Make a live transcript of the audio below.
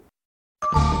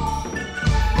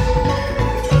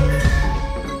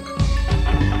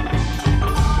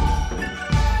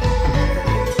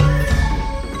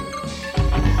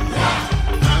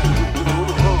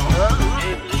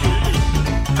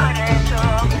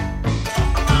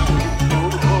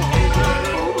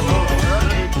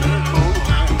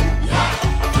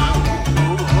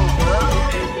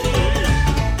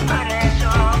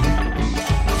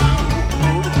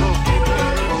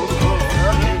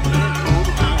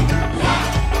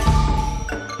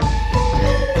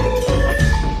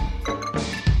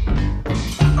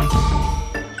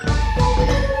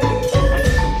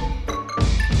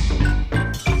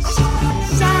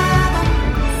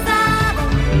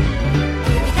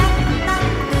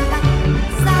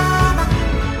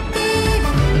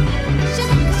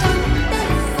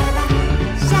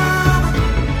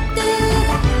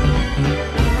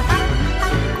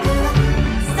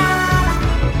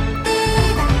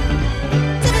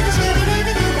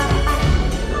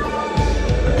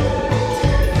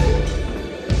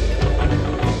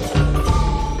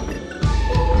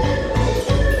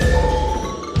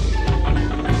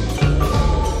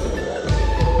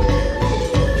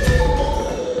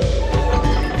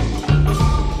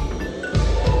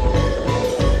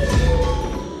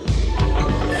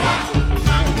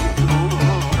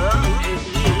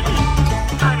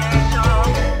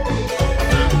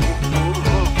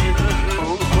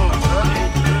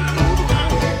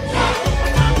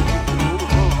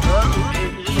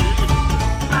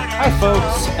Hi,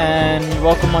 folks, and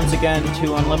welcome once again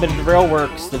to Unlimited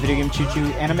Railworks, the Video Game Choo Choo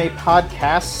anime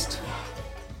podcast.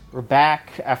 We're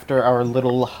back after our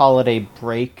little holiday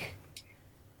break,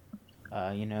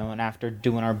 and after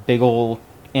doing our big ol'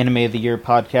 Anime of the Year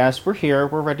podcast, we're here,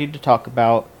 we're ready to talk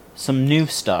about some new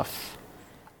stuff.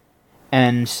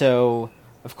 And so,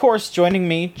 of course, joining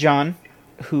me, John,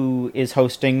 who is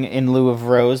hosting in lieu of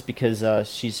Rose, because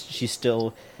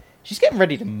she's getting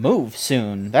ready to move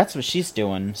soon. That's what she's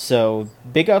doing. So,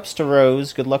 big ups to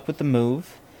Rose. Good luck with the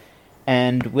move.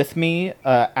 And with me,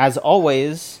 as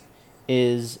always,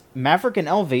 is Maverick and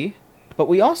Elvie. But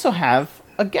we also have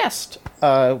a guest.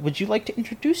 Would you like to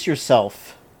introduce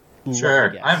yourself?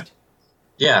 Sure.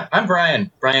 I'm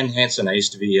Brian. Brian Hansen. I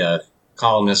used to be a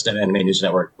columnist at Anime News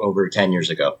Network over 10 years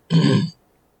ago.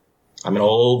 I'm an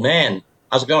old man.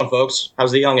 How's it going, folks?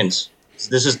 How's the youngins?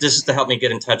 This is to help me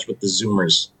get in touch with the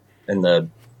Zoomers. And the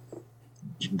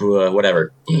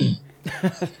whatever.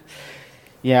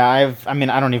 Yeah, I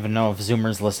don't even know if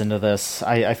Zoomers listen to this.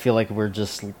 I feel like we're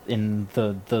just in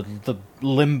the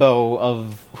limbo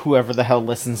of whoever the hell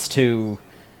listens to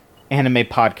anime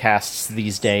podcasts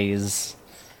these days.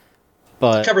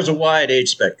 But it covers a wide age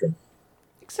spectrum.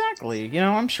 Exactly.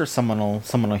 I'm sure someone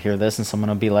will hear this and someone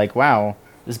will be like, "Wow,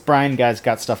 this Brian guy's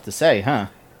got stuff to say, huh?"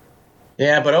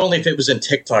 Yeah, but only if it was in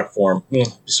TikTok form. It'd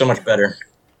be so much better.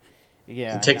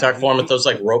 Yeah, in TikTok form with those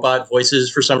robot voices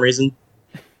for some reason.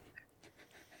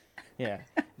 Yeah,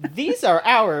 these are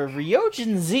our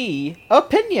Ryojin Z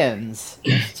opinions.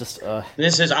 Just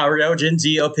this is our Ryojin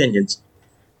Z opinions.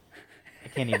 I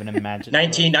can't even imagine.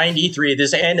 1993.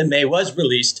 This anime was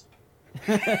released.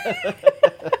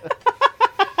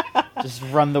 Just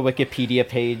run the Wikipedia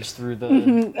page through the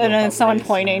and then someone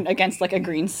pointing against a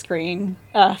green screen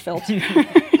filter.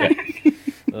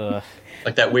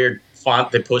 Like that weird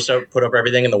font they put over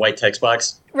everything in the white text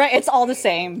box. Right, it's all the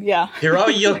same, yeah.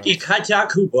 Hiroyuki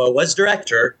Katakubo was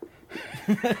director.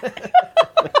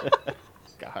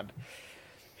 God.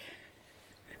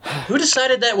 Who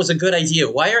decided that was a good idea?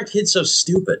 Why are kids so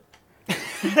stupid?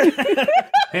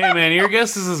 Hey man, your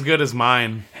guess is as good as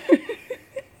mine.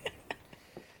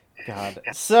 God.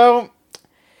 So,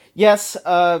 yes,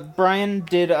 Brian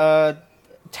did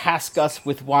task us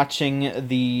with watching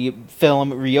the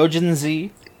film Ryojin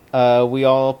Z. We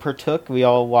all partook. We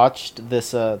all watched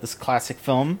this classic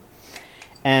film,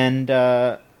 and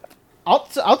I'll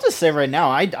just say right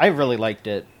now, I really liked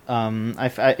it.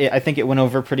 I think it went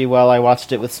over pretty well. I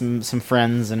watched it with some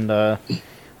friends, and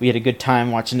we had a good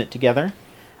time watching it together.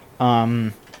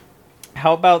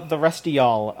 How about the rest of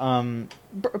y'all?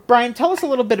 Brian, tell us a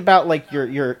little bit about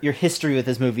your history with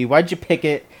this movie. Why'd you pick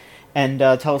it? And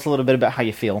tell us a little bit about how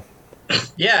you feel.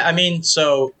 Yeah,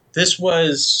 so this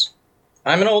was...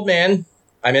 I'm an old man.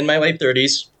 I'm in my late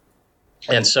 30s.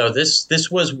 And so this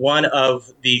was one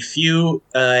of the few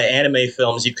anime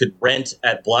films you could rent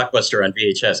at Blockbuster on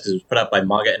VHS, because it was put out by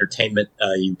Manga Entertainment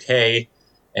UK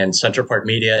and Central Park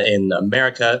Media in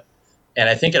America. And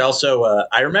I think it also...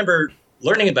 I remember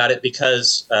learning about it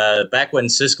because back when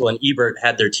Siskel and Ebert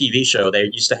had their TV show,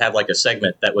 they used to have a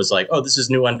segment that was like, "Oh, this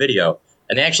is new on video."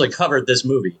 And they actually covered this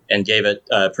movie and gave it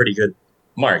pretty good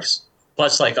marks.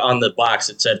 Plus, on the box,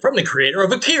 it said, "From the creator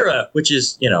of Akira," which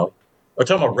is,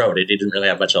 Otomo wrote it. He didn't really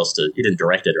have much else he didn't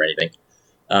direct it or anything.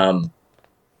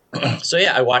 So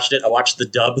yeah, I watched it. I watched the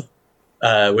dub,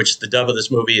 which the dub of this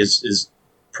movie is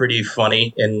pretty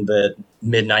funny in the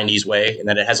mid-90s way, and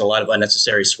then it has a lot of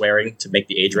unnecessary swearing to make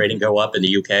the age rating go up in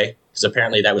the UK, because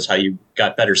apparently that was how you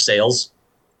got better sales.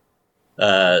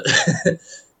 Because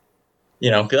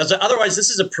otherwise this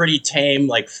is a pretty tame,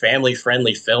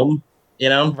 family-friendly film,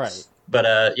 Right. But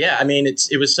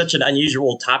it was such an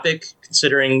unusual topic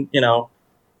considering,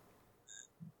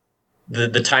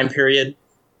 the time period.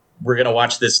 We're gonna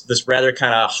watch this rather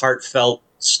kind of heartfelt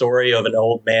story of an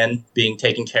old man being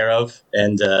taken care of,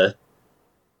 and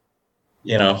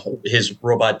his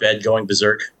robot bed going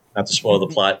berserk. Not to spoil the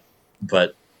plot,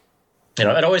 but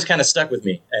it always kind of stuck with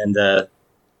me, and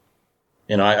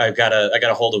I got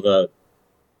a hold of a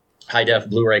high def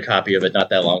Blu-ray copy of it not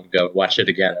that long ago. Watched it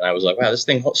again, and I was like, wow, this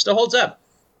thing still holds up.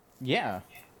 Yeah.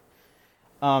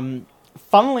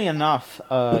 Funnily enough,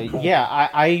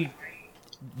 I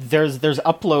there's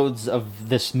uploads of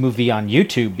this movie on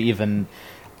YouTube even.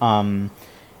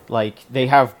 They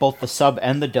have both the sub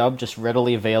and the dub just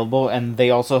readily available, and they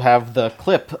also have the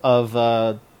clip of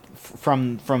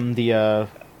from the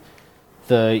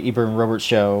Ebert and Robert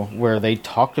show where they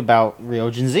talked about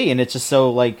Ryojin Z, and it's just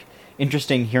so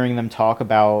interesting hearing them talk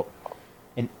about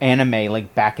an anime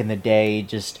back in the day,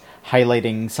 just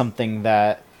highlighting something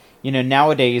that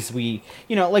nowadays we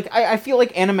I feel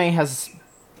like anime has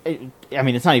I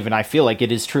mean, it's not even I feel like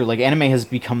it is true. Like, anime has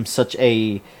become such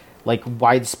a, like,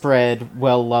 widespread,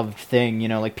 well-loved thing, you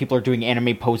know, like, people are doing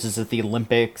anime poses at the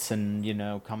Olympics and, you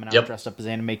know, coming out dressed up as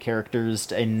anime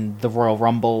characters in the Royal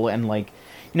Rumble, and, like,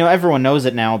 you know, everyone knows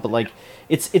it now, but, like,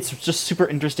 it's just super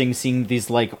interesting seeing these,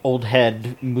 like, old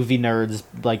head movie nerds,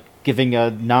 like, giving a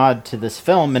nod to this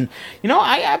film, and, you know,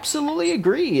 I absolutely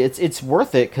agree. It's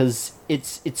worth it, because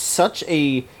it's such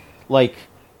a, like,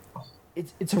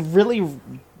 it's a really,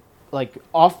 like,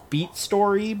 offbeat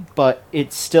story, but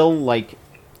it's still, like,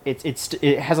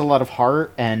 it has a lot of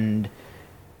heart, and,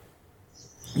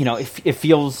 you know, it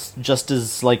feels just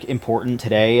as, like, important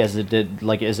today as it did,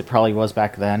 like, as it probably was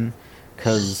back then,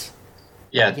 because...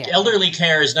 Yeah, elderly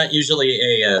care is not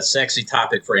usually a sexy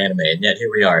topic for anime, and yet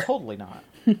here we are. Totally not.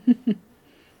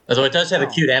 Although it does have a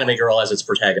cute anime girl as its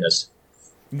protagonist.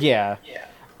 Yeah.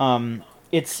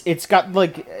 It's got,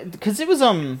 like, because it was,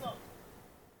 I'm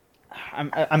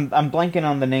blanking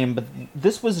on the name, but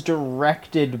this was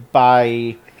directed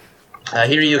by...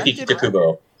 Hiroyuki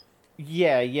Kikubo.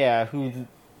 Yeah, who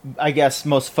I guess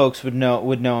most folks would know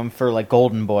him for, like,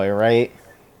 Golden Boy, right?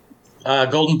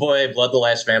 Golden Boy, Blood the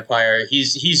Last Vampire.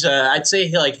 He's I'd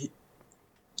say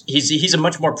he's a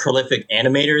much more prolific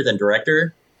animator than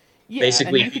director. Yeah,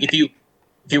 basically, if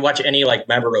you watch any, like,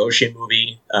 Mamoru Oshii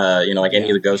movie, you know, like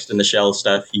any of the Ghost in the Shell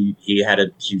stuff, he had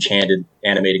a huge hand in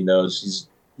animating those. He's,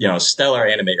 you know, stellar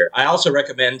animator. I also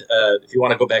recommend, if you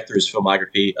want to go back through his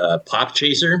filmography, Pop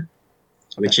Chaser,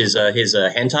 which is his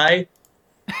hentai,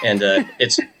 and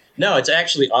it's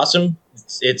actually awesome.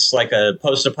 It's like a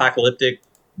post-apocalyptic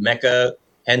mecha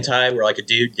hentai where, like, a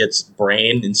dude gets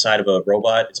brain inside of a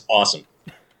robot. It's awesome.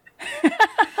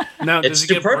 Now, it's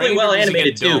superbly well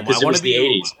animated too, because it was the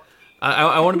 80s.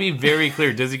 I want to be very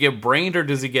clear. Does he get brained or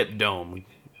does he get dome?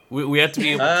 We have to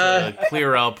be able to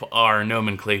clear up our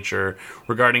nomenclature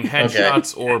regarding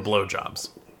headshots or blowjobs.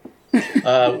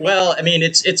 Well, I mean,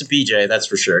 it's a BJ, that's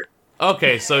for sure.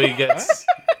 Okay, so he gets...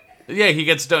 he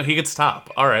gets top.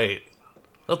 All right.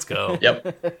 Let's go.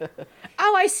 Yep.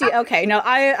 Oh, I see. Okay, no,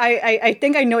 I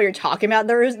think I know what you're talking about.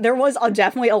 There was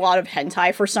definitely a lot of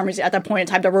hentai for some reason at that point in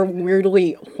time that were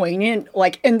weirdly poignant,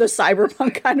 like in the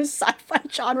cyberpunk kind of sci-fi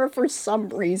genre for some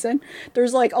reason.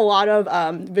 There's, like, a lot of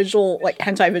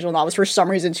hentai visual novels for some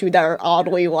reason too that are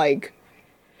oddly, like,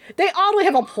 they oddly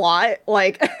have a plot,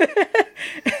 like,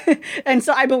 and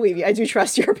so I believe you. I do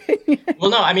trust your opinion. Well,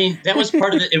 no, I mean, that was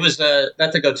part of it. It was,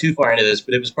 not to go too far into this,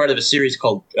 but it was part of a series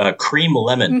called Cream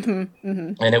Lemon. Mm-hmm,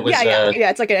 mm-hmm. And it was... Yeah,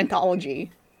 it's like an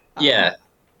anthology. Yeah.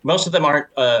 Most of them are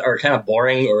kind of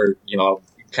boring or, you know,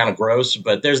 kind of gross,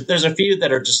 but there's a few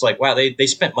that are just like, wow, they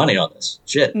spent money on this.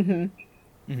 Shit.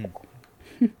 Mm-hmm.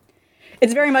 Mm-hmm.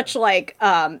 It's very much like,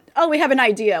 we have an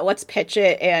idea, let's pitch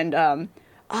it, and...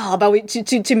 but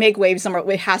to make waves somewhere,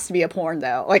 it has to be a porn,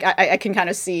 though. Like, I can kind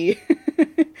of see...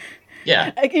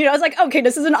 Yeah. You know, it's like, okay,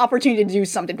 this is an opportunity to do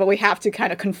something, but we have to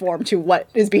kind of conform to what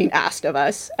is being asked of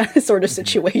us, sort of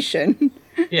situation.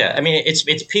 Yeah, I mean, it's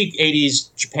peak 80s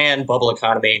Japan bubble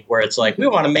economy, where it's like, we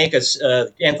want to make a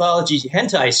anthology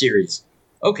hentai series.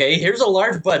 Okay, here's a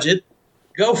large budget.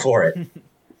 Go for it.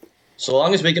 So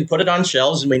long as we can put it on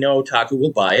shelves and we know otaku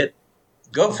will buy it,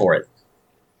 go for it.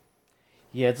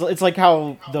 Yeah, it's like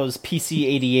how those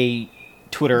PC88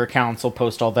 Twitter accounts will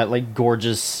post all that, like,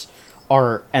 gorgeous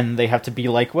art, and they have to be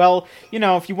like, well, you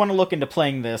know, if you want to look into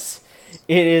playing this,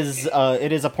 it is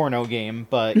a porno game,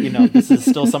 but, you know, this is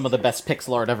still some of the best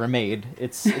pixel art ever made.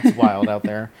 It's wild out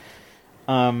there.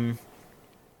 But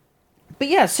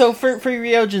yeah, so for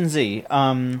Ryojin Z,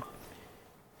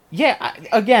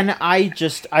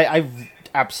 I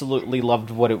absolutely loved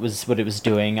what it was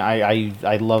doing.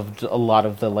 I loved a lot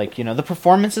of the, like, you know, the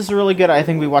performances are really good. I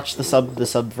think we watched the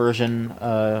sub version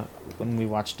when we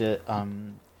watched it.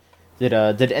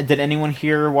 Did anyone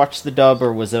here watch the dub,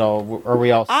 or was it all? Are we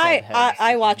all?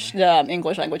 I watched the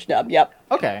English language dub. Yep.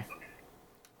 Okay.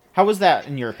 How was that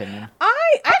in your opinion?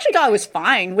 I actually thought it was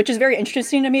fine, which is very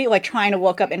interesting to me. Like, trying to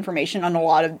look up information on a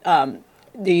lot of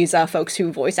these folks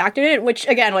who voice acted it. Which,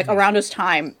 again, like, around this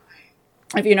time,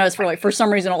 if you notice, for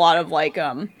some reason, a lot of, like,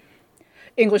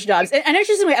 English dubs, and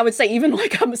interestingly, I would say even,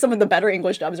 like, some of the better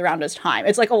English dubs around this time,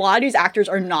 it's like a lot of these actors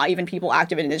are not even people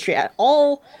active in the industry at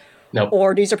all. Nope.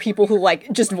 Or these are people who, like,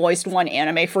 just voiced one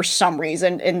anime for some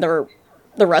reason in the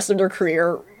rest of their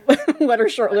career, whether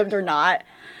short-lived or not.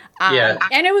 Yeah.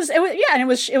 And it was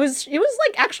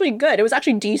like actually good. It was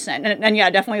actually decent. And yeah,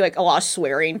 definitely, like, a lot of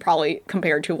swearing probably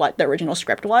compared to what the original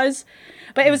script was.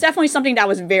 But it was definitely something that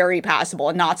was very passable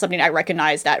and not something I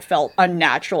recognized that felt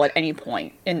unnatural at any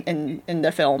point in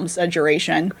the film's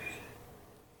duration.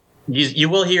 You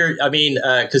will hear, I mean,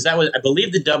 because I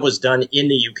believe the dub was done in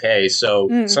the UK,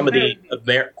 so some of the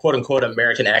quote unquote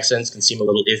American accents can seem a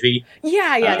little iffy.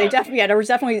 Yeah, they definitely. Yeah, there was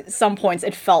definitely some points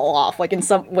it fell off. Like in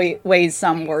some ways,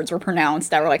 some words were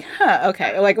pronounced that were like, "Huh,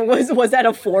 okay." Like was that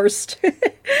a forced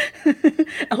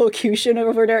elocution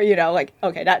over there? You know, like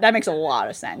okay, that makes a lot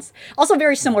of sense. Also,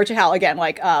 very similar to how again,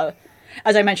 like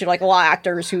as I mentioned, like a lot of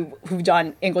actors who've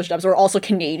done English dubs were also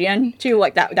Canadian too.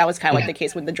 Like that was kind of like the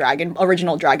case with the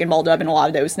original Dragon Ball dub and a lot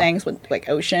of those things with like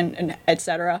Ocean and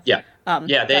etc. Yeah,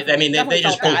 they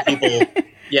just pulled people.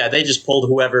 Yeah, they just pulled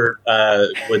whoever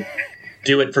would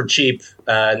do it for cheap.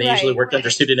 And they usually worked under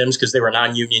pseudonyms because they were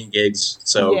non-union gigs.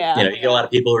 So you get a lot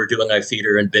of people who are doing like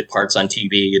theater and bit parts on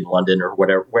TV in London or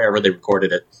wherever they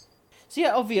recorded it. So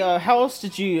yeah, Elvia, how else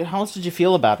did you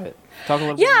feel about it? Talk a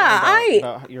little bit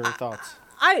more about your thoughts.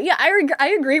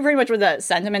 I agree very much with the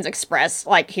sentiments expressed.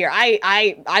 Like here,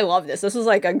 I love this. This was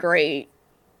like a great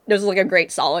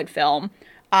solid film.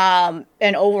 And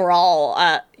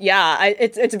overall,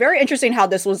 it's very interesting how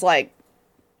this was like.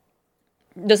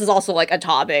 This is also like a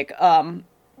topic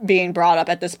being brought up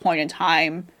at this point in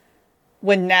time,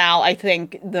 when now I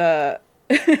think the.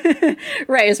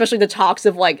 Right, especially the talks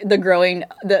of like the growing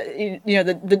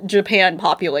the Japan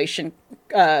population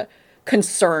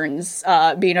concerns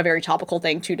being a very topical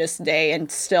thing to this day,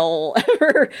 and still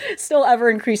ever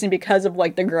increasing because of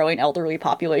like the growing elderly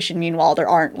population. Meanwhile, there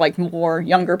aren't like more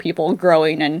younger people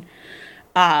growing and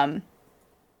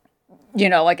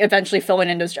like eventually filling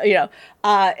in those.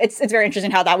 It's very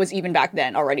interesting how that was even back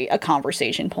then already a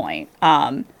conversation point.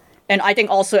 And I think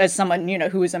also as someone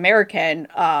who is American.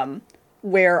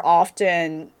 Where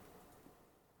often,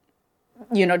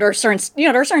 there are certain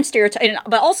stereotypes,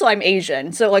 but also I'm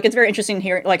Asian, so like it's very interesting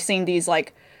seeing these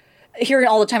hearing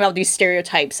all the time about these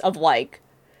stereotypes of like,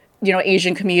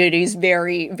 Asian communities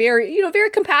very, very, very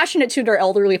compassionate to their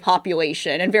elderly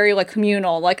population and very like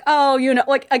communal, like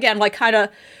like again like kind of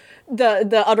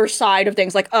the other side of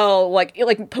things, like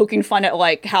like poking fun at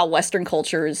like how Western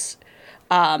cultures.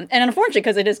 And unfortunately,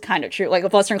 because it is kind of true,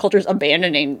 like Western cultures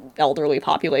abandoning elderly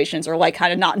populations or like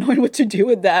kind of not knowing what to do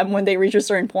with them when they reach a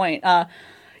certain point.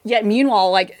 Yet meanwhile,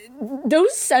 like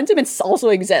those sentiments also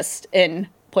exist in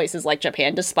places like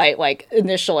Japan, despite like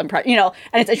initial impression, and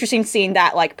it's interesting seeing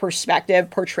that like perspective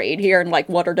portrayed here and like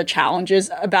what are the challenges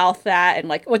about that and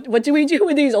like what do we do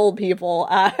with these old people?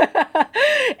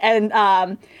 And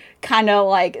kind of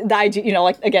like the idea,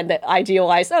 like again, the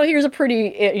idealized. Oh, here's a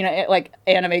pretty, like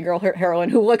anime girl heroine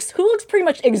who looks pretty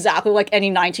much exactly like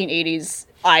any 1980s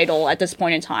idol at this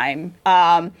point in time,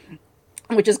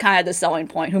 which is kind of the selling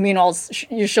point. Who meanwhile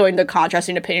you're showing the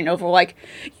contrasting opinion over like,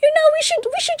 we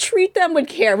should treat them with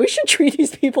care. We should treat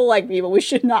these people like people. We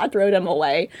should not throw them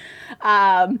away.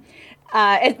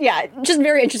 Just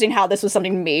very interesting how this was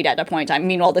something made at that point in time.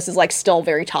 Meanwhile, this is like still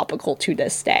very topical to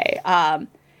this day.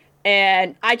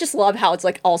 And I just love how it's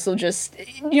like also just,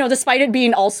 despite it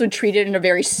being also treated in a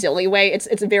very silly way, it's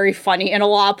very funny in a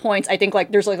lot of points. I think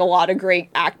like there's like a lot of great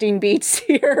acting beats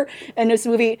here in this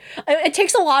movie. It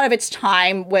takes a lot of its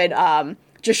time with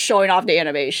just showing off the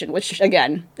animation, which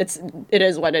again, it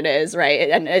is what it is,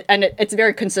 right? And it's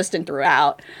very consistent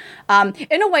throughout.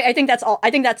 In a way, I think that's all.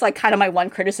 I think that's like kind of my one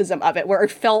criticism of it, where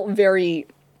it felt very.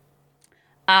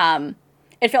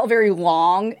 It felt very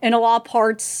long in a lot of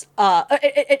parts.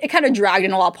 It kind of dragged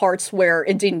in a lot of parts where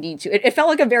it didn't need to. It felt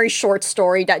like a very short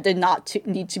story that did not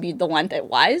need to be the length it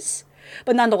was.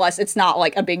 But nonetheless, it's not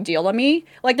like a big deal to me.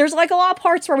 Like there's like a lot of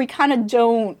parts where we kind of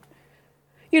don't,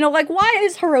 like why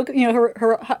is Haruko,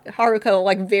 Haruko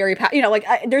like very,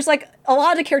 there's like a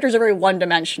lot of the characters are very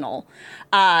one-dimensional.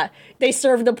 They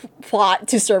serve the plot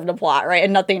to serve the plot, right,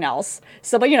 and nothing else.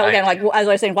 So, but again, like as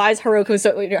I was saying, why is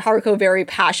Haruko very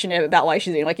passionate about why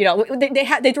she's doing? Like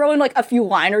they throw in like a few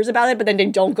liners about it, but then they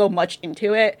don't go much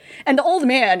into it. And the old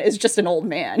man is just an old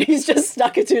man. He's just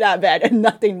stuck into that bed and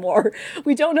nothing more.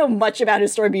 We don't know much about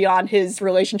his story beyond his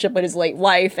relationship with his late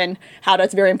wife and how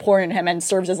that's very important to him and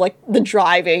serves as like the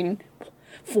driving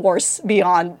force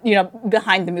behind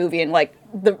the movie and like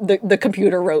the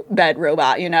computer bed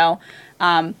robot,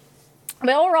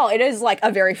 But overall, it is like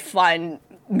a very fun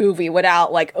movie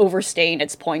without like overstaying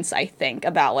its points, I think,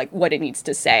 about like what it needs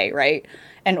to say, right?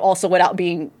 And also without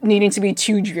needing to be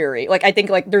too dreary. Like I think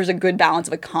like there's a good balance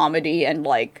of a comedy and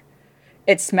like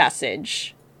its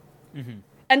message. Mm-hmm.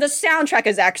 And the soundtrack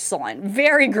is excellent.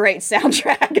 Very great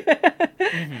soundtrack.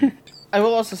 Mm-hmm. I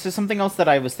will also say something else that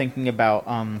I was thinking about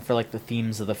for like the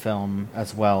themes of the film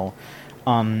as well,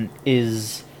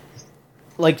 is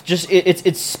like just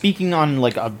it's speaking on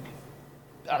like a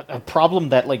a problem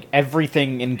that like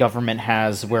everything in government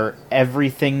has, where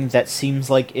everything that seems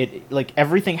like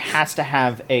everything has to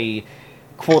have a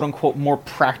quote unquote more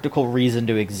practical reason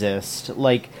to exist.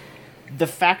 Like the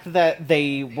fact that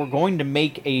they were going to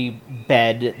make a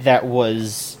bed that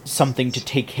was something to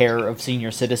take care of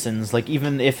senior citizens, like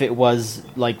even if it was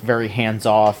like very hands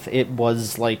off, it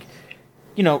was like,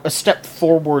 you know, a step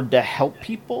forward to help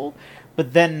people.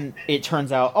 But then it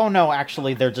turns out, oh no,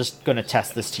 actually they're just going to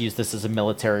test this to use this as a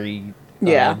military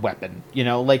weapon. You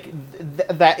know, like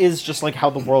that is just like how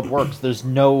the world works. There's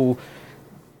no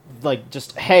like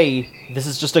just, hey, this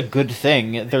is just a good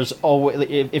thing. There's always,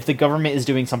 if the government is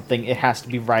doing something, it has to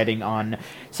be riding on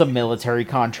some military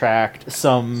contract,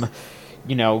 some,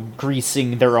 you know,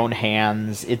 greasing their own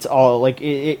hands. It's all like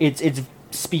it's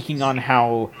speaking on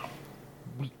how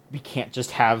we can't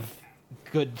just have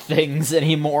good things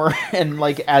anymore, and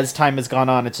like as time has gone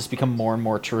on, it's just become more and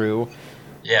more true.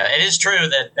 Yeah, it is true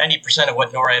that 90% of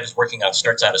what NORAD is working on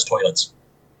starts out as toilets.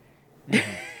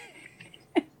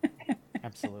 Mm-hmm.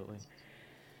 Absolutely.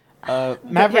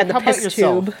 Maverick, how about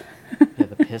yourself? Yeah,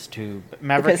 the piss tube.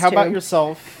 Maverick, how about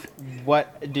yourself?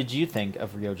 What did you think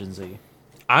of Ryujin Z?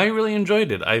 I really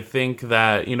enjoyed it. I think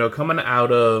that, you know, coming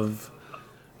out of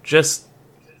just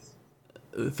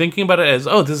thinking about it as,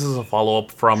 oh, this is a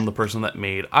follow-up from the person that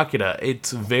made Akira,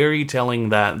 it's very telling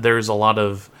that there's a lot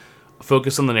of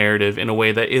focus on the narrative in a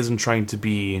way that isn't trying to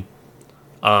be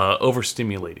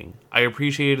overstimulating. I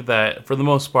appreciated that, for the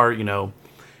most part, you know,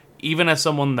 even as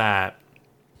someone that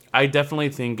I definitely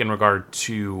think in regard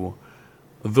to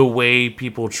the way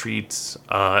people treat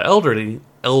elderly,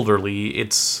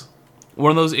 it's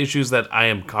one of those issues that I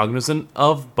am cognizant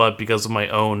of, but because of my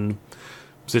own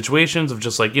situations of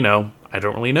just like, you know, I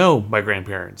don't really know my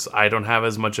grandparents. I don't have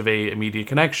as much of a immediate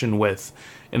connection with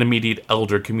an immediate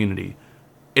elder community.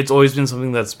 It's always been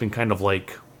something that's been kind of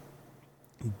like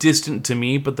distant to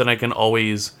me, but then I can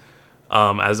always,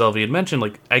 as Elvie had mentioned,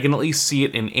 like I can at least see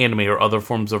it in anime or other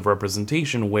forms of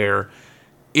representation where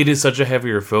it is such a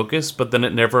heavier focus, but then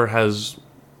it never has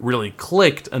really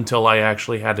clicked until I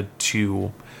actually had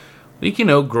to, like, you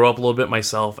know, grow up a little bit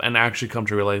myself and actually come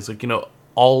to realize, like, you know,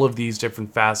 all of these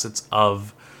different facets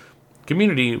of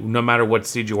community, no matter what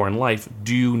stage you are in life,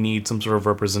 do need some sort of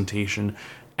representation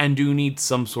and do need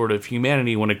some sort of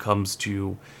humanity when it comes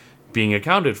to being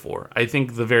accounted for. I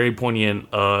think the very poignant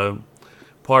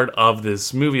part of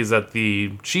this movie is that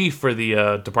the chief for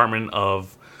the Department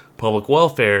of Public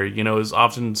Welfare, you know, is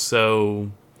often so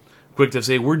quick to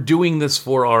say, we're doing this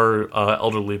for our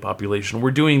elderly population.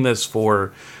 We're doing this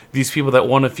for these people that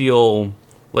want to feel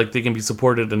like they can be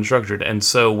supported and structured. And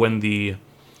so when the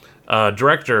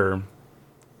director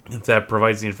that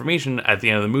provides the information at the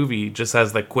end of the movie just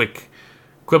has that quick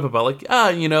quip about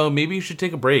like, you know, maybe you should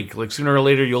take a break. Like sooner or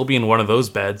later you'll be in one of those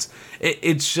beds.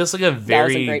 It's just like a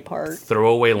very great part.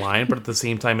 Throwaway line, but at the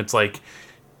same time it's like,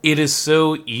 it is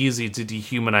so easy to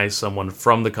dehumanize someone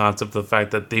from the concept of the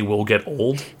fact that they will get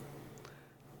old.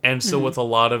 And so with a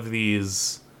lot of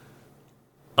these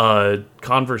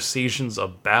conversations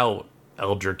about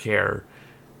elder care,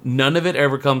 none of it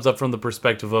ever comes up from the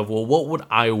perspective of, well, what would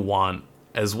I want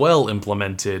as well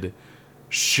implemented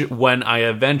when I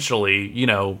eventually, you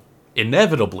know,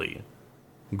 inevitably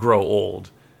grow old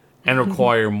and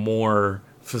require more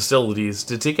facilities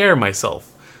to take care of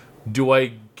myself? Do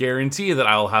I guarantee that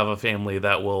I'll have a family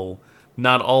that will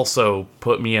not also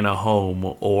put me in a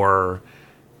home or,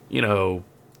 you know,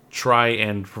 try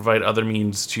and provide other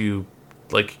means to,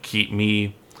 like, keep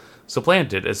me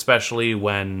supplanted, especially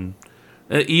when,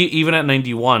 even at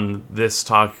 91, this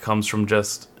talk comes from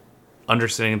just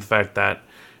understanding the fact that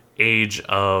age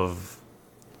of,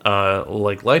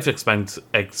 like, life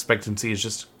expectancy is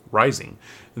just rising.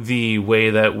 The way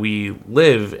that we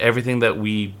live, everything that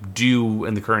we do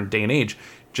in the current day and age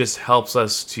just helps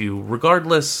us to,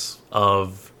 regardless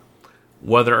of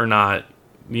whether or not,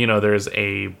 you know, there's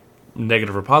a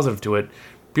negative or positive to it,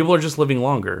 people are just living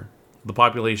longer. The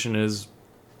population is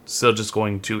still just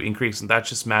going to increase, and that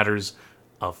just matters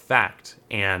of fact.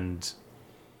 And,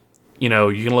 you know,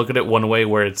 you can look at it one way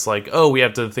where it's like, oh, we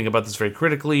have to think about this very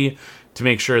critically to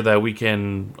make sure that we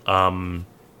can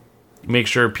make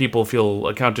sure people feel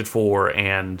accounted for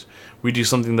and we do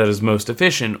something that is most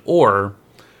efficient. Or,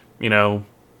 you know,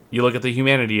 you look at the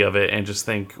humanity of it and just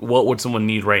think, what would someone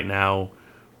need right now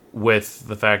with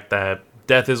the fact that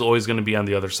death is always going to be on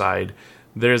the other side?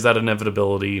 There's that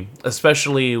inevitability,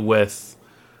 especially with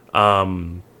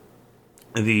the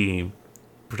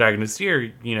protagonist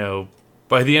here. You know,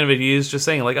 by the end of it, he is just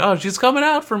saying like, oh, she's coming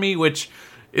out for me, which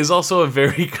is also a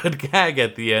very good gag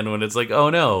at the end when it's like, oh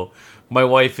no, my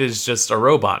wife is just a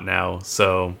robot now.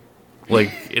 So,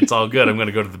 Like, it's all good. I'm going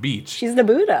to go to the beach. She's the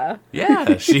Buddha.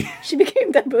 Yeah, She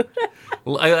became the Buddha.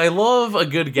 I love a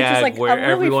good Which is gag like where a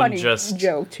really everyone funny just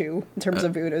joke too in terms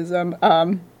of Buddhism.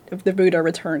 Of the Buddha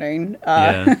returning.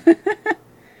 Yeah.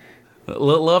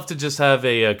 Love to just have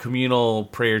a communal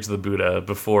prayer to the Buddha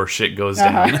before shit goes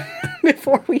down.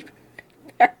 Before we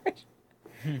perish.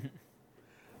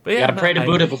 But yeah, You gotta pray to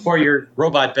Buddha before your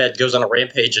robot bed goes on a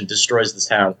rampage and destroys the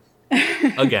town.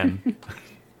 Again.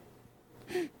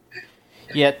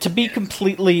 Yeah, to be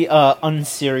completely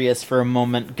unserious for a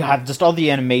moment, God, just all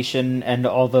the animation and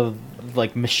all the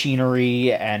like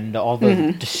machinery and all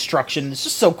the destruction. It's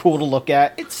just so cool to look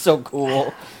at. It's so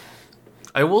cool.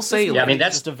 I will say, Yeah, I mean, it's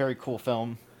that's just a very cool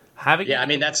film. Yeah, I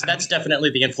mean that's definitely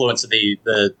the influence of the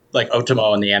like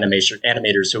Otomo and the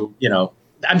animators who, you know,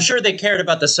 I'm sure they cared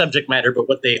about the subject matter, but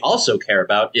what they also care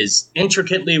about is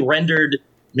intricately rendered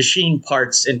machine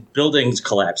parts and buildings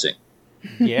collapsing.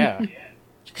 Yeah.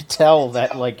 You could tell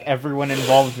that like everyone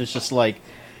involved was just like,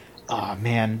 oh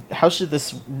man, how should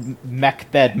this mech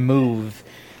bed move?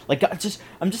 Like,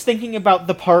 I'm just thinking about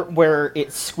the part where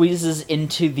it squeezes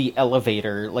into the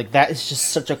elevator. Like, that is just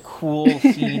such a cool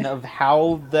scene of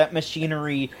how that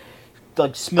machinery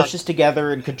like smushes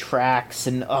together and contracts,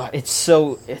 and it's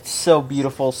so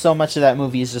beautiful. So much of that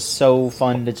movie is just so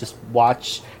fun to just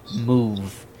watch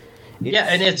move.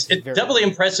 It's doubly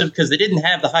impressive because they didn't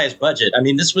have the highest budget. I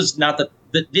mean, this was not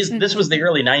this was the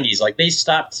early '90s. Like,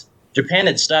 Japan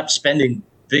had stopped spending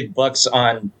big bucks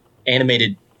on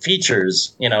animated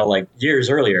features, you know, like years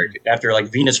earlier after like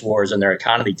Venus Wars and their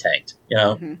economy tanked. You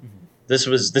know, this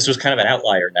was kind of an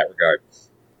outlier in that regard.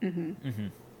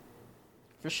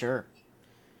 For sure.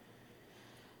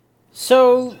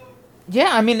 So,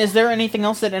 yeah, I mean, is there anything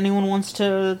else that anyone wants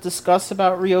to discuss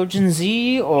about Ryojin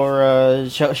Z, or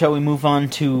shall we move on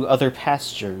to other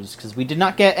pastures? Because we did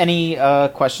not get any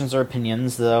questions or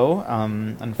opinions, though,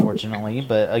 unfortunately.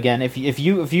 But again, if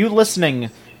you listening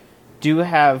do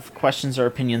have questions or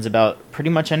opinions about pretty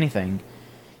much anything,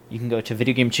 you can go to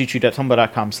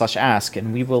videogamechoochoo.tumblr.com/ask,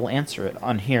 and we will answer it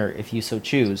on here if you so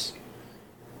choose.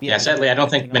 Yeah, sadly, I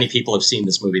don't think many people have seen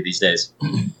this movie these days.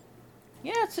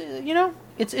 Yeah,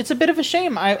 it's it's a bit of a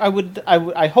shame.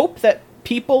 I hope that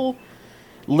people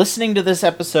listening to this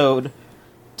episode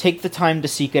take the time to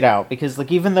seek it out, because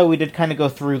like even though we did kind of go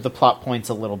through the plot points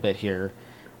a little bit here,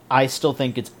 I still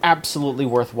think it's absolutely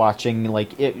worth watching.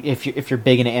 Like if you're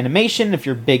big into animation, if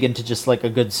you're big into just like a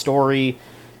good story,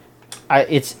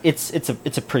 it's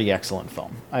a pretty excellent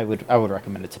film. I would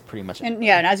recommend it to pretty much anyone.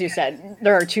 And as you said,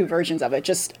 there are two versions of it,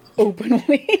 just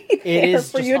openly It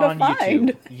is for just you to on find.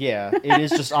 YouTube. Yeah, it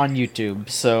is just on YouTube.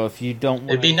 So if you don't,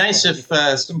 It'd be nice if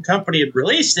some company had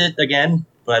released it again,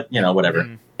 but you know,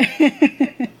 whatever.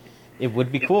 It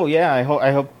would be cool.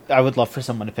 Yeah, I would love for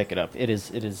someone to pick it up. It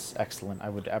is excellent. I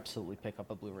would absolutely pick up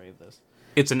a Blu-ray of this.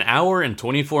 It's an hour and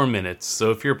 24 minutes,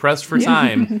 so if you're pressed for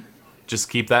time, just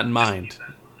keep that in mind.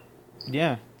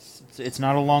 Yeah, it's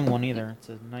not a long one either. It's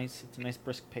a nice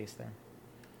brisk pace there.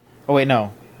 Oh wait,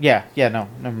 no. Yeah, no,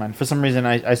 never mind. For some reason,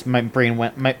 my brain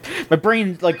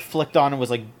like flicked on and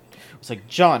was like,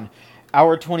 John,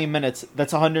 hour 20 minutes.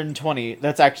 That's 120.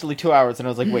 That's actually 2 hours. And I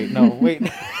was like, wait.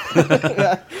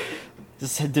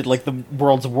 Just did like the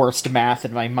world's worst math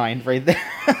in my mind right there.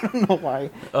 I don't know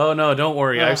why. Oh no, don't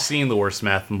worry. I've seen the worst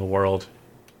math in the world.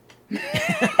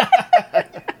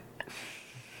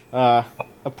 A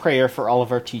prayer for all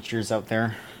of our teachers out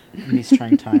there in these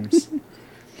trying times.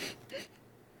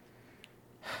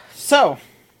 So,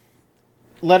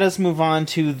 let us move on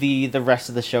to the rest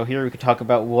of the show here. We could talk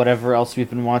about whatever else we've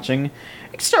been watching.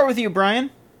 I can start with you,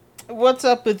 Brian. What's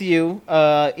up with you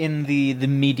in the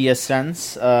media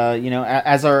sense?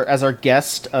 As our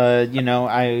guest, I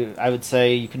would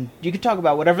say you can talk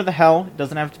about whatever the hell. It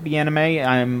doesn't have to be anime.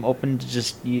 I'm open to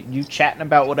just you chatting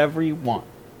about whatever you want.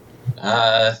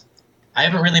 I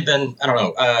haven't really been. I don't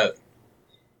know.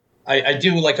 I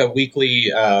do like a weekly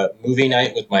movie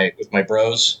night with my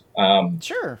bros.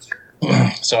 Sure.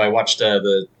 So I watched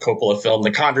the Coppola film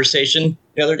The Conversation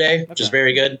the other day, which is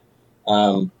very good.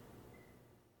 I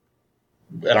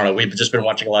don't know. We've just been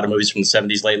watching a lot of movies from the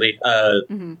 70s lately.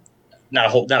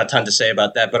 Not a ton to say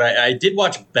about that, but I did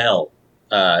watch Belle.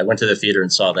 I went to the theater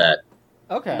and saw that.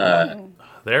 Okay. I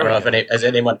don't know if has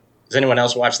anyone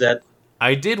else watched that?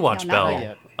 I did watch No, not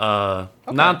Belle.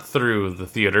 Okay. Not through the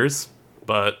theaters,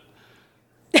 but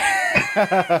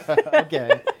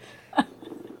Okay.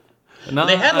 no,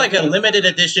 They had like a limited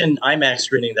edition IMAX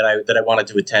screening that I wanted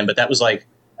to attend, but that was like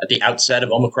at the outset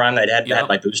of Omicron. I hadn't had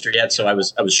my booster yet, so I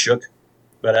was shook.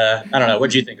 But I don't know.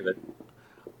 What did you think of it?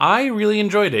 I really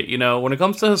enjoyed it. You know, when it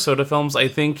comes to Hosoda films, I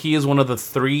think he is one of the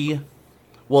three.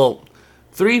 Well,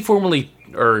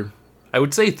 I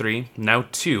would say three, now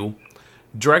two,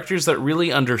 directors that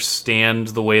really understand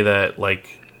the way that,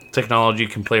 like, technology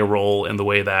can play a role in the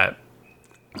way that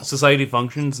society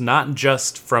functions, not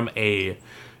just from a,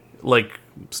 like,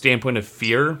 standpoint of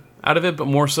fear out of it, but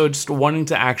more so just wanting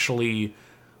to actually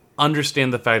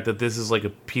understand the fact that this is, like, a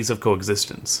piece of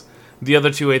coexistence. The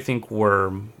other two, I think,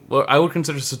 I would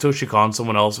consider Satoshi Kon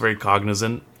someone else very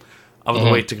cognizant of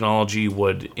the way technology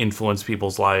would influence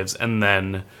people's lives, and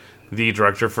then the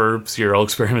director for Serial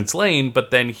Experiments Lain,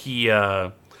 but then he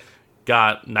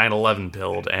got 9/11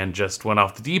 pilled and just went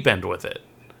off the deep end with it.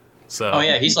 So, Oh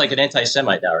yeah, he's like an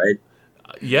anti-Semite now, right?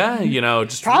 yeah,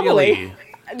 just Probably. really...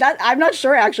 I'm not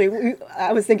sure, actually.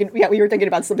 I was thinking, we were thinking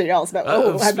about something else. But,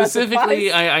 I'm not specifically,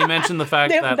 surprised. I mentioned the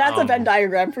fact that... That's a Venn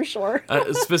diagram for sure.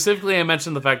 Specifically, I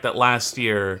mentioned the fact that last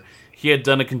year he had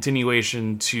done a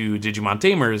continuation to Digimon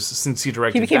Tamers since he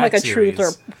directed He became that like a series.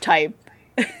 truther type.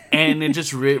 And it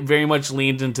just very much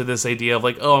leaned into this idea of,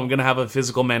 like, oh, I'm going to have a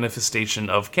physical manifestation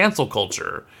of cancel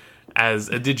culture as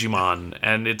a Digimon,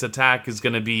 and its attack is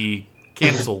going to be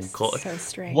cancel culture. So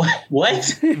strange.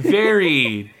 What?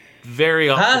 Very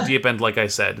off the deep end, like I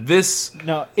said.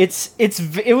 No, it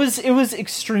was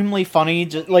extremely funny.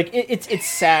 Just, like it's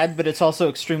sad, but it's also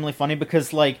extremely funny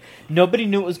because like nobody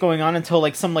knew what was going on until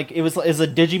like it was a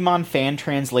Digimon fan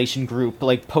translation group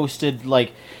like posted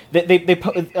like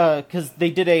because they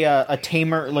did a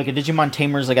tamer, like a Digimon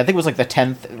Tamers, like I think it was like the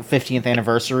 10th or 15th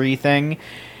anniversary thing,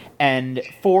 and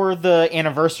for the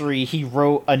anniversary he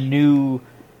wrote a new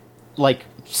like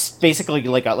basically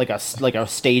like a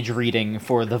stage reading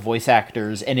for the voice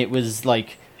actors, and it was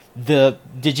like the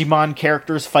Digimon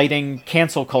characters fighting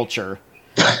cancel culture.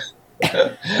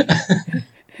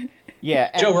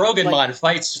 Yeah, Joe Rogan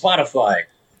fights Spotify.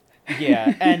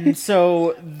 Yeah, and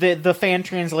so the fan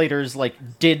translators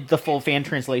like did the full fan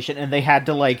translation, and they had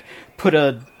to like put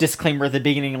a disclaimer at the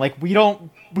beginning, like we don't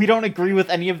agree with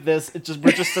any of this.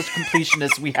 We're just such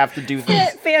completionists. We have to do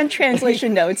this. Fan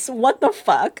translation notes. What the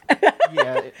fuck?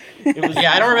 Yeah, it was.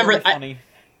 Yeah, I don't remember. Really funny.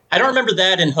 I don't remember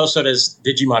that in Hosoda's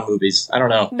Digimon movies. I don't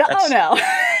know. No.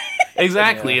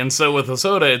 Exactly, Yeah. and so with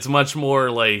Hosoda, it's much more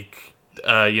like,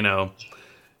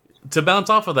 to bounce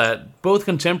off of that, both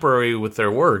contemporary with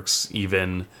their works,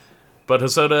 even, but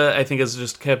Hosoda, I think, has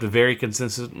just kept very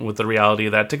consistent with the reality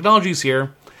that technology's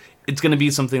here. It's going to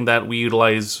be something that we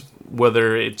utilize,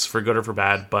 whether it's for good or for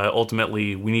bad, but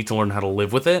ultimately, we need to learn how to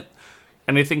live with it.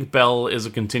 And I think Bell is a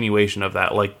continuation of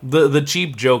that. Like, the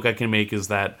cheap joke I can make is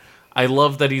that I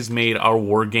love that he's made our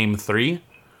War Game 3,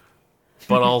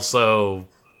 but also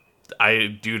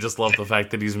I do just love the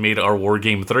fact that he's made our War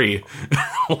Game 3.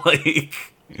 Like,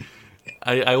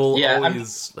 I will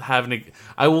always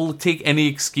I will take any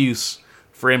excuse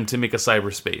for him to make a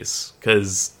cyberspace,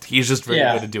 because he's just very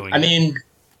good at doing it. I mean,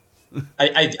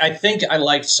 I think I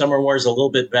liked Summer Wars a little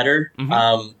bit better.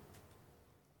 Mm-hmm.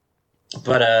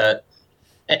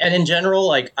 And in general,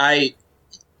 like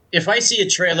if I see a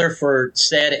trailer for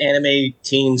sad anime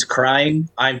teens crying,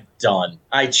 I'm done.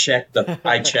 I check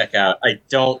out. I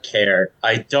don't care.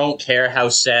 I don't care how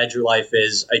sad your life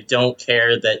is. I don't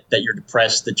care that you're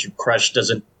depressed, that your crush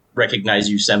doesn't recognize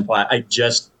you, senpai. I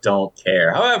just don't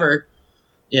care. However,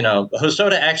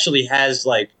 Hosoda actually has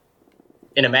like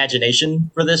an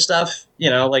imagination for this stuff.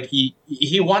 Like he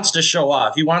wants to show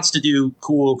off. He wants to do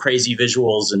cool, crazy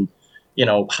visuals and,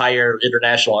 hire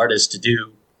international artists to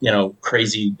do,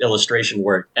 crazy illustration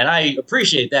work. And I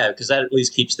appreciate that, because that at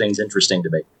least keeps things interesting to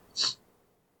me.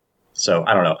 So,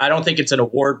 I don't know. I don't think it's an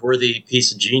award-worthy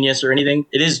piece of genius or anything.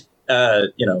 It is,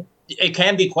 it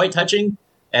can be quite touching,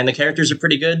 and the characters are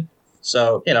pretty good.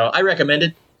 So, I recommend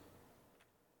it.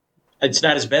 It's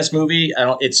not his best movie.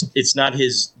 It's not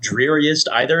his dreariest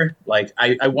either. Like,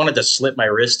 I wanted to slip my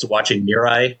wrist watching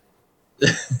Mirai.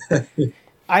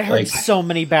 I heard so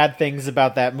many bad things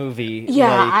about that movie.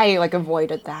 Yeah, I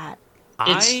avoided that.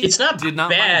 It's not did not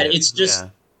bad. mind it. It's just,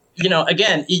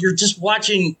 again, you're just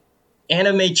watching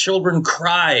anime children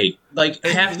cry. Like,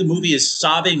 half the movie is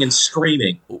sobbing and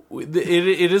screaming.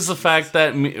 It is the fact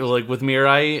that, like, with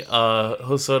Mirai,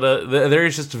 Hosoda, there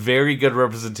is just very good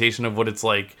representation of what it's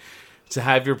like to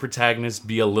have your protagonist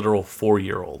be a literal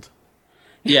 4-year-old.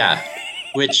 Yeah,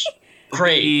 which...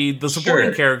 Great. The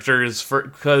supporting characters,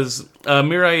 because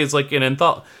Mirai is like an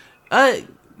anthology.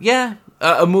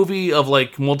 A movie of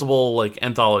like multiple like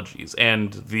anthologies,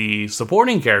 and the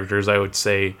supporting characters, I would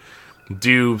say,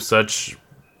 do such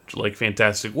like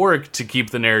fantastic work to keep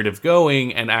the narrative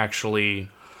going and actually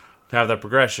have that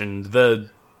progression. The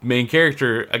main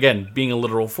character, again, being a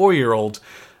literal 4-year-old,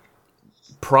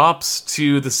 props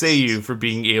to the Seiyu for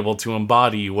being able to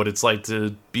embody what it's like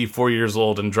to be 4 years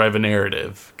old and drive a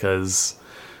narrative, because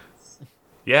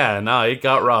Yeah, no, it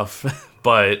got rough,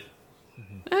 but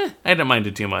I didn't mind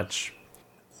it too much.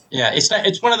 Yeah,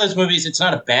 it's one of those movies. It's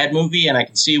not a bad movie, and I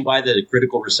can see why the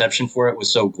critical reception for it was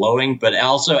so glowing. But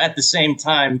also at the same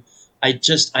time, I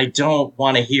don't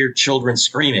want to hear children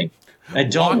screaming. I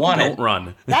don't want it. Don't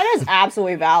run. That is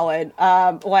absolutely valid.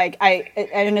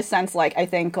 In a sense, like I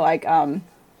think, like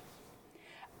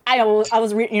I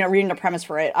was reading the premise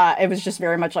for it. It was just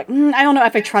very much like I don't know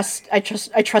if I trust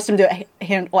him to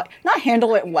not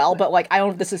handle it well, but like I don't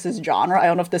know if this is his genre. I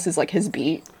don't know if this is like his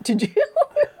beat to do.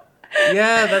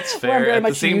 Yeah, that's fair. I'm very at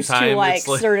much the same used time, to like it's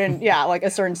like certain a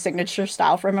certain signature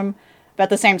style from him. But at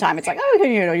the same time, it's like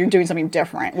you're doing something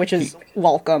different, which is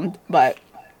welcomed. But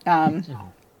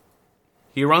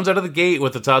he runs out of the gate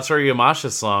with the Tatsuri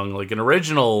Yamashita song, like an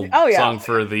original song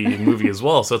for the movie as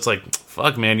well. So it's like,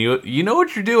 fuck, man, you know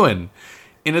what you're doing.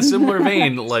 In a similar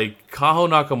vein, like Kaho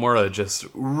Nakamura just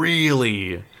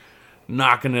really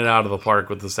knocking it out of the park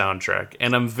with the soundtrack,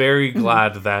 and I'm very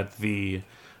glad that the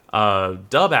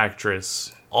dub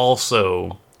actress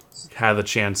also had the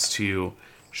chance to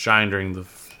shine during the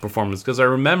performance, because I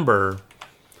remember,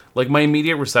 like, my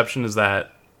immediate reception is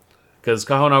that because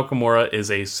Kaho Nakamura is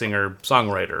a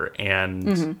singer-songwriter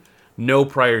and no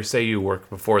prior Seiyu work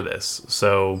before this,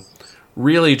 so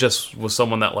really just was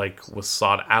someone that like was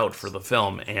sought out for the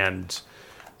film, and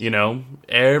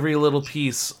every little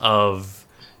piece of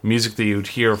music that you'd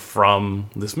hear from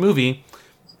this movie,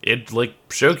 it like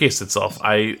showcased itself.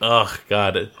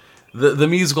 The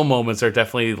musical moments are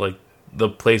definitely like the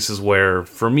places where,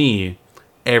 for me,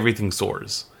 everything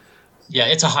soars. Yeah,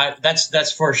 it's a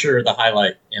that's for sure the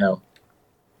highlight.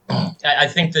 I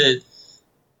think that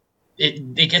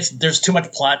there's too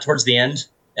much plot towards the end,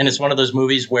 and it's one of those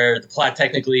movies where the plot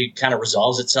technically kind of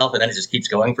resolves itself, and then it just keeps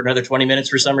going for another 20 minutes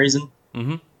for some reason.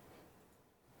 Mm-hmm.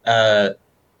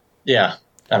 Yeah.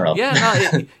 I don't know.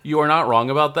 Yeah, you are not wrong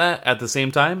about that. At the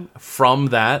same time, from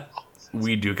that,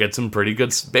 we do get some pretty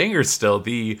good bangers still.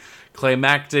 The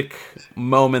climactic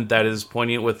moment that is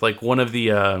poignant with like one of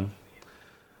the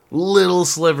little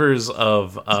slivers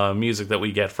of music that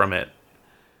we get from it.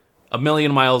 A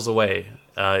Million Miles Away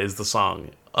is the song.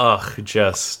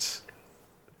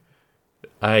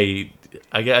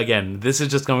 Again, this is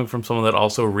just coming from someone that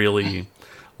also really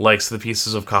likes the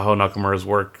pieces of Kaho Nakamura's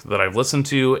work that I've listened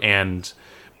to, and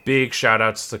big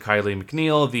shout-outs to Kylie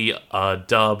McNeil, the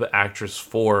dub actress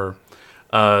for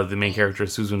the main character,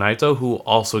 Suzu Naito, who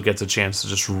also gets a chance to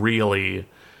just really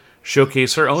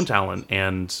showcase her own talent.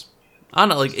 And I don't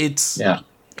know, like, it's... Yeah.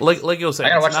 Like you said, I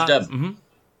gotta watch the dub. Mm-hmm.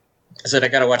 I said I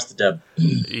gotta watch the dub.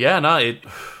 Yeah, no,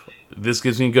 this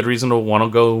gives me a good reason to want to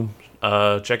go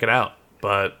check it out.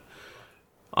 But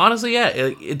honestly, yeah,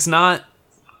 it's not...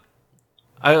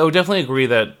 I would definitely agree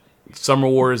that Summer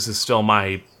Wars is still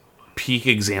my peak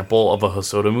example of a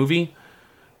Hosoda movie.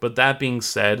 But that being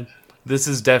said, this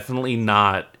is definitely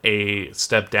not a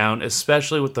step down,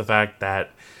 especially with the fact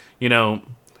that,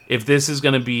 if this is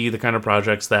going to be the kind of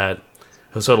projects that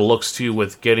Hosoda looks to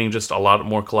with getting just a lot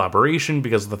more collaboration,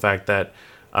 because of the fact that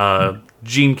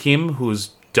Gene Kim,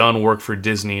 who's done work for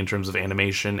Disney in terms of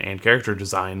animation and character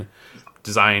design,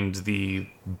 designed the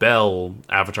Belle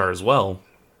avatar as well.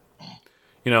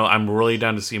 I'm really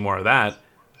down to see more of that.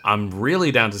 I'm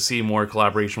really down to see more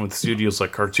collaboration with studios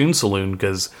like Cartoon Saloon,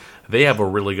 because they have a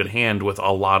really good hand with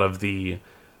a lot of the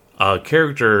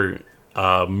character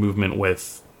movement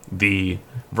with the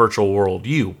virtual world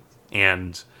U.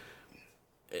 And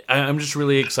I'm just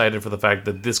really excited for the fact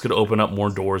that this could open up more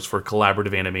doors for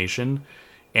collaborative animation,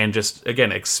 and just,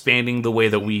 again, expanding the way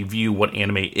that we view what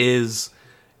anime is,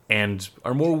 and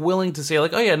are more willing to say,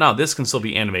 like, oh yeah, no, this can still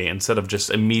be anime, instead of just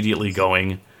immediately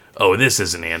going, oh, this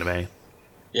isn't anime.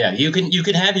 Yeah, you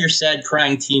can have your sad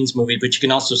crying teens movie, but you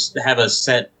can also have a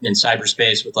set in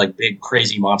cyberspace with like big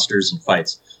crazy monsters and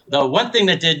fights. Though one thing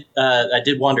that I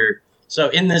did wonder, so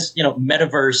in this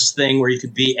metaverse thing where you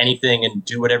could be anything and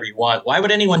do whatever you want, why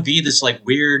would anyone be this like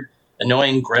weird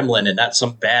annoying gremlin and not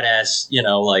some badass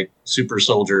like super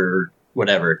soldier or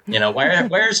whatever?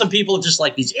 Why are some people just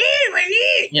like these?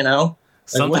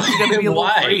 Sometimes you gotta be a little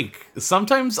freak.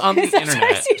 Sometimes on the internet,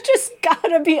 sometimes you just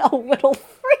gotta be a little freak.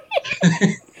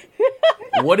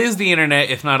 What is the internet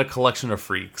if not a collection of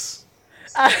freaks?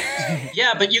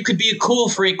 Yeah, but you could be a cool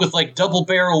freak with like double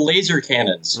barrel laser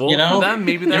cannons. Well, for them,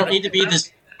 maybe you don't need to be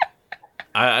this.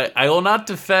 I will not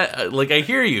defend. Like, I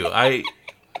hear you. I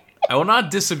will not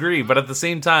disagree, but at the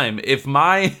same time, if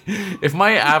my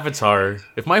avatar,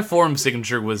 if my form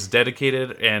signature was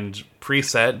dedicated and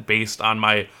preset based on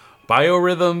my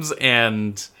biorhythms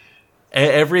and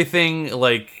everything,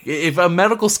 like, if a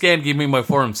medical scan gave me my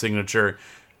form signature,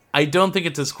 I don't think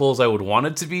it's as cool as I would want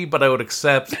it to be, but I would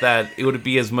accept that it would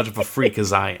be as much of a freak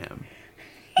as I am.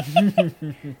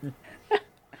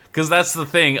 Because that's the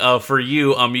thing, for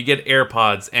you, you get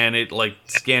AirPods, and it, like,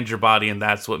 scans your body, and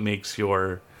that's what makes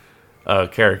your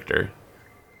character.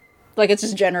 Like, it's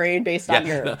just generated based on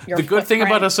your The good thing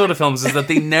about Hosoda films is that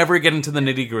they never get into the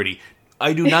nitty-gritty.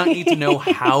 I do not need to know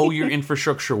how your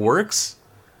infrastructure works.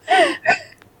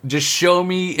 Just show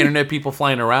me internet people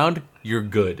flying around, you're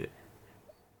good.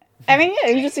 I mean, yeah,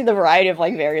 you just see the variety of,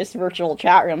 like, various virtual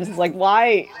chat rooms. It's like,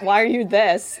 why are you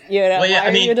this? You know, Well, yeah,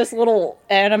 why are you this little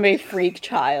anime freak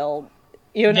child?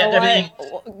 You know,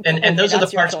 and those are the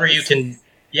that's your parts where you choice.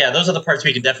 can, those are the parts where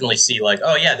you can definitely see, like,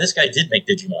 oh yeah, this guy did make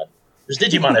Digimon. There's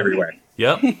Digimon everywhere.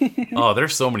 Yep. Oh,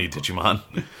 there's so many Digimon.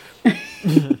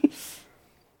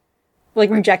 Like,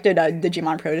 rejected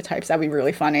Digimon prototypes. That'd be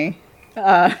really funny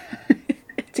to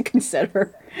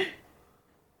consider.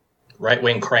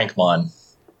 Right-wing Crankmon.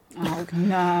 Oh,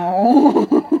 no.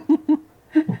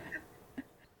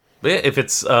 But yeah, if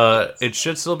it's, it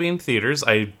should still be in theaters.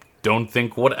 I don't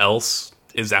think what else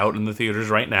is out in the theaters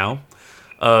right now.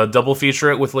 Double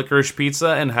feature it with Licorice Pizza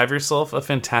and have yourself a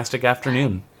fantastic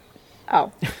afternoon.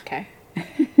 Oh, okay.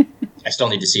 I still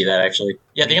need to see that, actually.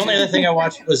 Yeah, the only other thing I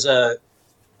watched was,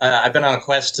 I've been on a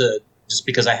quest to, just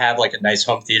because I have, like, a nice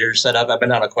home theater set up, I've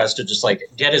been on a quest to just, like,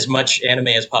 get as much anime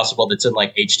as possible that's in,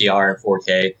 like, HDR and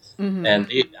 4K. Mm-hmm.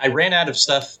 And I ran out of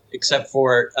stuff except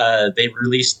for they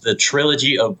released the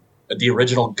trilogy of the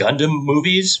original Gundam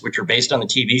movies, which are based on the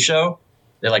TV show.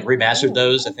 They, like, remastered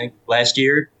those, I think, last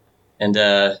year. And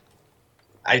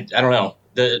I don't know.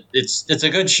 It's a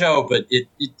good show, but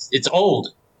it's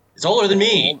old. It's older than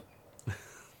me.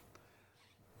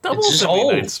 Double It's just Fifty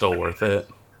old. Night's still worth it.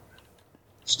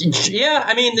 Yeah,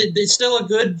 I mean, it's still a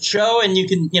good show, and you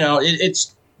can,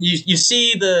 you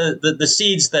see the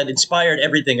seeds that inspired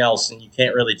everything else, and you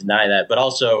can't really deny that. But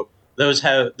also, those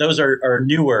are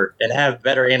newer and have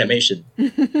better animation.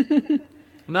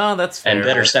 No, that's fair. And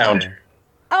better That's sound. fair.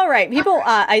 All right, people.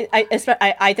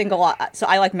 I think a lot. So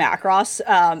I like Macross,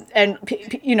 and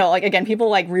like, again, people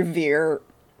like revere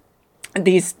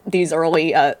these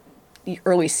early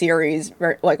series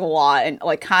like a lot, and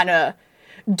like kind of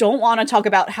don't want to talk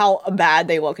about how bad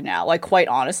they look now. Like, quite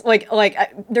honest,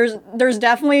 there's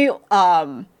definitely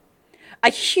a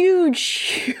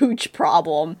huge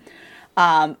problem.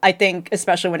 I think,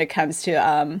 especially when it comes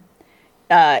to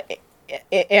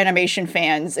animation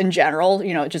fans in general,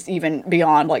 just even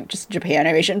beyond like just Japan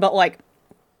animation, but like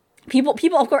people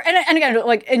of course, and again,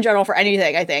 like in general for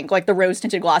anything, I think like the rose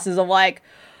tinted glasses of like,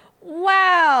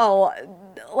 wow,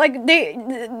 like the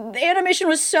animation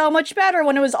was so much better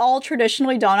when it was all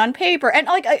traditionally done on paper. And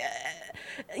like,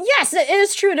 yes, it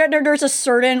is true. There's a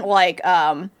certain like,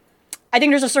 I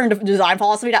think there's a certain design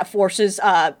philosophy that forces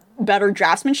better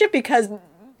draftsmanship, because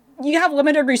you have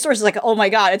limited resources. Like, oh my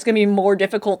god, it's going to be more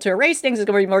difficult to erase things. It's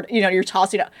going to be more, you're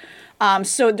tossing up.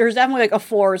 So there's definitely like a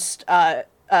forced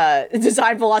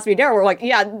design philosophy there, where like,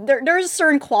 yeah, there's a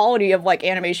certain quality of like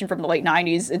animation from the late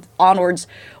 90s onwards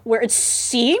where it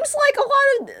seems like a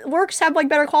lot of works have like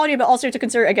better quality, but also to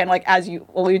consider, again, like as you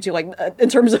alluded to, like in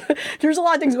terms of there's a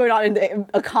lot of things going on in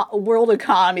the world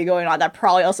economy going on that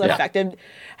probably also affected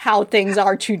how things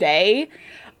are today.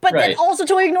 But then also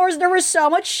totally ignores there was so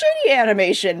much shitty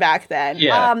animation back then.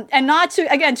 Yeah. And not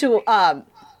to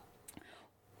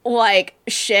like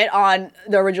shit on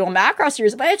the original Macross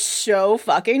series, but it's so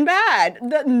fucking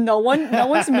bad. No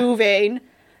one's moving.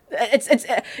 It's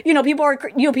people are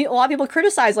a lot of people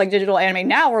criticize like digital anime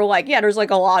now. We're like, yeah, there's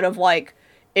like a lot of like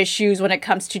issues when it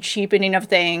comes to cheapening of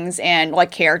things and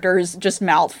like characters just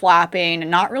mouth flapping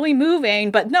and not really moving.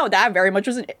 But no, that very much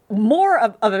was more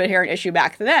of an inherent issue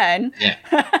back then. Yeah.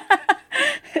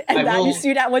 You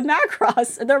see that with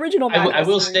Macross, the original Macross. I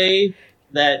will say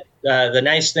that the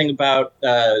nice thing about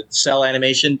cell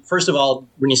animation, first of all,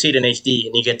 when you see it in HD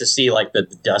and you get to see like the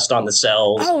dust on the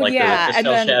cells, like the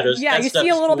cell shadows. Yeah, you see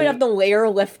a little bit of the layer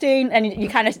lifting, and you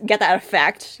kind of get that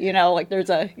effect. Like there's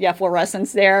a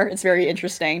fluorescence there. It's very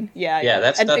interesting. Yeah.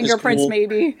 That and stuff fingerprints is cool.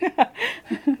 maybe.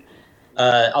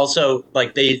 Also,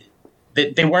 like they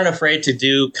weren't afraid to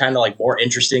do kind of like more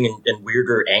interesting and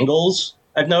weirder angles,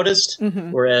 I've noticed.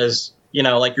 Mm-hmm. Whereas,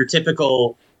 like your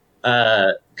typical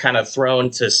kind of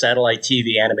thrown to satellite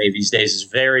TV anime these days is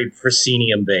very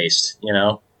proscenium based,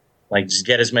 like just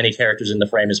get as many characters in the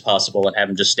frame as possible and have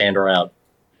them just stand around.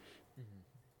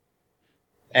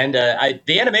 And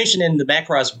the animation in the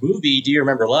Macross movie, Do You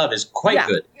Remember Love, is quite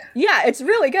good. Yeah, it's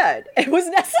really good. It was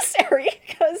necessary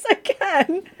because,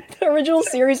 again, the original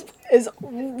series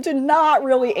did not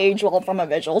really age well from a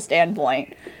visual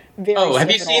standpoint. Very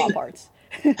have you stiff in a lot seen of parts.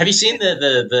 Have you seen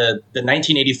the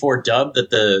 1984 dub that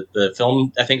the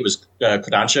film, I think it was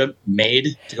Kodansha,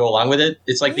 made to go along with it?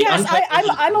 It's like the Yes, uncut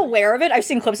version. I'm aware of it. I've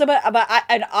seen clips of it, but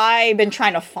I've been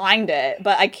trying to find it,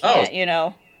 but I can't.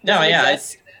 No, Does it yeah,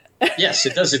 exist? Yes,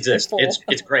 it does exist. Full.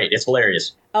 It's great. It's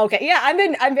hilarious. Okay, yeah, I've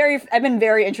been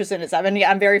very interested in this.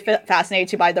 I'm very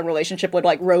fascinated by the relationship with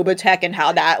like Robotech and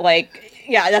how that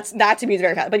that to me is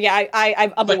very fascinating. But yeah,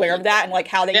 I'm aware of that and like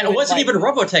how they. Yeah, it wasn't like, even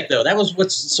Robotech though. That was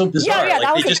what's so bizarre. Yeah, like,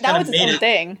 that was they just that kind was of its made own it.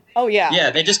 thing. Oh yeah.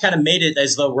 Yeah, they just kind of made it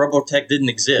as though Robotech didn't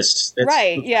exist. That's,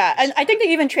 Right. Yeah, and I think they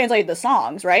even translated the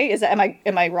songs. Right? Is that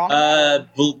am I wrong?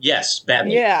 Well, yes,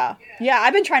 badly. Yeah.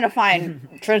 I've been trying to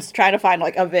find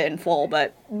like a bit in full,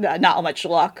 but not much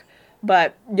luck.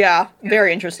 But yeah,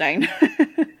 very interesting.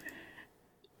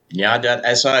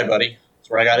 Yeah.si, buddy. That's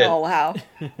where I got it. Oh wow,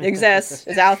 it exists.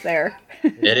 It's out there.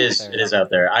 It is. It is out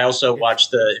there. I also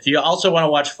watched if you also want to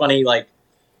watch funny like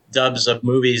dubs of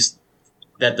movies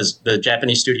that the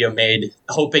Japanese studio made,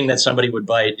 hoping that somebody would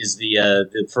bite, is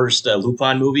the first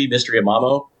Lupin movie, Mystery of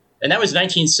Mamo, and that was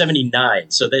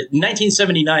 1979. So that in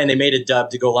 1979 they made a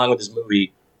dub to go along with this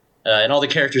movie, and all the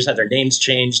characters had their names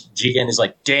changed. Jigen is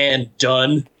like Dan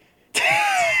Dunn.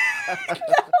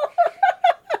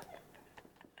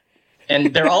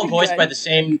 And they're all voiced by the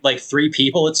same like three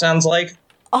people. It sounds like.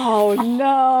 Oh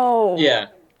no. Yeah,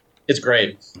 it's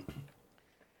great.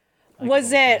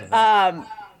 Was it a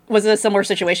similar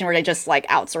situation where they just like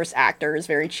outsourced actors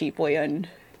very cheaply and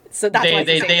so that's why it's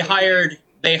the same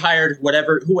they hired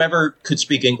whoever could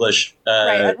speak English.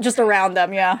 right, just around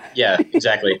them, yeah. Yeah,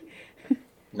 exactly.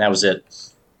 And that was it.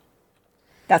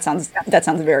 That sounds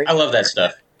very. I love that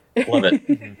stuff. Love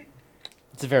it.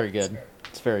 It's very good.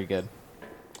 It's very good.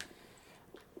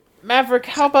 Maverick,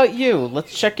 how about you?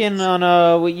 Let's check in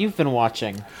on what you've been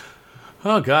watching.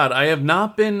 Oh god, I have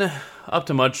not been up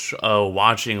to much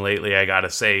watching lately, I gotta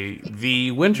say.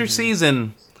 The winter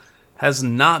season has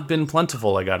not been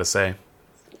plentiful, I gotta say.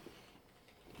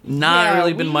 Not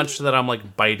really been much that I'm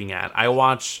like biting at. I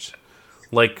watched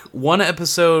like one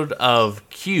episode of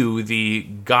Q, the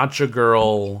Gotcha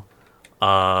Girl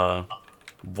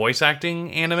voice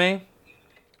acting anime.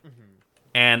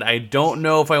 And I don't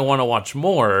know if I want to watch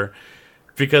more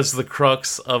because the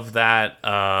crux of that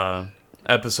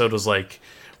episode was like,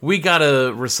 we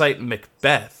gotta recite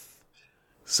Macbeth.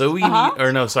 So we need,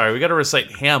 or no, sorry, we gotta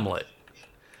recite Hamlet.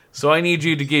 So I need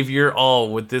you to give your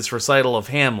all with this recital of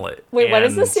Hamlet. Wait, what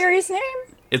is the series name?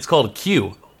 It's called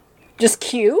Q. Just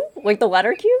Q? Like the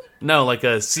letter Q? No, like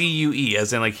a CUE,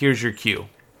 as in like, here's your Q.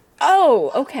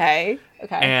 Oh, okay.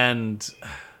 Okay. And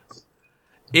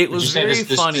it was very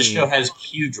funny. This show has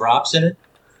Q drops in it.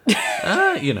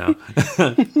 You know,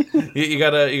 you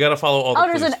gotta follow all. The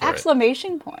there's an for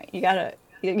exclamation point. You gotta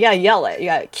yell it. You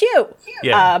gotta Q.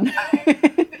 Yeah.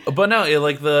 But no,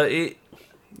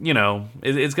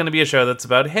 it's gonna be a show that's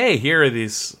about, hey,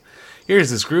 here's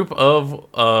this group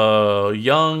of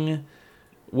young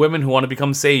women who want to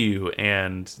become Seiyu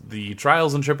and the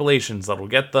trials and tribulations that'll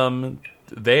get them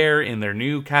there in their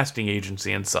new casting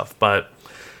agency and stuff. But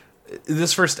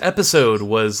this first episode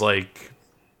was like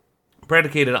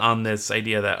predicated on this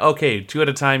idea that, okay, 2 at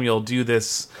a time you'll do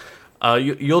this,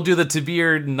 you'll do the to be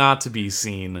or not to be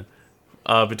scene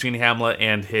between Hamlet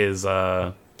and his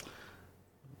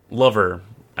lover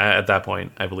at that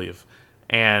point, I believe.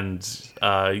 And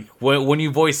when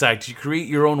you voice act, you create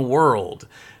your own world,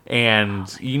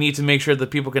 and you need to make sure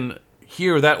that people can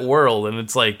hear that world. And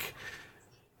it's like,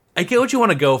 I get what you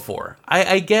want to go for.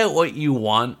 I get what you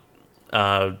want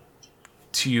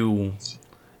to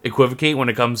equivocate when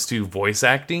it comes to voice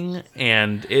acting,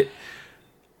 and it,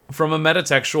 from a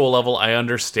metatextual level, I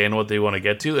understand what they want to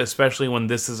get to, especially when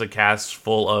this is a cast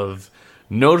full of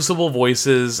noticeable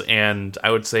voices, and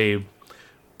I would say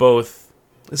both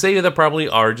say that probably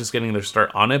are just getting their start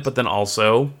on it, but then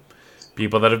also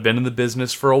people that have been in the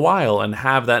business for a while and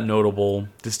have that notable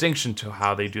distinction to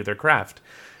how they do their craft.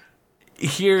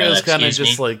 Here is kind of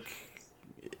just like,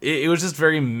 it was just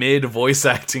very mid voice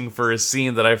acting for a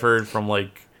scene that I've heard from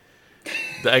like,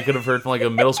 that I could have heard from like a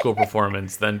middle school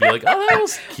performance, then be like, oh, that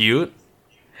was cute.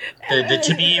 The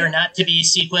to be or not to be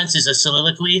sequence is a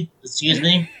soliloquy. Excuse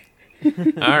me.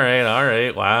 All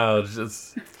right. Wow.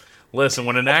 Just listen,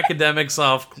 when an academic's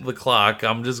off the clock,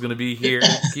 I'm just gonna be here.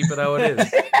 Keep it how it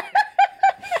is.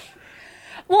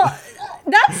 Well,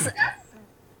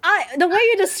 the way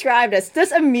you described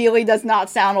this immediately does not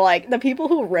sound like the people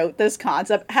who wrote this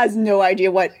concept has no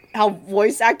idea how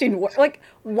voice acting works. Like,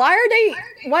 why are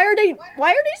they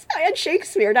studying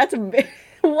Shakespeare? That's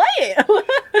What?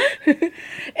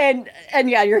 and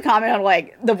yeah, your comment on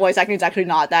like the voice acting is actually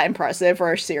not that impressive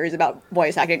for a series about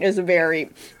voice acting is very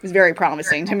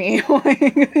promising to me.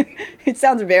 It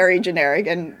sounds very generic,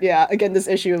 and yeah, again, this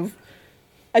issue of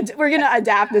we're gonna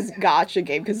adapt this gotcha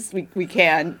game because we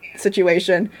can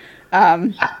situation.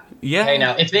 Yeah. Hey,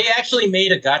 now, if they actually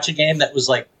made a gotcha game that was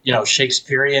like,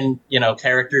 Shakespearean,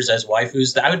 characters as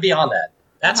waifus, I would be on that.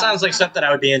 That sounds like something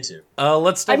I would be into.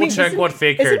 Let's double check what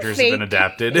fake characters have been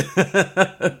adapted.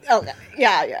 Oh,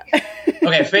 yeah.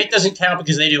 Okay, Fate doesn't count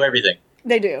because they do everything.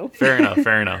 They do. Fair enough.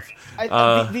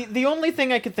 The only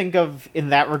thing I could think of in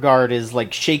that regard is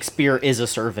like Shakespeare is a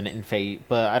servant in Fate,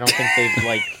 but I don't think they've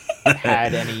like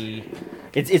had any.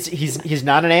 He's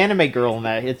not an anime girl in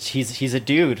that. He's a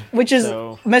dude, Which is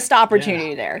missed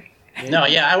opportunity there. No,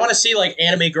 yeah, I want to see like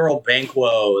anime girl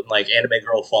Banquo and like anime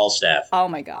girl Falstaff. Oh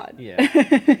my god. Yeah,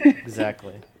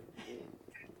 exactly.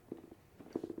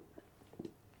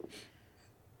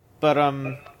 But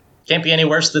Can't be any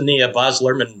worse than the Baz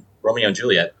Luhrmann Romeo and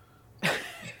Juliet.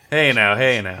 Hey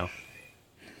now.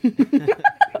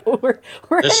 We're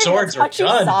The swords are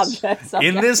guns.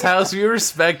 In this house, we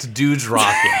respect dudes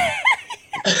rocking.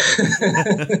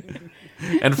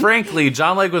 And frankly,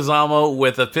 John Leguizamo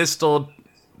with a pistol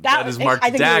that is marked I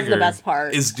think dagger that was the best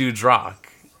part. is dudes rock.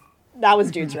 That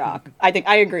was Dudes Rock. I think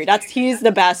I agree. He's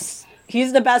the best.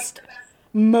 He's the best.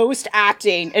 Most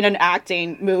acting in an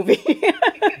acting movie.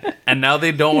 And now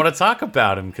they don't want to talk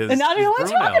about him because And now they don't want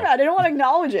to talk about it. They don't want to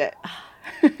acknowledge it.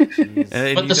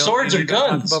 But the swords are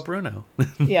guns. Talk about Bruno.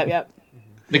 Yep.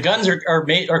 The guns are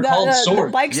called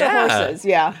swords. The bikes are horses.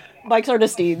 Yeah, bikes are the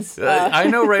steeds. I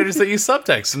know writers that use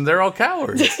subtext, and they're all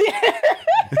cowards.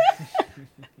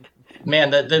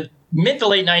 Man, the mid to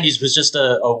late 90s was just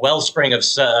a wellspring of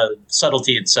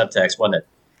subtlety and subtext, wasn't it?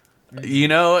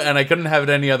 And I couldn't have it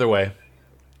any other way.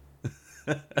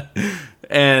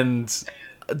 And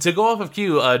to go off of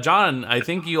Q, John, I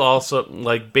think you also,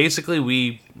 basically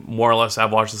we more or less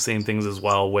have watched the same things as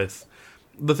well with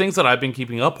the things that I've been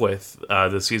keeping up with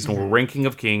this season were Ranking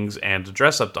of Kings and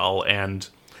Dress Up Doll, and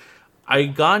I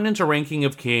got into Ranking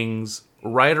of Kings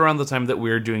right around the time that we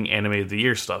were doing Anime of the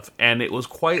Year stuff, and it was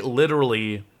quite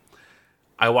literally,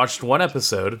 I watched one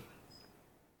episode,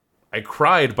 I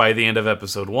cried by the end of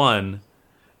episode 1,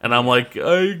 and I'm like,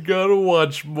 I gotta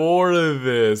watch more of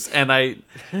this. And I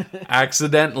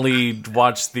accidentally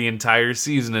watched the entire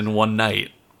season in one night.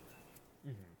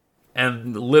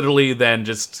 And literally then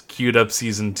just queued up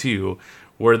season 2,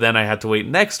 where then I had to wait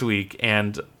next week.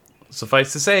 And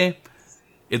suffice to say,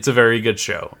 it's a very good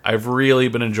show. I've really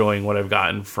been enjoying what I've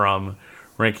gotten from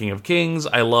Ranking of Kings.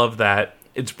 I love that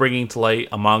it's bringing to light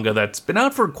a manga that's been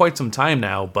out for quite some time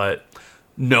now, but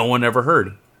no one ever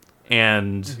heard.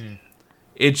 And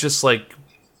it's just like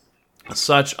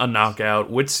such a knockout.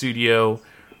 Wit Studio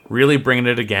really bringing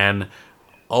it again.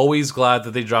 Always glad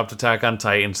that they dropped Attack on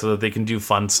Titan so that they can do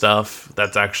fun stuff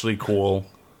that's actually cool.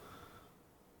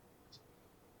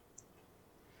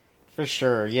 For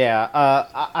sure, yeah.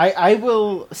 I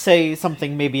will say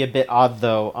something maybe a bit odd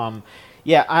though.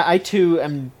 I too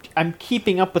I'm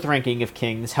keeping up with Ranking of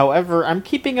Kings. However, I'm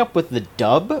keeping up with the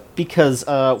dub because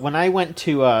when I went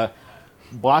to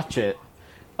watch it,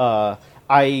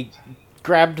 I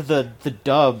grabbed the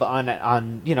dub on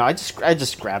I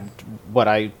just grabbed what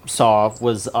I saw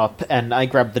was up and I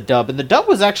grabbed the dub, and the dub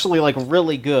was actually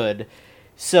really good.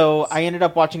 So I ended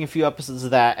up watching a few episodes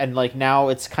of that, and now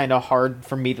it's kind of hard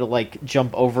for me to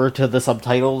jump over to the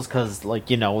subtitles because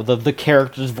the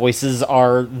characters' voices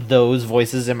are those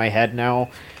voices in my head now.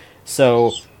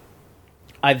 So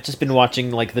I've just been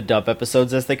watching the dub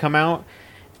episodes as they come out.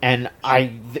 And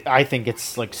I think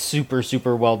it's super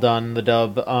super well done, the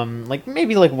dub.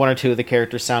 Maybe one or two of the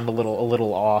characters sound a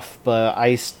little off, but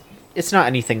it's not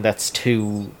anything that's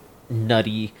too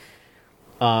nutty.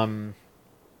 That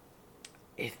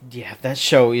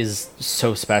show is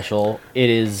so special.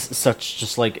 It is such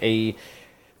just a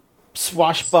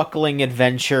swashbuckling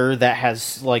adventure that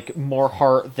has more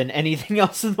heart than anything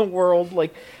else in the world.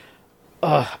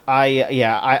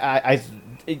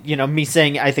 Me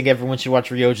saying I think everyone should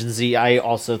watch Ryojin Z, I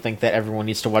also think that everyone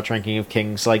needs to watch Ranking of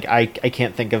Kings. I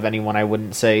can't think of anyone I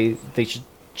wouldn't say they should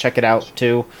check it out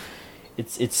too.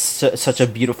 It's such a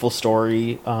beautiful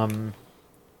story.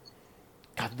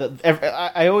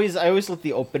 I always let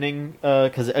the opening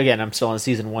because again I'm still on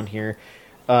season 1 here.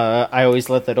 I always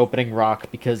let that opening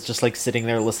rock because just sitting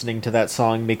there listening to that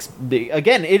song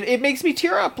it makes me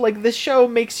tear up. This show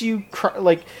makes you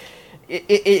cry.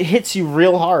 It hits you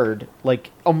real hard,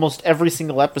 almost every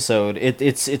single episode.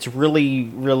 It's really,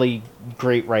 really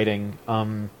great writing.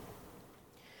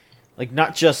 like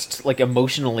not just like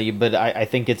emotionally, but I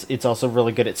think it's also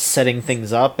really good at setting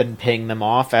things up and paying them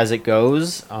off as it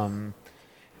goes.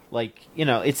 Like, you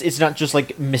know, it's not just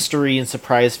like mystery and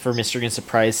surprise for mystery and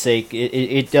surprise sake.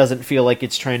 It doesn't feel like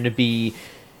it's trying to be,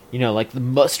 you know, like the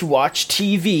must-watch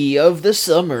TV of the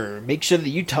summer. Make sure that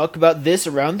you talk about this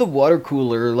around the water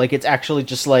cooler. Like, it's actually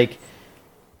just like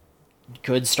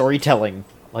good storytelling,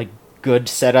 like good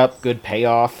setup, good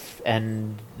payoff,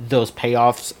 and those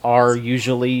payoffs are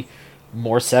usually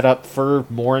more setup for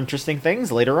more interesting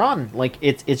things later on. Like,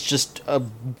 it's just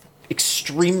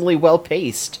extremely well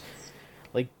paced.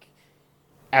 Like,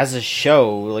 as a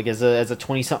show, like as a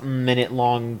 20-something minute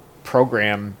long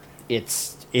program,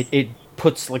 it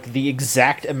puts like the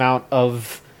exact amount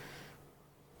of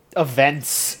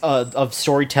events of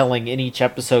storytelling in each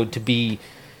episode to be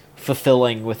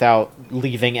fulfilling without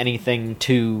leaving anything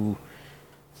to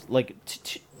like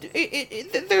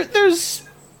there's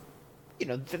you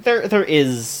know there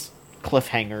is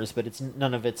cliffhangers, but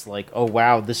none of it's like, oh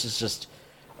wow, this is just,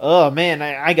 oh man,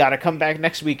 I gotta come back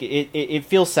next week. It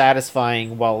feels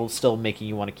satisfying while still making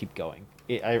you want to keep going.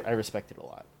 I respect it a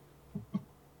lot.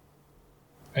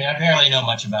 I mean, I barely know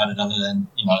much about it other than,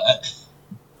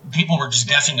 people were just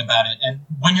gushing about it. And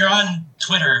when you're on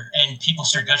Twitter and people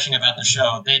start gushing about the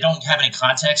show, they don't have any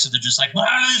context, so they're just like, wow,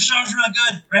 this show's really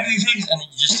good. And you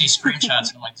just see screenshots,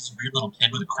 and I'm like, this weird little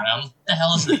kid with a crown. What the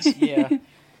hell is this? Yeah.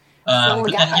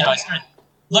 But then, I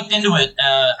looked into it.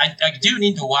 I do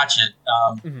need to watch it.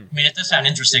 I mean, it does sound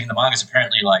interesting. The manga's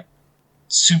apparently, like,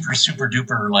 super, super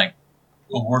duper, like,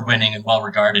 award-winning and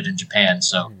well-regarded in Japan.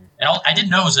 So, and I didn't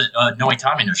know it was a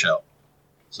Noitami show.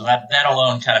 So that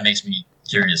alone kind of makes me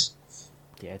curious.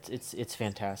 Yeah, it's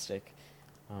fantastic.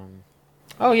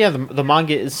 Oh yeah, the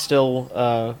manga is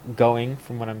still going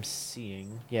from what I'm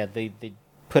seeing. Yeah, they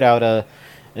put out a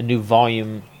new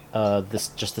volume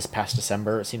this past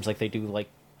December. It seems like they do like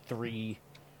 3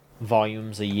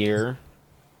 volumes a year.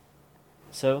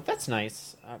 So that's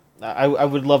nice. I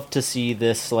would love to see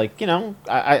this, like,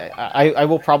 I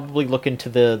will probably look into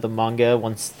the manga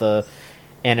once the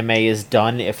anime is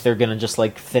done, if they're gonna just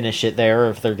like finish it there, or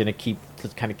if they're gonna keep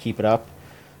it up.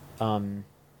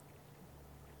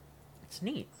 It's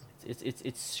neat.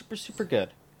 It's super, super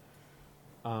good.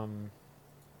 Elvie,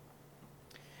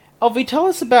 tell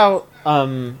us about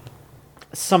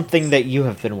something that you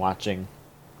have been watching.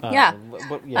 What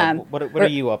are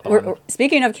you up on?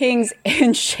 Speaking of kings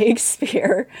and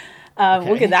Shakespeare, Okay.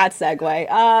 look at that segue,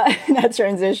 that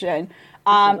transition.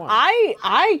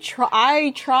 I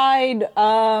tried,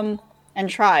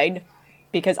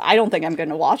 because I don't think I'm going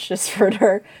to watch this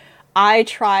further. I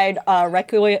tried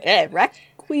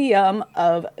Requiem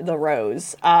of the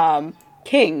Rose, Rose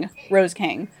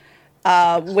King,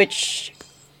 which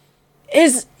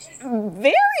is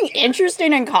very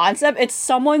interesting in concept. It's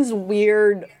someone's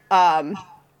weird,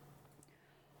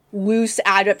 loose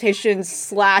adaptation /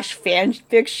 fan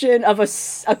fiction of a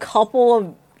couple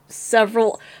of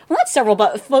not several,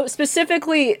 but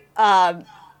specifically of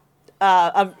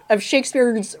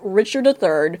Shakespeare's Richard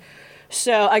III.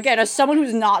 So again, as someone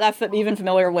who's not that even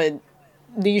familiar with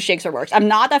these Shakespeare works, I'm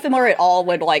not that familiar at all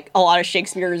with like a lot of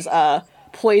Shakespeare's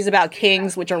plays about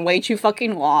kings, which are way too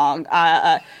fucking long.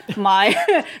 I've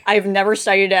never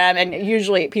studied them, and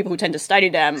usually people who tend to study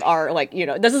them are like,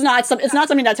 this is not it's not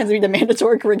something that tends to be the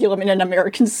mandatory curriculum in an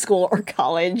American school or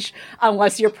college,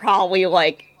 unless you're probably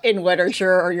like in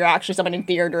literature or you're actually someone in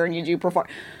theater and you do perform.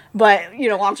 But,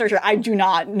 long story short, I do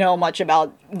not know much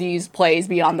about these plays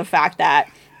beyond the fact that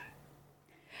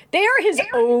they are his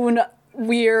own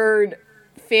weird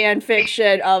fan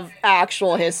fiction of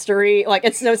actual history. Like,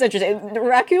 it's interesting.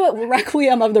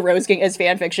 Requiem of the Rose King is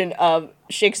fan fiction of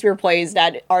Shakespeare plays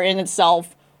that are in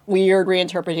itself weird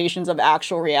reinterpretations of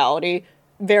actual reality.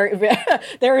 That's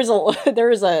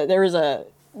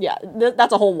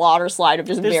a whole water slide of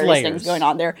just There's various layers. things going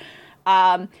on there.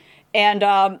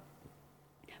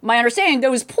 My understanding,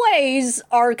 those plays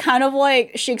are kind of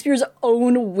like Shakespeare's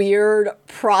own weird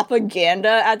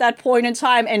propaganda at that point in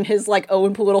time, and his like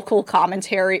own political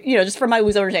commentary, just from my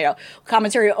loose understanding,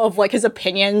 commentary of like his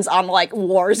opinions on like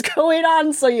wars going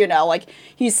on. So, like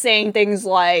he's saying things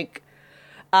like,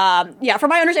 from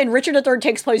my understanding, Richard III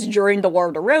takes place during the War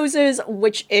of the Roses,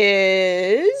 which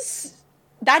is,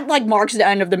 that like marks the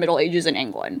end of the Middle Ages in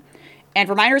England. And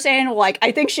from my understanding, like,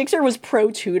 I think Shakespeare was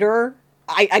pro-Tudor.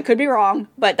 I could be wrong,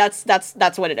 but that's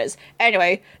what it is.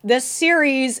 Anyway, this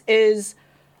series is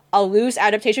a loose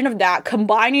adaptation of that,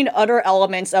 combining other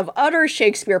elements of other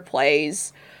Shakespeare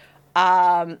plays.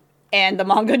 And the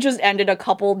manga just ended a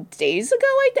couple days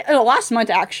ago, last month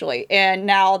actually. And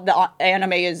now the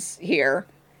anime is here.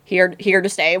 here to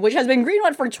stay, which has been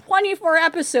greenlit for 24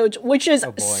 episodes, which is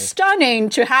stunning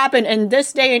to happen in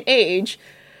this day and age,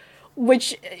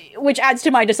 which adds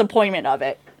to my disappointment of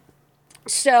it.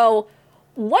 So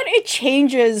what it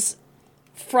changes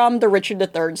from the Richard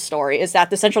III story is that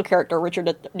the central character,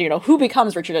 Richard, who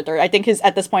becomes Richard III, I think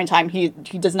at this point in time, he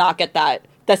does not get that.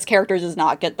 This character does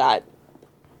not get that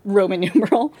Roman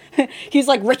numeral. He's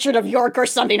like Richard of York or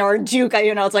something, or Duke.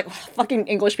 It's like fucking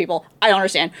English people. I don't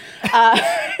understand.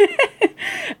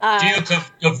 Duke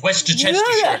of Westchester.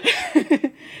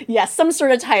 Yes, some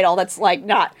sort of title that's like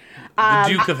not. The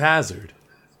Duke of Hazard.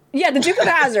 Yeah, the Duke of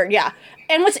Hazard. Yeah,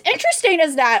 and what's interesting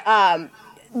is that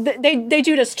they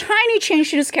do this tiny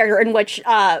change to this character in which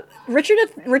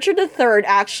Richard III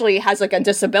actually has like a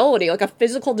disability, like a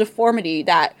physical deformity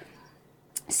that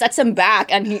sets him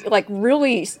back, and he like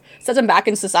really sets him back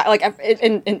in society, like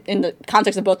in the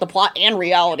context of both the plot and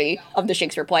reality of the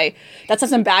Shakespeare play. That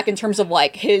sets him back in terms of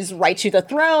like his right to the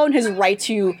throne, his right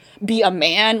to be a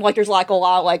man. Like there's like a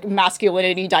lot of like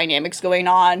masculinity dynamics going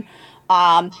on.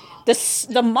 This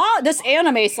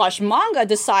anime/manga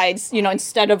decides,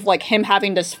 instead of like him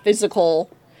having this physical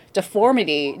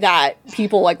deformity that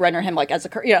people like render him like as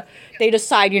a, they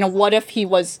decide, what if he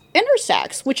was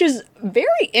intersex, which is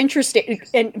very interesting,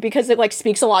 and because it like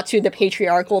speaks a lot to the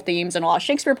patriarchal themes in a lot of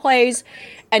Shakespeare plays,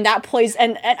 and that plays,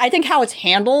 and I think how it's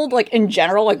handled, like in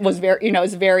general, like was very,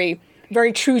 is very,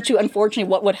 very true to, unfortunately,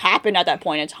 what would happen at that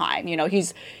point in time. He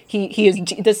is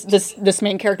this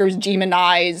main character is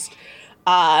demonized.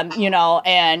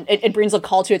 And it brings a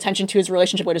call to attention to his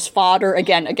relationship with his father.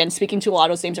 Again, speaking to a lot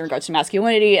of those themes in regards to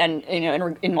masculinity and,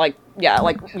 in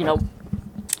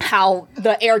how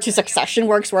the heir to succession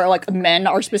works, where like men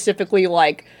are specifically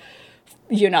like,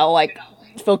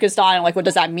 focused on like, what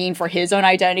does that mean for his own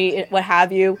identity, what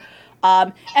have you.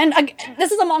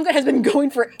 This is a manga that has been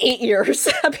going for 8 years,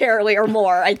 apparently, or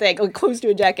more, I think, like close to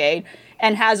a decade,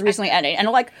 and has recently ended. And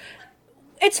like,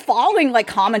 it's following like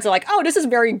comments of like, oh, this is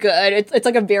very good. It's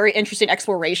like a very interesting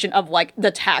exploration of like the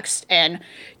text and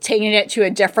taking it to a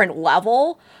different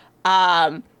level,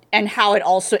 and how it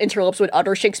also interlopes with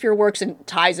other Shakespeare works and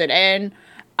ties it in.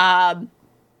 And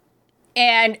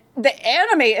the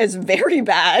anime is very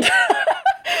bad.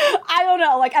 I don't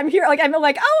know. Like I'm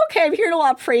like, oh, okay. I'm hearing a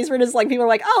lot of praise for it. Is like people are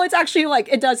like, oh, it's actually like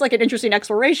it does like an interesting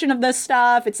exploration of this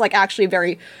stuff. It's like actually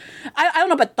very, I don't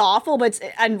know, but thoughtful, but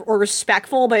or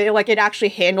respectful, but it actually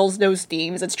handles those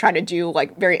themes it's trying to do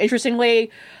like very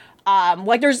interestingly.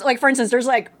 Like there's like, for instance, there's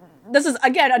like, this is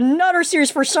again another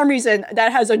series for some reason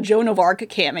that has a Joan of Arc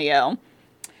cameo.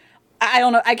 I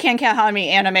don't know. I can't count how many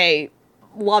anime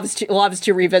loves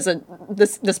to revisit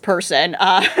this person.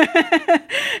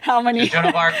 How many Joan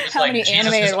of Arc was like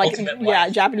anime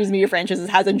like Japanese media franchises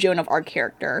has a Joan of Arc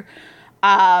character.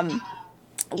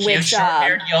 Which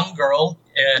short-haired young girl,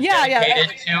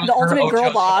 dedicated to the ultimate her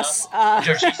girl boss,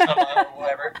 Ojo-sama or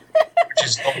whatever, which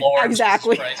is the Lord.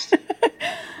 Exactly. Jesus Christ.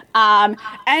 And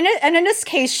in this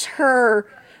case, her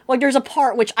like there's a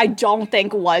part which I don't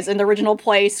think was in the original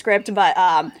play script,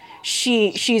 but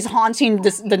she's haunting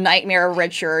the nightmare of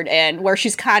Richard, and where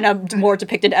she's kind of more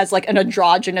depicted as like an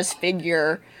androgynous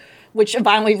figure, which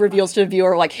finally reveals to the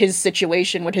viewer like his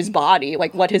situation with his body,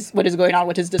 like what is going on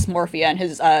with his dysmorphia and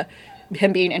his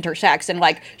him being intersex, and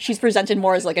like she's presented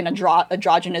more as like an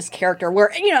androgynous character, where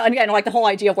again like the whole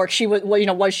idea of where she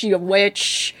was she a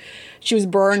witch? She was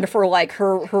burned for like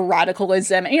her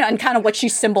radicalism, and kind of what she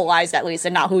symbolized at least,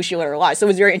 and not who she literally was. So it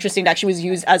was very interesting that she was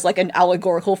used as like an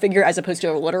allegorical figure as opposed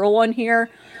to a literal one here.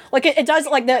 Like it does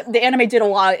like the anime did a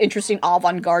lot of interesting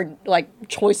avant-garde like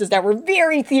choices that were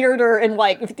very theater and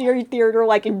like theater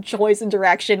like in choice and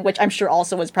direction, which I'm sure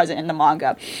also was present in the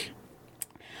manga.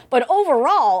 But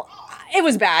overall, it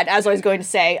was bad, as I was going to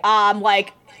say.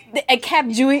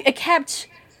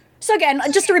 So again,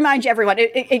 just to remind you, everyone,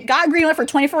 it got greenlit for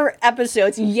 24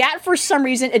 episodes, yet for some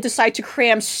reason it decided to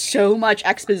cram so much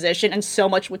exposition and so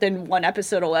much within one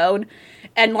episode alone.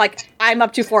 And like, I'm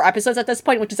up to 4 episodes at this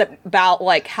point, which is about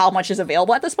like how much is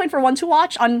available at this point for one to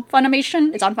watch on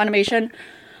Funimation. It's on Funimation.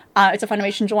 It's a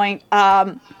Funimation joint.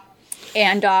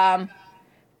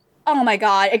 Oh my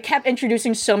god, it kept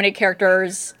introducing so many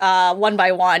characters, one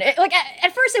by one. At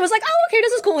first it was like, oh, okay,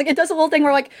 this is cool. Like, it does a little thing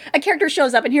where, like, a character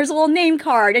shows up and here's a little name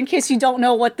card in case you don't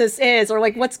know what this is or,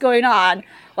 like, what's going on.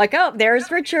 Like, oh, there's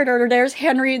Richard or there's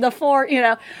Henry the Fourth,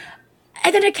 And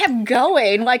then it kept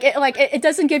going. It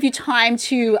doesn't give you time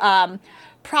to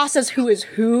process who is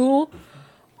who.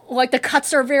 Like, the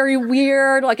cuts are very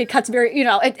weird. Like, it cuts very,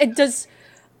 it does...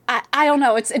 I don't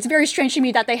know. It's very strange to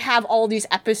me that they have all these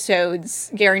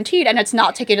episodes guaranteed, and it's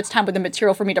not taking its time with the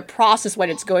material for me to process what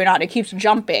it's going on. It keeps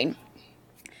jumping.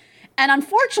 And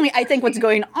unfortunately, I think what's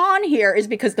going on here is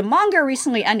because the manga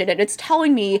recently ended and it's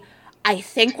telling me, I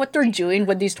think what they're doing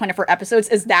with these 24 episodes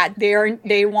is that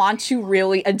they want to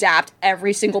really adapt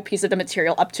every single piece of the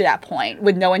material up to that point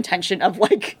with no intention of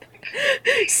like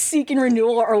seeking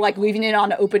renewal or like leaving it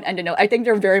on an open-ended note. I think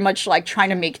they're very much like trying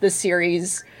to make this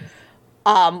series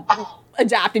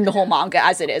adapting the whole manga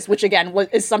as it is, which again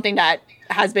is something that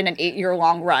has been an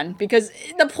 8-year-long run, because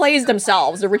the plays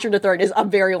themselves, the Richard III is a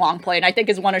very long play, and I think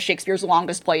is one of Shakespeare's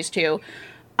longest plays too.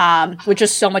 With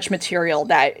just so much material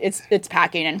that it's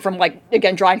packing in from, like,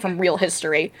 again, drawing from real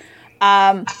history.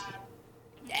 And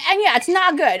yeah, it's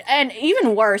not good. And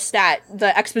even worse, that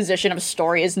the exposition of a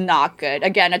story is not good.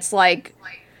 Again, it's like,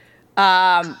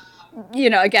 again,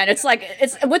 it's like,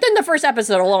 it's within the first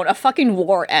episode alone, a fucking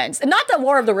war ends. And not the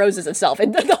War of the Roses itself.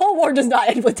 The whole war does not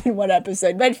end within one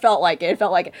episode, but it felt like it. It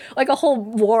felt like a whole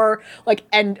war,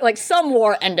 some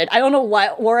war ended. I don't know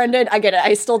what war ended. I get it.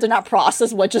 I still did not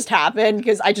process what just happened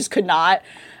because I just could not.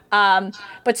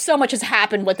 But so much has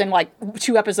happened within like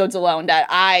 2 episodes alone that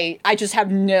I just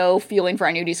have no feeling for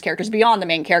any of these characters beyond the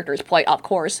main character's plight, of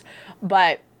course.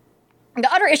 But the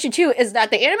other issue, too, is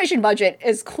that the animation budget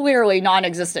is clearly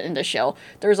non-existent in this show.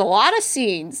 There's a lot of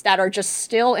scenes that are just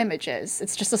still images.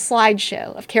 It's just a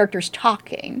slideshow of characters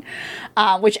talking,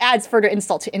 which adds further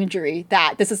insult to injury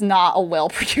that this is not a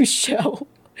well-produced show.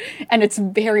 And it's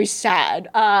very sad.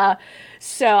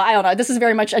 So, I don't know. This is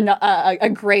very much a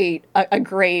great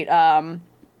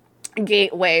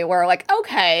gateway where, like,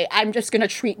 okay, I'm just going to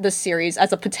treat this series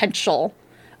as a potential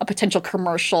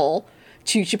commercial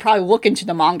to probably look into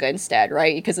the manga instead,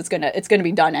 right? Because it's gonna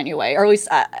be done anyway, or at least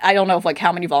I don't know if like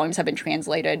how many volumes have been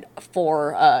translated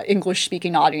for English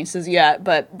speaking audiences yet,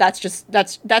 but that's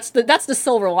the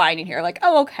silver lining here. Like,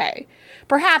 oh, okay,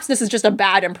 perhaps this is just a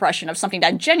bad impression of something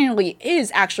that genuinely is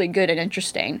actually good and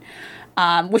interesting,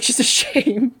 which is a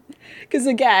shame. Because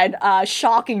again,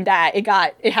 shocking that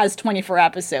it has 24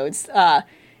 episodes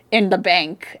in the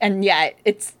bank, and yet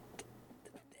it's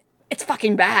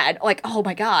fucking bad. Like, oh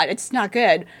my god, it's not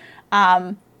good.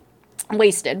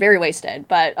 Wasted, very wasted.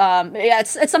 But yeah,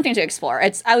 it's something to explore.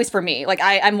 It's, at least for me, like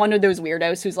I'm one of those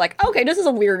weirdos who's like, okay, this is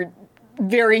a weird,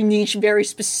 very niche, very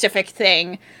specific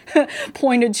thing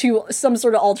pointed to some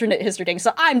sort of alternate history thing.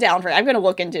 So I'm down for it. I'm gonna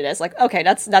look into this. Like, okay,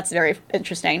 that's very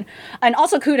interesting. And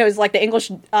also kudos, like the English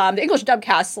dub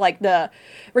cast, like the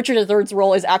Richard III's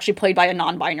role is actually played by a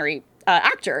non-binary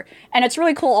actor, and it's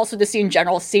really cool also to see in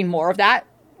general, seeing more of that.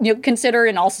 Consider,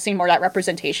 and also seeing more of that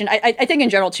representation. I think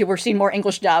in general too, we're seeing more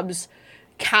English dubs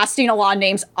casting a lot of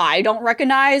names I don't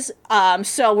recognize.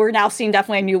 So we're now seeing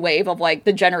definitely a new wave of like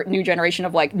the new generation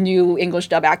of like new English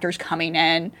dub actors coming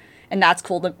in, and that's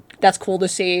cool to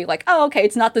see. Like, oh, okay,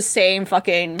 it's not the same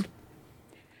fucking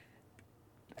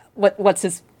what's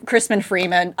his Crispin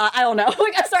Freeman. I don't know.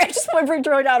 Like, I'm sorry, I just want to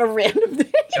throw it out a random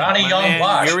thing. Johnny Young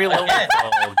Bosch. Yuri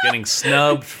Lowenthal getting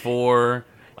snubbed for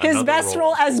his best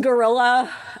role as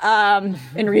Gorilla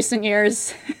in recent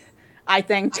years. I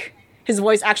think his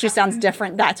voice actually sounds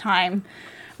different that time.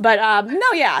 But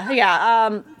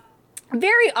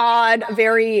very odd,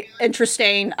 very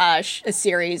interesting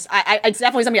series. It's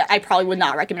definitely something I probably would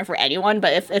not recommend for anyone,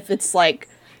 but if it's like,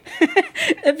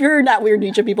 if you're in that weird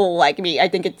niche of people like me, I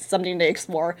think it's something to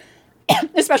explore,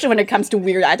 especially when it comes to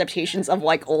weird adaptations of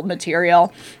like old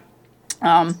material.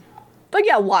 But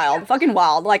yeah, wild, fucking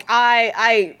wild. Like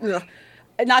I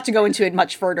not to go into it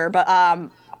much further, but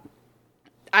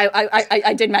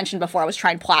I did mention before I was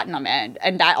trying Platinum, and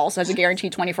that also has a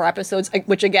guaranteed 24 episodes,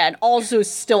 which again also is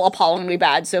still appallingly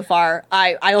bad so far.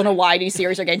 I don't know why these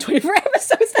series are getting 24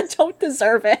 episodes that don't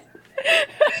deserve it.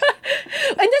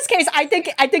 In this case, I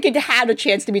think it had a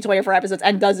chance to be 24 episodes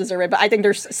and does deserve it, but I think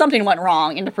there's something went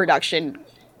wrong in the production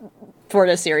for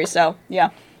this series. So yeah.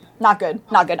 Not good.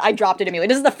 I dropped it immediately.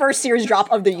 This is the first series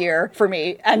drop of the year for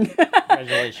me. And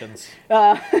congratulations.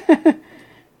 You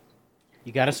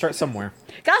gotta start somewhere.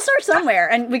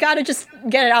 And we gotta just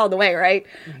get it out of the way, right?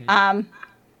 Mm-hmm.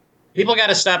 People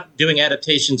gotta stop doing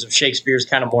adaptations of Shakespeare's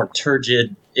kind of more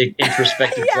turgid,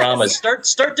 introspective yes. dramas.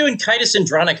 Start doing Titus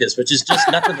Andronicus, which is just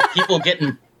nothing but people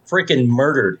getting freaking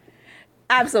murdered.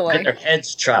 Absolutely. Get their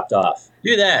heads chopped off.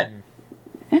 Do that.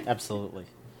 Absolutely.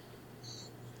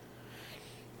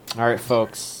 All right,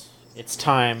 folks, it's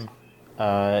time.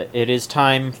 It is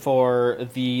time for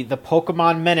the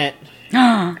Pokemon Minute,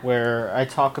 where I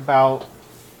talk about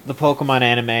the Pokemon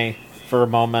anime for a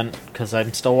moment because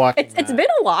I'm still watching. It's been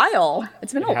a while.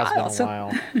 It has been a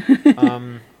while.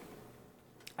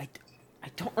 I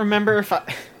don't remember if I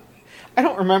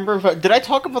don't remember if did I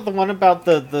talk about the one about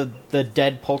the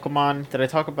dead Pokemon? Did I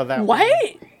talk about that? What?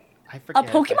 I forget.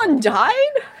 A Pokemon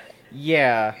died?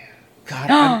 Yeah.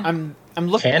 God, I'm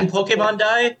looking. Can Pokemon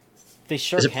die? They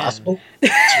sure Is it can. possible?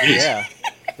 Jeez. Yeah,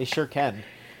 they sure can.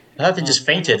 I thought they just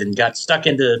fainted and got stuck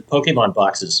into Pokemon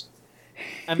boxes.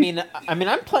 I mean,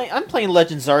 I'm playing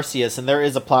Legends Arceus, and there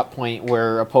is a plot point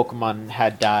where a Pokemon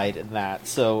had died in that.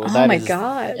 So Oh that my is-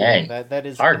 god. Dang. that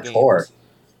is in the Hardcore. games.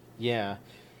 Yeah,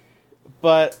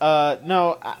 but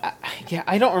no,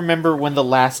 I don't remember when the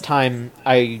last time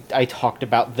I talked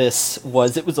about this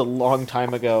was. It was a long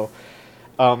time ago.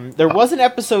 There was an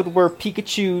episode where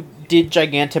Pikachu did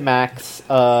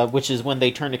Gigantamax, which is when they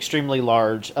turn extremely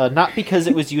large. Not because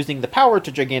it was using the power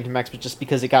to Gigantamax, but just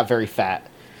because it got very fat.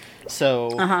 So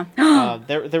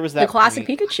there was that. The classic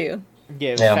point. Pikachu. Yeah,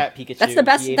 it was Yeah. fat Pikachu. That's the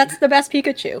best. That's the best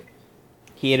Pikachu.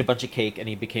 He ate a bunch of cake and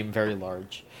he became very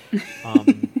large.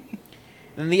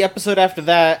 Then the episode after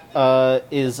that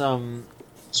is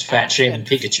It's fat shaming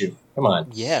Pikachu. Come on.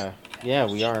 yeah,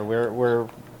 we are. We're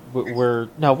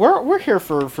here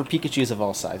for Pikachus of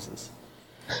all sizes.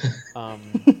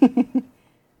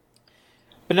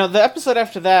 But no, the episode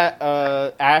after that,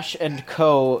 Ash and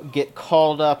Co get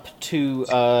called up to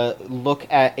look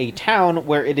at a town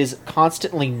where it is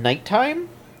constantly nighttime.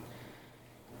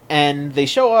 And they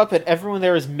show up, and everyone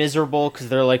there is miserable because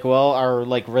they're like, "Well, our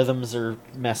rhythms are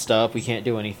messed up. We can't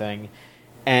do anything."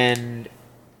 And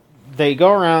they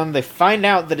go around. They find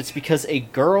out that it's because a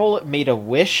girl made a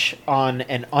wish on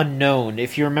an Unknown.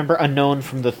 If you remember Unknown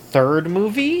from the third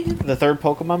movie, the third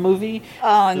Pokemon movie.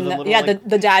 Oh, the little, yeah,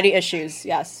 the daddy issues.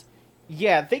 Yes.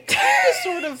 Yeah, they kind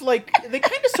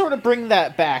of sort of bring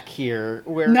that back here,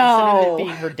 where No. instead of it being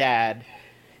her dad,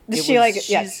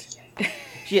 Yes.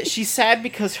 Yeah, she's sad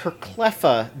because her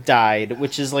Cleffa died,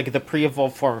 which is like the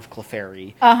pre-evolved form of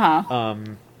Clefairy.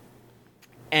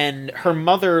 And her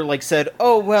mother said,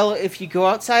 "Oh well, if you go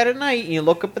outside at night and you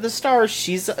look up at the stars,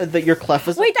 she's that your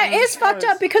Cleffa's." Wait, that up in the is fucked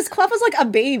stars." up because Clef was like a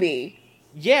baby.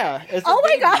 Yeah. as a Oh my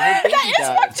baby, god, her baby that is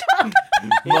died. fucked up.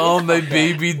 Mom, my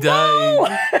baby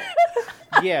died.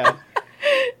 Yeah.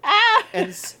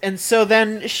 And so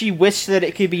then she wished that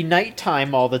it could be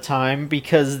nighttime all the time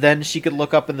because then she could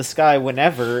look up in the sky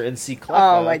whenever and see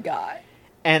Cleffa. Oh my god.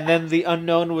 And then the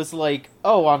Unknown was like,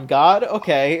 "Oh, on God?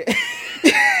 Okay."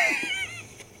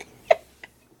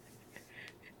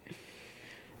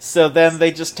 So then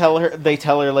they tell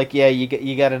her "Yeah,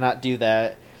 you gotta not do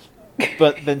that."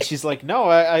 But then she's like, "No,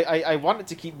 I want it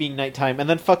to keep being nighttime." And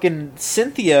then fucking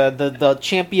Cynthia, the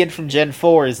champion from Gen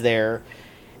 4 is there.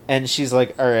 And she's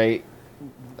like, "All right,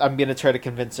 I'm gonna try to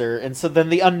convince her." And so then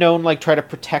the Unknown try to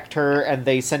protect her, and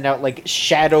they send out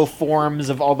shadow forms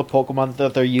of all the Pokemon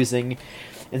that they're using.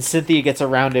 And Cynthia gets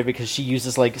around it because she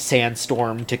uses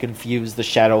Sandstorm to confuse the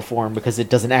shadow form because it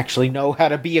doesn't actually know how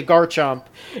to be a Garchomp.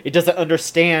 It doesn't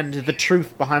understand the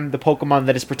truth behind the Pokemon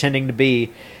that it's pretending to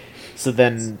be. So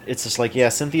then it's just yeah,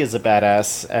 Cynthia's a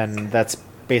badass, and that's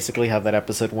basically how that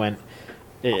episode went.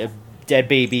 Dead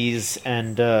babies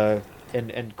and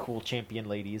cool champion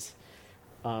ladies.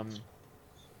 And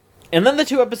then the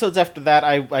two episodes after that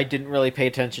I didn't really pay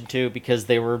attention to because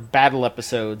they were battle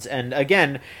episodes. And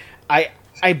again,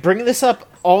 I bring this up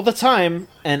all the time,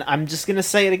 and I'm just gonna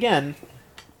say it again.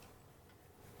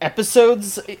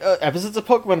 Episodes of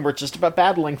Pokemon where it's just about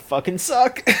battling fucking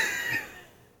suck.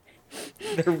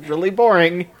 They're really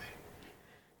boring.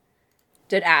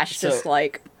 Did Ash just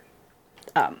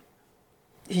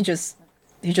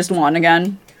he just won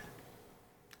again?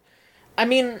 I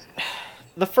mean,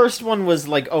 the first one was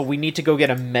oh, we need to go get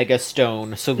a Mega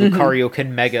Stone so Lucario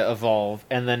can Mega Evolve,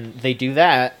 and then they do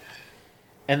that.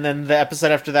 And then the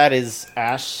episode after that is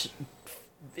Ash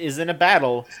is in a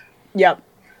battle. Yep.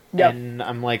 And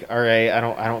I'm like, all right, I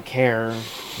don't care,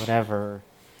 whatever.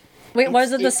 Wait,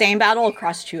 was it the same battle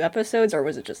across two episodes, or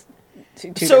was it just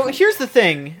two So different? here's the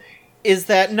thing, is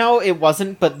that no, it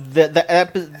wasn't. But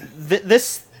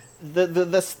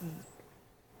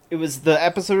it was the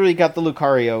episode where he got the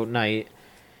Lucario Knight,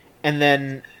 and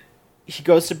then he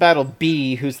goes to battle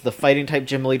B, who's the fighting type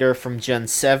gym leader from Gen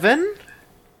 7.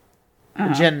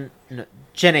 Gen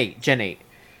 8,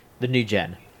 the new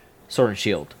gen, Sword and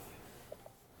Shield.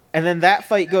 And then that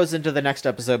fight goes into the next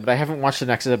episode, but I haven't watched the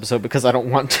next episode because I don't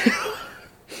want to.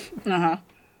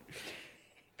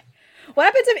 What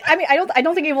happens if I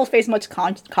don't think it will face much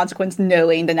consequence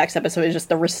knowing the next episode is just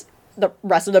the rest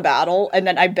of the battle, and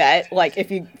then I bet if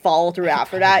you follow through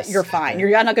after that, you're fine.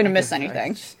 You're not going to miss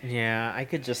anything. Yeah, I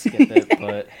could just skip it,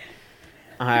 but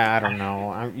I don't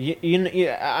know.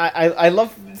 I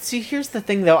love. See, here's the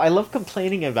thing, though. I love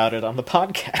complaining about it on the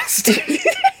podcast.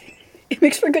 It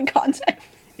makes for good content.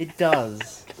 It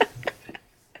does.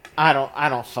 I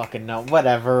don't fucking know.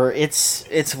 Whatever.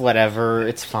 It's whatever.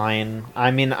 It's fine.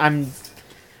 I mean,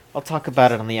 I'll talk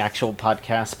about it on the actual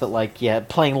podcast, but like, yeah,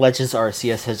 playing Legends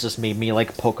Arceus has just made me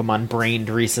like Pokemon brained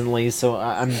recently, so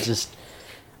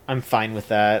I'm fine with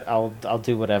that. I'll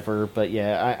do whatever, but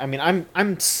yeah, I mean,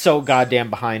 I'm so goddamn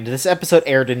behind. This episode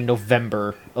aired in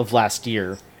November of last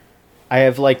year. I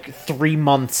have like 3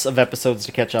 months of episodes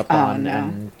to catch up on,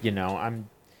 and you know, I'm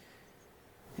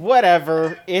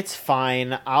whatever. It's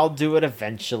fine. I'll do it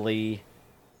eventually.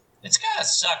 It's gotta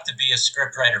suck to be a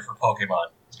scriptwriter for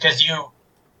Pokemon because you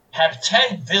have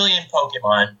 10 billion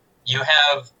Pokemon. You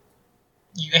have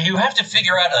to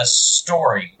figure out a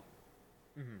story.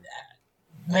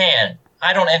 Man,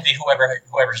 I don't envy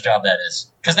whoever's job that is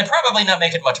because they're probably not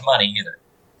making much money either.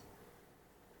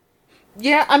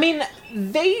 Yeah, I mean,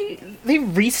 they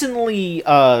recently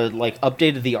like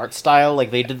updated the art style.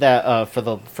 Like they did that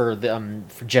for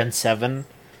Gen 7.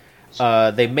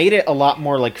 They made it a lot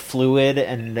more like fluid,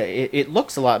 and it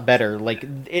looks a lot better.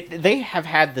 Like they have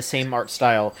had the same art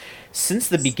style since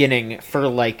the beginning for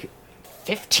like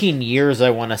 15 years,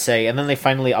 I want to say, and then they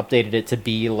finally updated it to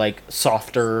be like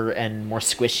softer and more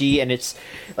squishy, and it's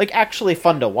like actually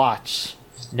fun to watch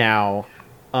now.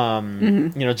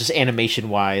 You know, just animation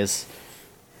wise.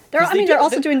 They're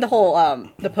also doing the whole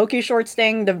the Poke Shorts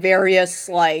thing, the various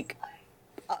like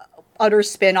other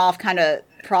spin-off kind of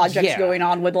projects going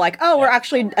on with like, we're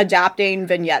actually adapting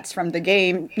vignettes from the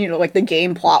game, you know, like the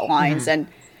game plot lines and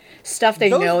stuff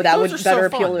that would better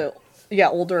appeal to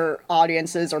older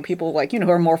audiences or people like, you know,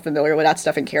 who are more familiar with that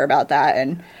stuff and care about that.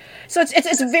 And so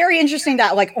it's very interesting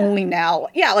that like only now,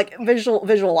 like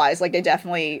visualize, like they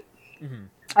definitely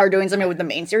are doing something with the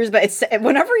main series, but it's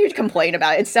whenever you complain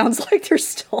about it sounds like they're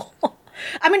still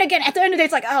I mean, again, at the end of the day,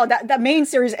 it's like, that main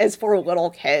series is for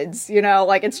little kids, you know,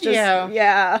 like it's just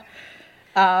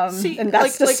See, and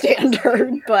that's the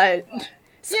standard, but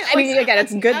I mean, again,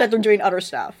 it's good that they're doing other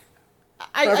stuff.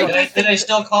 Did they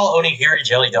still call Onigiri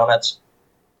jelly donuts?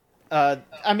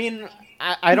 I mean,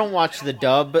 I don't watch the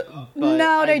dub. But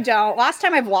no, they don't. Last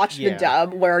time I've watched the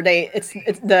dub, where it's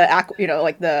the you know,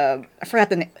 like I forgot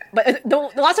the name, but the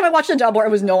last time I watched the dub where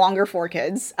it was no longer for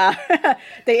kids,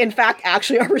 they in fact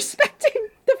actually are respecting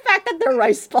the fact that they're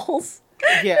rice balls.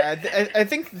 Yeah, I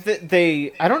think that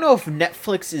I don't know if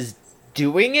Netflix is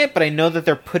doing it, but I know that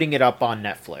they're putting it up on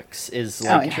Netflix is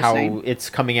like how it's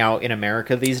coming out in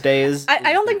America these days.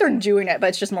 I don't think they're doing it, but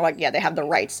it's just more like, they have the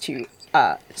rights to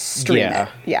stream it.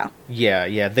 Yeah.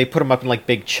 They put them up in like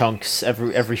big chunks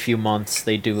every few months.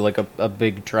 They do like a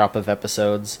big drop of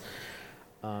episodes.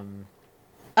 Oh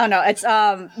no, it's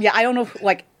I don't know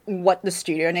like what the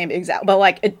studio name exactly, but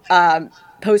like it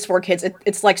Post 4 Kids,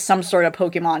 it's like some sort of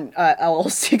Pokemon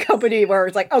LLC company where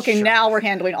it's like, okay, now we're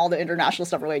handling all the international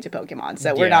stuff related to Pokemon,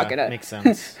 so we're not gonna... Makes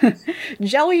sense.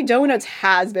 Jelly Donuts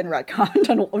has been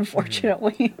retconned,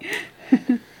 unfortunately.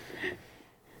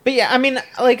 But yeah, I mean,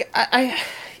 like, I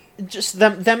just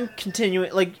them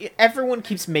continuing, like, everyone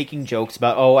keeps making jokes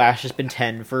about, Ash has been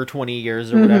 10 for 20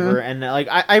 years or whatever, and like,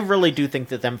 I really do think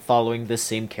that them following this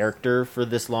same character for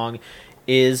this long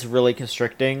is really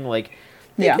constricting. Like,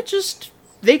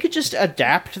 they could just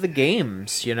adapt the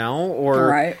games, you know,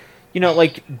 or you know,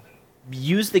 like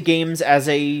use the games as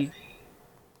a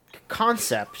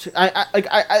concept.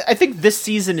 I think this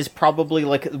season is probably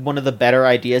like one of the better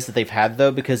ideas that they've had, though,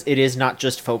 because it is not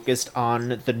just focused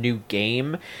on the new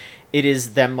game. It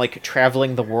is them like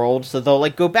traveling the world, so they'll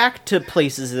like go back to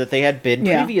places that they had been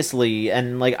previously,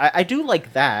 and like I do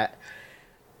like that.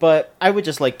 But I would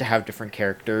just like to have different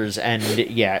characters, and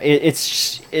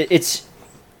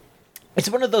it's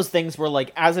one of those things where,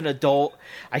 like, as an adult,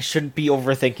 I shouldn't be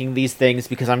overthinking these things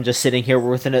because I'm just sitting here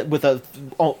with a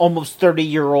almost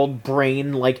 30-year-old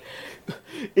brain. Like,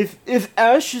 if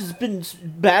Ash has been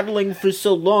battling for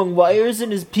so long, why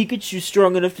isn't his Pikachu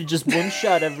strong enough to just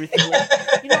one-shot everything? Like,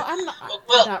 you know, I'm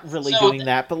not really doing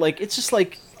that, but like, it's just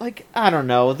like I don't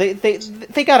know.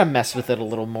 They gotta mess with it a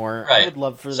little more. Right. I would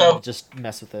love for them to just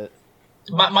mess with it.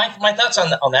 My thoughts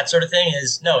on that sort of thing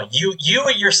is, no, you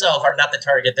yourself are not the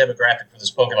target demographic for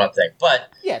this Pokemon thing. But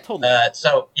yeah, totally.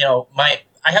 So you know,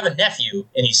 I have a nephew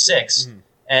and he's 6,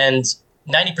 and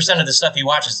 90% of the stuff he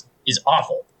watches is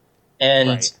awful.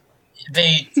 And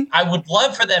I would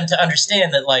love for them to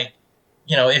understand that, like,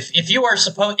 you know, if you are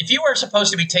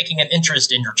supposed to be taking an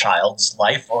interest in your child's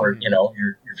life or you know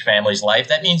your family's life,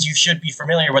 that means you should be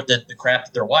familiar with the crap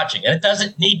that they're watching, and it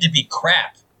doesn't need to be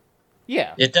crap.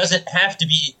 Yeah, it doesn't have to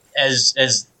be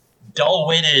as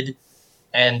dull-witted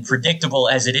and predictable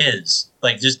as it is.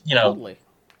 Like, just, you know. Totally.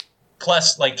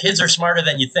 Plus, like, kids are smarter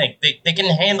than you think. They can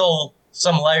handle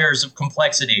some layers of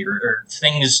complexity or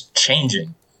things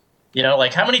changing. You know,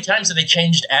 like, how many times have they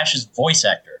changed Ash's voice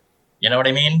actor? You know what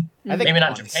I mean? I think maybe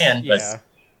not in Japan, but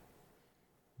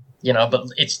but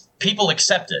it's people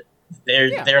accept it.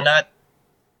 They're not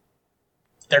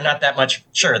that much.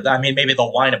 Sure, I mean, maybe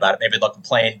they'll whine about it, maybe they'll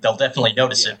complain, they'll definitely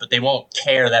notice it, but they won't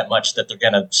care that much that they're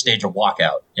gonna stage a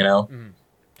walkout.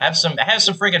 Have some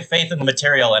friggin' faith in the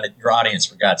material and your audience,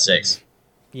 for God's sakes.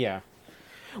 Yeah.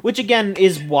 Which again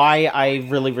is why I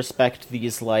really respect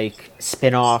these like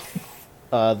spin-off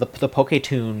the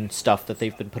Poketoon stuff that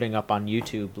they've been putting up on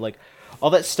YouTube. Like all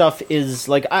that stuff is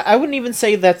like I wouldn't even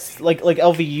say that's like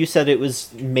LV, you said it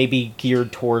was maybe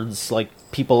geared towards like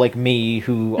people like me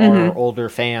who are older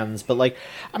fans, but like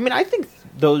I mean I think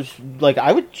those like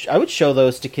I would show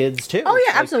those to kids too. Oh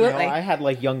yeah, like, absolutely. I had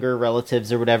like younger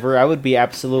relatives or whatever. I would be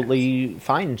absolutely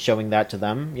fine showing that to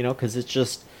them, because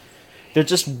they're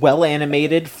just well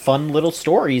animated, fun little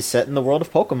stories set in the world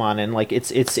of Pokemon, and like it's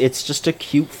just a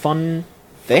cute, fun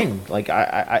thing. Like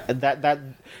I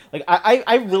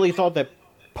really thought that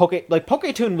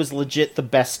Poketoon was legit the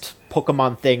best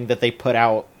Pokemon thing that they put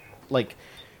out like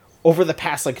over the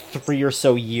past like 3 or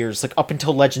so years. Like up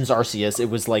until Legends Arceus, it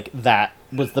was like that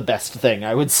was the best thing,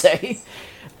 I would say.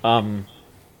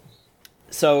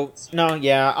 So no,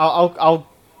 yeah, I'll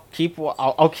keep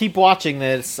watching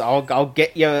this. I'll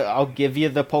give you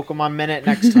the Pokemon Minute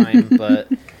next time, but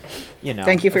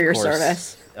Thank you for your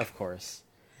service. Of course.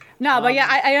 No, but yeah,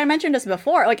 I mentioned this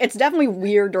before. Like, it's definitely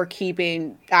weird they're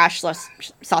keeping Ash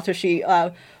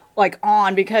Satoshi like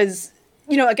on because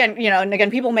again,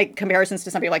 people make comparisons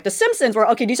to something like The Simpsons, where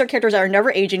okay, these are characters that are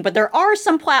never aging, but there are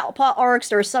some plot arcs,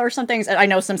 there are some things, and I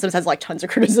know Simpsons has like tons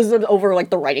of criticism over like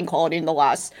the writing quality in the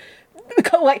last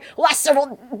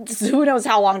several, who knows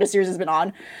how long the series has been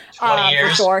on. 20 years.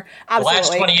 For sure. Absolutely. The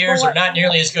last 20 years are not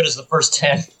nearly as good as the first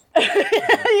 10. Yeah,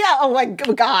 oh my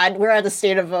God, we're at the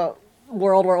state of a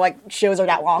world where like shows are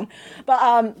that long.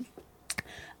 But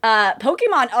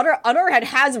Pokemon Otterhead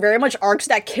has very much arcs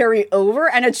that carry over,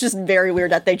 and it's just very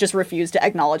weird that they just refuse to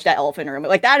acknowledge that elephant in the room.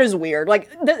 Like, that is weird. Like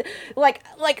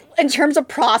in terms of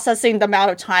processing the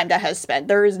amount of time that has spent,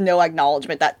 there is no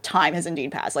acknowledgement that time has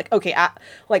indeed passed. Like, okay,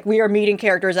 like we are meeting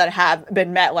characters that have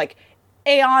been met like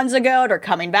aeons ago. They're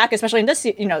coming back, especially in this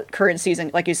current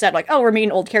season. Like you said, like, oh, we're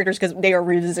meeting old characters because they are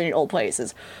revisiting old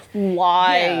places.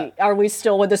 Why are we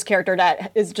still with this character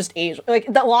that is just aged?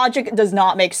 Like, the logic does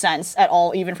not make sense at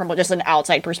all, even from just an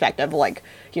outside perspective. Like,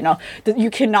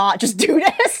 you cannot just do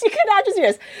this. You cannot just do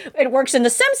this. It works in The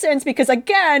Simpsons because,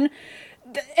 again,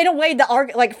 in a way, the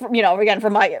arc, like, again,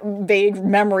 from my vague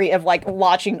memory of like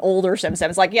watching older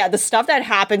Simpsons, like, yeah, the stuff that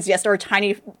happens, yes, there are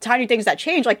tiny things that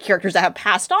change, like characters that have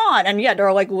passed on, and yeah, there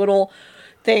are like little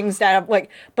things that have like,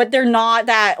 but they're not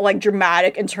that like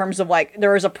dramatic in terms of like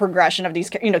there is a progression of these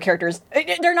characters.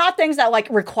 They're not things that like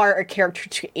require a character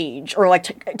to age or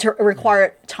like to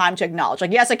require time to acknowledge.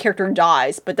 Like, yes, a character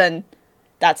dies, but then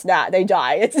that's that, they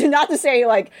die. It's not to say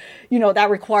like that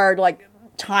required like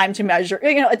time to measure.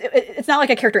 It's not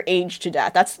like a character aged to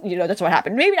death. That's that's what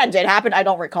happened. Maybe that did happen, I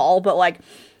don't recall, but like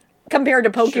compared to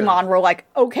Pokemon, where like,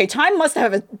 okay, time must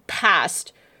have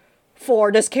passed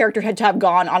for this character to have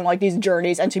gone on like these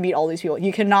journeys and to meet all these people.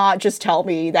 You cannot just tell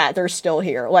me that they're still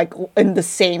here, like in the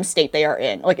same state they are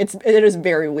in. Like, it is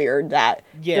very weird that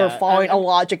they're following a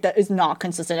logic that is not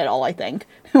consistent at all, I think,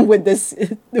 with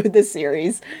this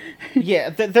series.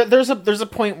 Yeah, there's a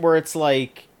point where it's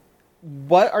like,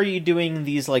 what are you doing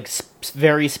these like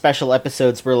very special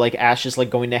episodes where like Ash is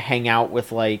like going to hang out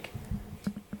with like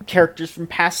characters from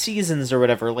past seasons or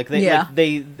whatever? Like they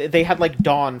had like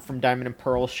Dawn from Diamond and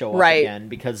Pearl show up again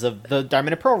because of the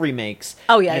Diamond and Pearl remakes.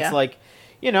 Oh yeah, and it's like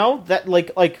that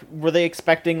like were they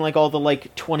expecting like all the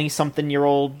like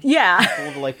 20-something-year-old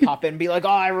people to like pop in and be like, oh,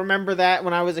 I remember that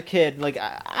when I was a kid? Like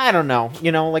I don't know,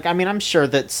 like I mean I'm sure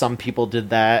that some people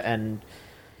did that, and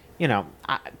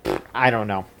I don't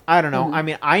know. Mm-hmm. I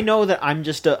mean, I know that I'm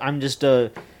just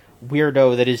a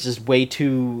weirdo that is just way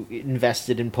too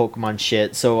invested in Pokemon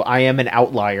shit, so I am an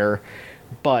outlier,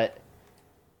 but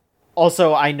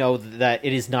also I know that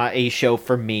it is not a show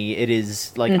for me. It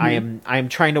is like I am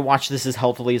trying to watch this as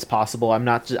healthily as possible. I'm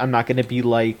not going to be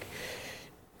like,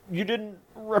 you didn't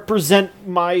represent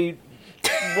my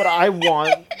what I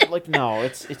want. Like, no,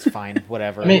 it's fine,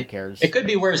 whatever. I mean, who cares? It could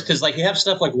be worse because like you have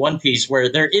stuff like One Piece where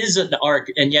there is an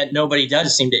arc and yet nobody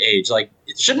does seem to age. Like,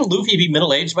 shouldn't Luffy be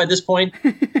middle aged by this point?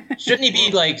 Shouldn't he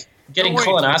be like getting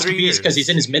colonoscopies because he's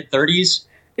in his mid-30s?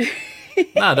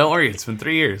 Nah, don't worry, it's been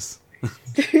 3 years.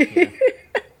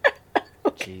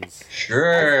 Jeez.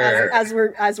 Sure.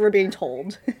 As we're being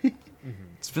told.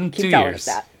 It's been Keep 2 telling years.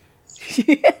 us that.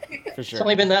 For sure. It's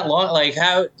only been that long. Like,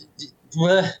 how?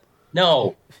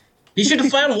 No. He should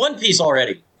have found One Piece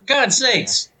already. For God's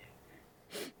sakes.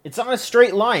 It's on a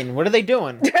straight line. What are they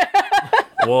doing?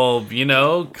 Well,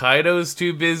 Kaido's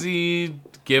too busy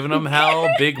giving them hell.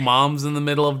 Big Mom's in the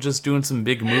middle of just doing some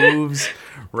big moves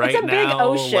right It's a now. big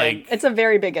ocean. It's a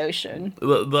very big ocean.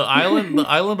 The island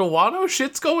of Wano,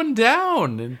 shit's going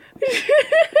down. And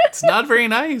it's not very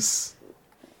nice.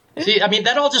 See, I mean,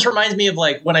 that all just reminds me of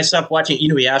like when I stopped watching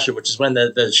Inuyasha, which is when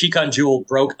the Shikan Jewel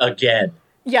broke again.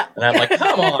 Yeah. And I'm like,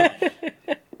 come on.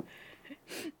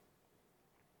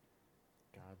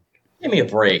 Give me a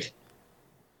break.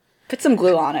 Put some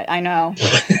glue on it, I know.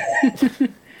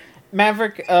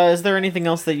 Maverick, is there anything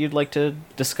else that you'd like to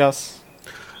discuss?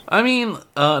 I mean,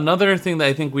 another thing that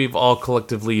I think we've all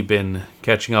collectively been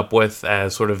catching up with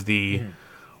as sort of the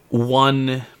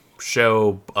one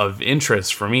show of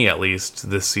interest for me, at least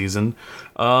this season,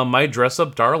 My Dress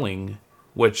Up Darling,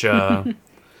 which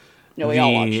No, we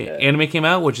all watched the it. anime came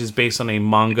out, which is based on a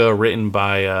manga written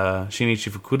by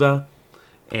Shinichi Fukuda,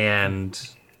 and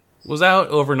was out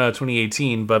over in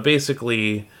 2018. But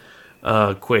basically,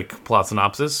 quick plot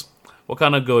synopsis.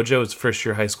 Wakana Gojo is a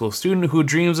first-year high school student who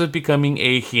dreams of becoming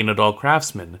a Hina doll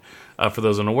craftsman. For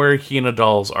those unaware, Hina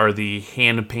dolls are the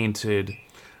hand-painted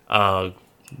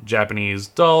Japanese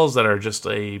dolls that are just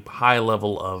a high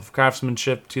level of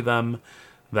craftsmanship to them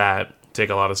that take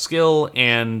a lot of skill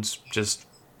and just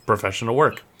professional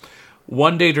work.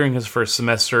 One day during his first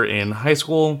semester in high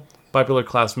school, popular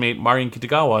classmate Marin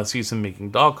Kitagawa sees him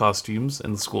making doll costumes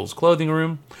in the school's clothing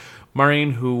room.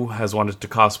 Marin, who has wanted to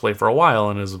cosplay for a while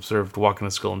and has observed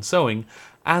Wakana's skill in sewing,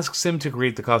 asks him to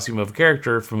create the costume of a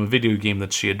character from a video game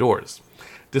that she adores.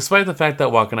 Despite the fact that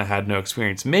Wakana had no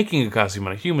experience making a costume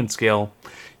on a human scale,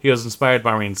 he was inspired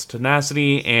by Marin's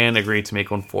tenacity and agreed to make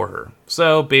one for her.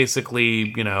 So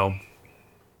basically, for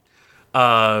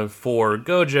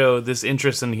Gojo, this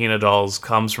interest in Hina dolls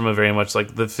comes from a very much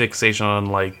like the fixation on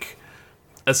like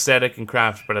aesthetic and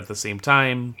craft, but at the same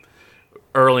time,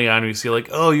 early on we see like,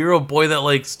 oh, you're a boy that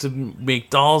likes to make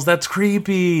dolls, that's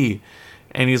creepy.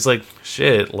 And he's like,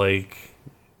 shit, like,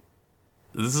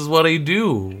 this is what I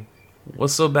do.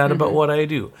 What's so bad about what I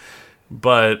do?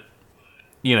 But,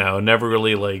 never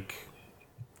really like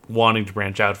wanting to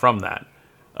branch out from that.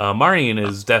 Marion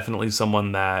is definitely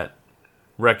someone that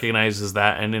recognizes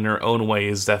that, and in her own way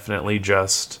is definitely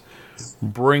just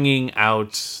bringing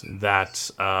out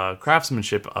that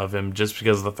craftsmanship of him, just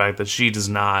because of the fact that she does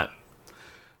not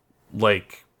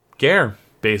like care,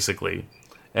 basically.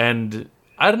 And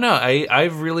I don't know,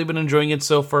 I've really been enjoying it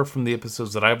so far from the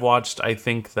episodes that I've watched. I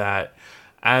think that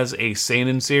as a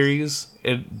seinen series,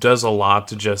 it does a lot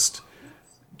to just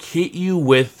hit you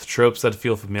with tropes that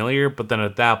feel familiar, but then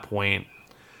at that point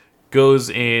goes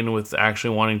in with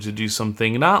actually wanting to do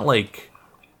something not like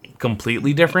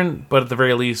completely different, but at the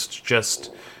very least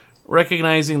just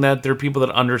recognizing that there are people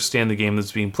that understand the game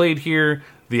that's being played here,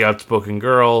 the outspoken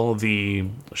girl, the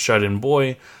shut-in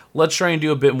boy. Let's try and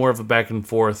do a bit more of a back and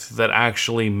forth that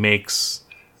actually makes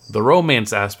the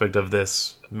romance aspect of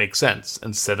this make sense,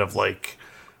 instead of like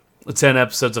 10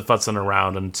 episodes of futzing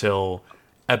around until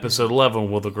episode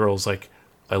 11 where the girl's like,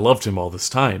 I loved him all this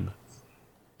time.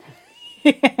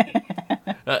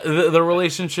 The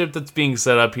relationship that's being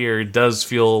set up here does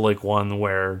feel like one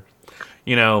where,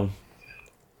 it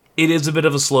is a bit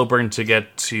of a slow burn to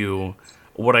get to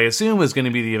what I assume is going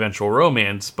to be the eventual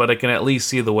romance, but I can at least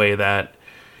see the way that,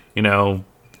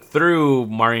 through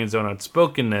Marion's own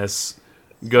outspokenness,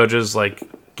 Gojo's like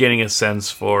getting a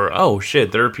sense for, oh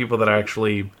shit, there are people that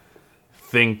actually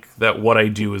think that what I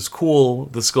do is cool,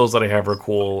 the skills that I have are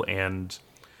cool, and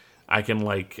I can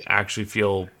like actually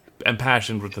feel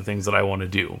impassioned with the things that I want to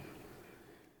do.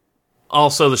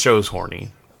 Also, the show's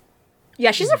horny.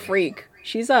 Yeah, she's a freak.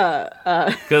 She's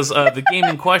because the game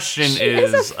in question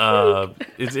is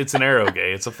it's an eroge.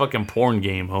 It's a fucking porn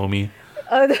game, homie.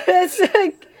 It's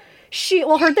like,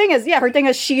 her thing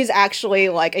is she's actually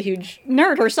like a huge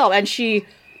nerd herself, and she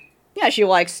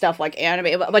likes stuff like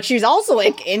anime, but she's also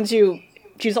like into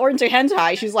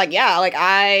hentai. She's like, yeah, like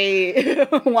I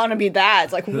want to be that.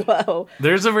 It's like, whoa.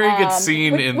 There's a very good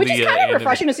scene which is kind of anime.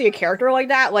 refreshing to see a character like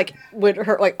that, like with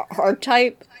her like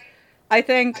archetype. I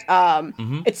think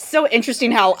it's so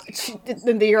interesting how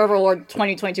in the year of our Lord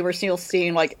 2022 we're still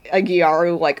seeing like a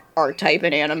Gyaru like archetype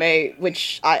in anime,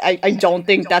 which I don't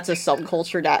think that's a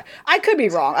subculture that I could be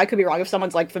wrong. If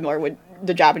someone's like familiar with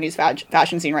the Japanese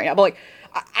fashion scene right now, but like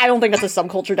I don't think that's a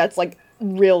subculture that's like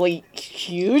really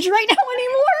huge right now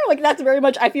anymore. Like that's very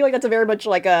much, I feel like that's a very much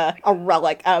like a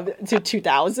relic of the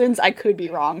 2000s. I could be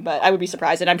wrong, but I would be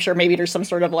surprised, and I'm sure maybe there's some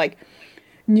sort of like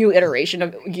new iteration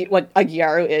of what a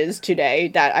Gyaru is today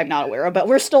that I'm not aware of, but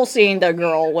we're still seeing the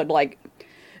girl with like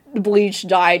bleached,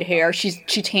 dyed hair. She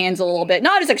tans a little bit,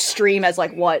 not as extreme as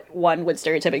like what one would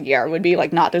stereotypic Yara would be,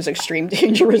 like not those extreme,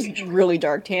 dangerous, really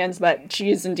dark tans, but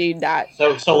she is indeed that.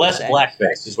 So less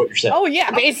blackface is what you're saying. Oh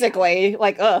yeah, basically,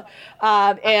 like God,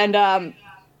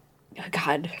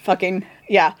 fucking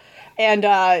yeah, and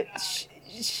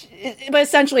but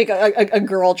essentially a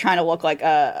girl trying to look like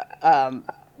a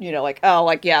like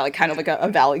kind of like a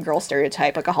Valley girl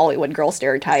stereotype, like a Hollywood girl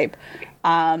stereotype.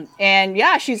 And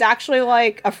yeah, she's actually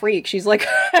like a freak. She's like,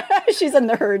 she's a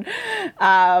nerd.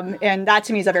 And that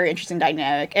to me is a very interesting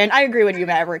dynamic. And I agree with you,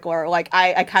 Maverick, where like,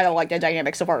 I kind of like the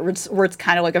dynamic so far, where it's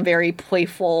kind of like a very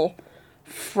playful,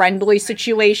 friendly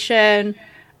situation.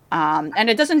 And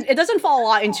it doesn't fall a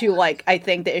lot into like, I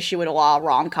think the issue with a lot of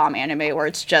rom-com anime where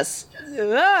it's just,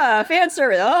 fan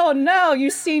service. Oh no,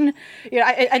 you've seen,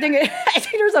 I think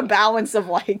there's a balance of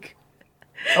like,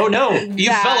 oh no, you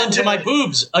fell into my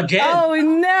boobs again. Oh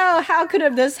no, how could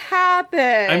have this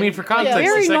happened? I mean, for context,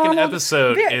 the second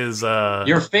episode is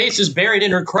your face is buried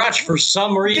in her crotch for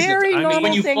some reason. Very normal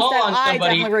when you things fall that on somebody, I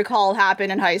definitely recall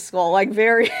happened in high school. Like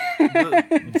very.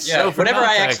 Whenever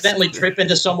I accidentally trip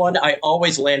into someone, I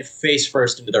always land face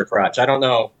first into their crotch. I don't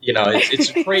know,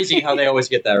 it's crazy how they always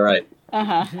get that right.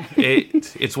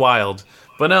 It's wild,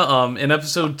 but no. In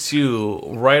episode 2,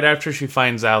 right after she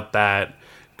finds out that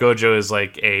Gojo is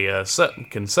like a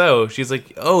can sew, she's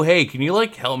like, oh hey, can you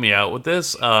like help me out with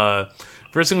this?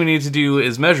 First thing we need to do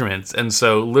is measurements. And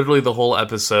so literally the whole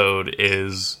episode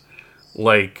is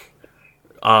like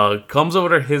comes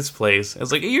over to his place.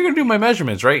 It's like, hey, you're gonna do my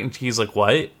measurements, right? And he's like,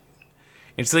 what? And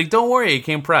she's like, don't worry, I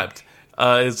came prepped.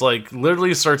 It's like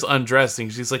literally starts undressing.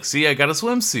 She's like, see, I got a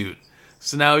swimsuit,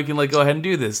 so now we can like go ahead and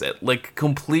do this. Like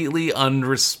completely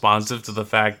unresponsive to the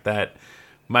fact that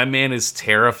my man is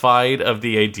terrified of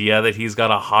the idea that he's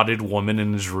got a hotted woman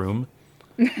in his room.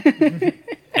 And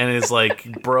is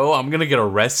like, bro, I'm gonna get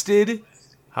arrested?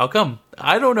 How come?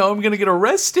 I don't know, I'm gonna get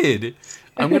arrested.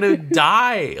 I'm gonna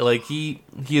die. Like, he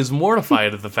is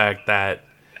mortified of the fact that,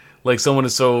 like, someone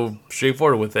is so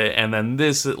straightforward with it. And then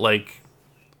this, like,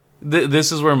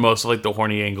 this is where most of, like, the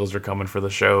horny angles are coming for the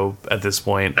show at this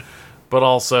point. But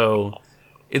also,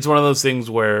 it's one of those things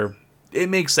where it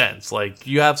makes sense. Like,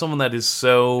 you have someone that is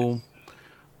so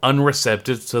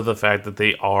unreceptive to the fact that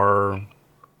they are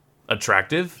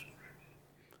attractive.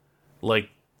 Like,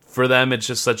 for them, it's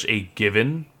just such a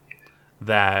given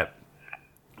that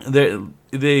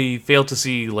they fail to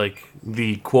see, like,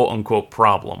 the quote-unquote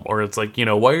problem. Or it's like,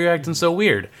 why are you acting so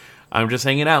weird? I'm just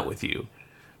hanging out with you.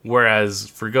 Whereas,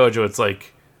 for Gojo, it's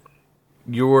like,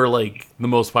 you're, like, the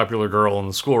most popular girl in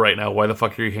the school right now. Why the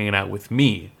fuck are you hanging out with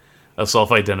me? A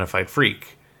self-identified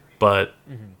freak. But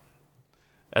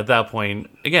at that point,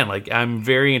 again, like, I'm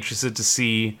very interested to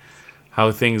see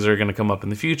how things are going to come up in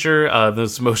the future.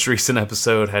 This most recent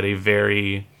episode had a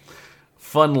very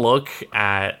fun look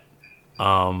at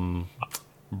Burnout.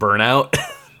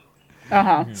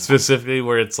 Specifically,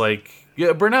 where it's like,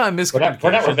 yeah, Burnout and Miscommunication.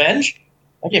 Burnout Revenge?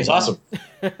 That game's awesome.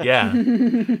 Yeah.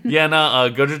 Yeah,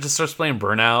 no, Gojo just starts playing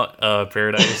Burnout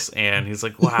Paradise, and he's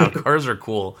like, wow, cars are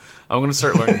cool. I'm going to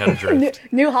start learning how to drift.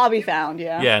 New hobby found,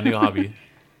 yeah. Yeah, new hobby.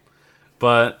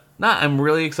 But, I'm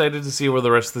really excited to see where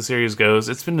the rest of the series goes.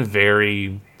 It's been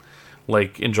very,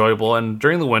 like, enjoyable, and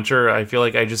during the winter, I feel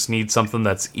like I just need something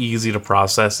that's easy to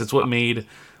process. It's what made,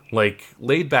 like,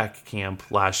 Laid Back Camp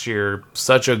last year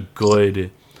such a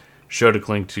good show to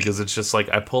cling to, because it's just like,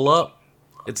 I pull up,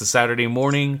 it's a Saturday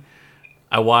morning,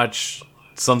 I watch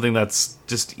something that's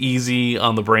just easy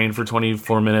on the brain for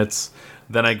 24 minutes,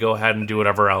 then I go ahead and do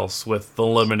whatever else with the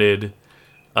limited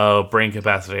brain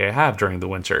capacity I have during the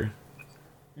winter.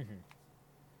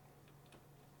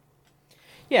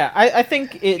 Yeah, I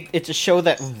think it's a show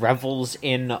that revels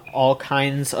in all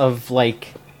kinds of,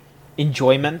 like,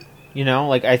 enjoyment,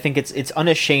 Like, I think it's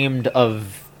unashamed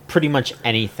of pretty much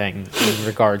anything in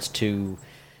regards to,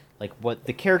 like, what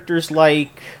the characters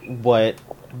like, what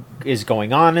is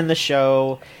going on in the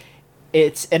show.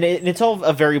 It's all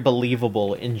a very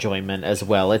believable enjoyment as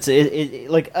well. It's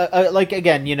like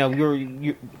again,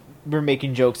 we're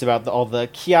making jokes about all the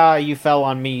 "Kia, you fell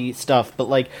on me" stuff, but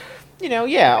like,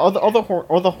 all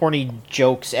the horny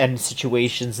jokes and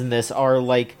situations in this are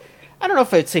like, I don't know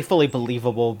if I'd say fully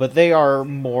believable, but they are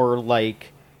more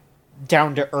like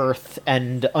down to earth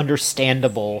and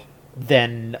understandable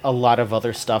than a lot of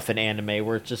other stuff in anime,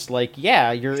 where it's just like,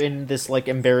 yeah, you're in this like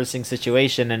embarrassing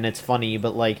situation and it's funny,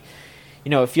 but like,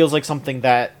 it feels like something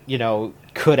that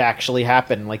could actually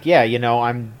happen. Like, yeah,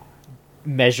 I'm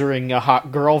measuring a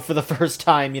hot girl for the first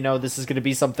time. This is going to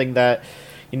be something that,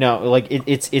 like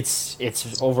it's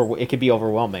it could be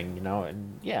overwhelming.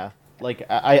 And yeah, like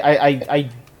I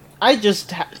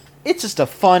just it's just a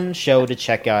fun show to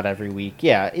check out every week.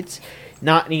 Yeah, it's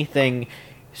not anything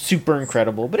super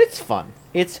incredible, but it's fun.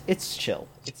 It's chill.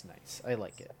 It's nice. I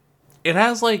like it. It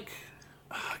has like,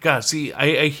 God, see,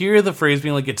 I hear the phrase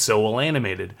being like it's so well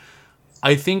animated.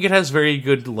 I think it has very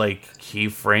good like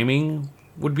keyframing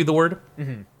would be the word.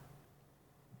 Mm-hmm.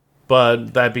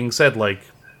 But that being said, like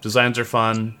designs are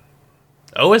fun.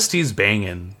 OST's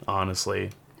banging,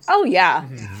 honestly. Oh yeah,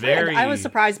 Very. I was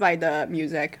surprised by the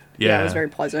music. Yeah, it was very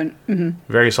pleasant. Mm-hmm.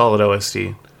 Very solid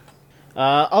OST.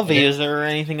 Alvi, is there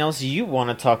anything else you want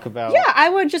to talk about? Yeah, I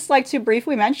would just like to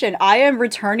briefly mention I am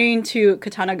returning to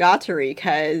Katanagatari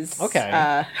because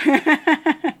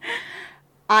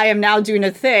I am now doing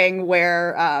a thing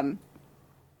where,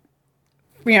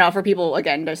 for people,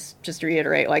 again, just to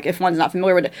reiterate, like, if one's not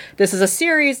familiar with it, this is a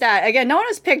series that, again, no one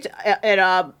has picked it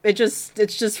up. It's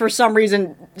just for some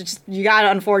reason, you gotta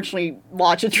unfortunately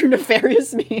watch it through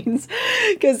nefarious means.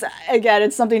 Because, again,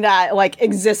 it's something that, like,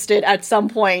 existed at some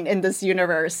point in this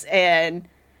universe, and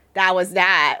that was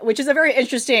that, which is a very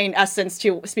interesting essence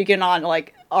to speaking on,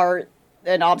 like, art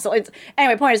and obsolete.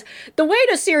 Anyway, point is, the way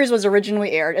the series was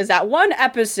originally aired is that one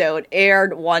episode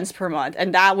aired once per month,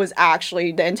 and that was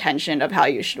actually the intention of how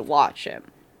you should watch it.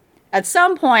 At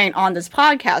some point on this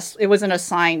podcast, it was an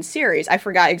assigned series. I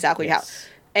forgot exactly how.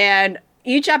 And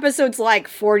each episode's like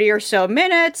 40 or so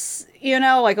minutes,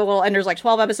 like a little, and there's like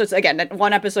 12 episodes. Again,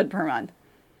 one episode per month.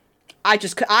 I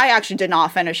actually did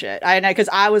not finish it. Because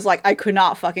I was like, I could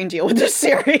not fucking deal with this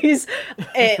series.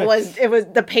 It was,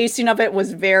 the pacing of it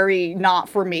was very not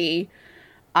for me.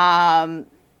 And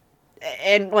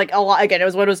like a lot, again, it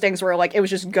was one of those things where like, it was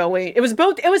just going, it was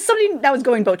something that was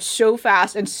going both so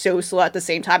fast and so slow at the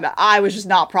same time that I was just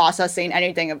not processing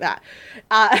anything of that.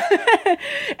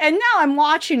 And now I'm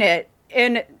watching it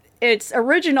in its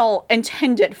original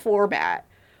intended format,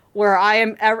 where I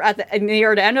am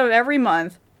near the end of every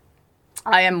month,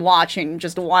 I am watching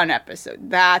just one episode.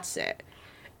 That's it.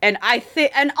 And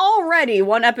and already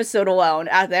one episode alone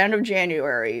at the end of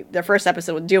January, the first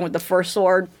episode dealing with the first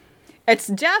sword, it's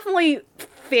definitely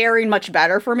faring much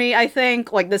better for me, I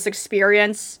think, like this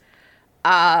experience.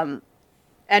 And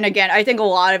again, I think a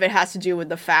lot of it has to do with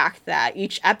the fact that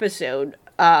each episode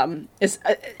is...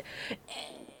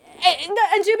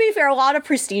 And to be fair, a lot of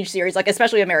prestige series, like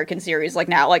especially American series, like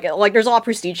now, like there's a lot of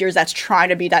prestige series that's trying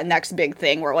to be that next big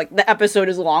thing where like the episode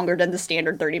is longer than the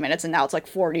standard 30 minutes, and now it's like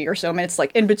 40 or so minutes,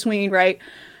 like in between, right?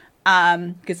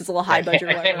 Because it's a little high budget.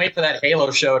 I can't wait for that Halo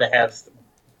show to have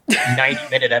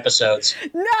 90-minute episodes.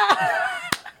 No,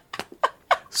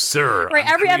 sir. Right,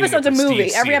 every episode's a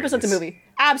movie. Every episode's a movie.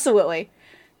 Absolutely.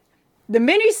 The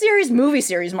mini-series, movie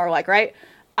series, more like, right?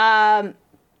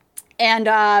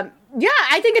 Yeah,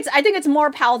 I think it's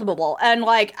more palatable, and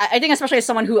like I think especially as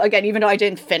someone who, again, even though I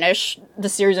didn't finish the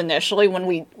series initially when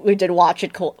we did watch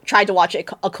it, tried to watch it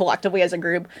collectively as a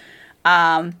group,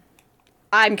 I'm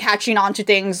catching on to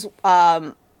things,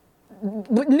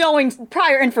 knowing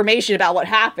prior information about what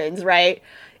happens, right?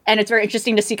 And it's very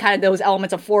interesting to see kind of those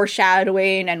elements of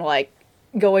foreshadowing and like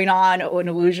going on and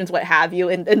illusions, what have you,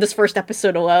 in this first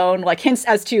episode alone, like hints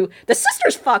as to the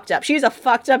sister's fucked up. She's a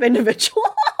fucked up individual.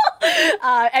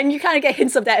 And you kind of get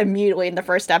hints of that immediately in the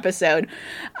first episode.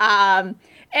 And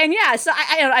yeah, so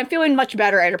I'm feeling much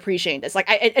better at appreciating this. Like,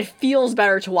 it feels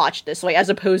better to watch this way as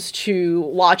opposed to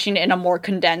watching it in a more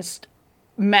condensed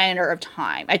manner of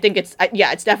time. I think it's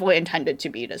definitely intended to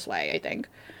be this way, I think.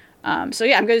 So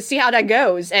yeah, I'm going to see how that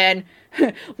goes. And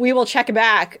we will check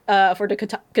back for the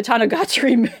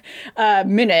Katanagatari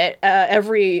minute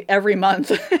every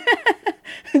month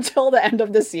until the end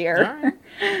of this year.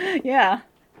 Right. Yeah.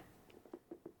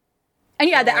 And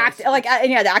yeah,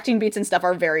 the acting beats and stuff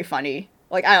are very funny.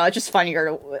 Like, I don't know, it's just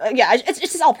funnier. It's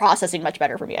just all processing much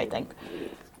better for me, I think.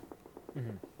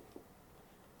 Mm-hmm.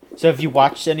 So have you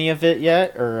watched any of it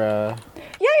yet, or?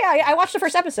 Yeah, I watched the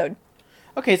first episode.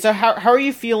 Okay, so how are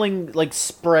you feeling, like,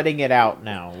 spreading it out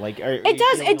now? Like, it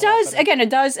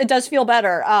does feel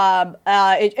better.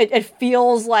 It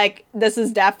feels like this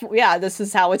is this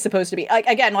is how it's supposed to be. Like,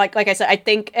 again, like I said, I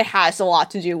think it has a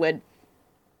lot to do with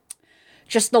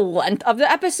just the length of the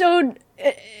episode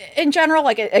in general.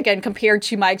 Like, again, compared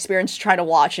to my experience trying to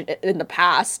watch it in the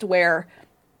past, where,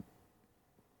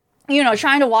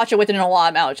 trying to watch it within a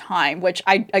lot amount of time, which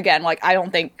I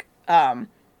don't think,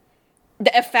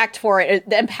 the effect for it,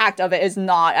 the impact of it is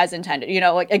not as intended.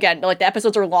 Like, again, like the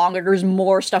episodes are longer, there's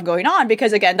more stuff going on,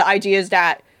 because again, the idea is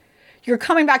that you're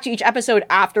coming back to each episode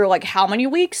after like how many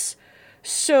weeks?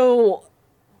 So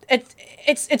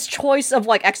it's choice of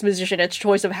like exposition, it's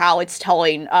choice of how it's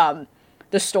telling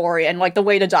the story and like the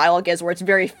way the dialogue is, where it's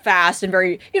very fast and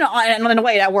very, you know, and in a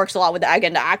way that works a lot with the,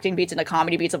 again, the acting beats and the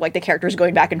comedy beats of like the characters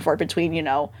going back and forth between,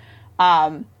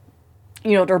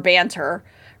 their banter,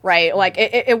 right? Like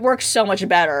it works so much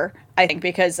better, I think,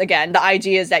 because again, the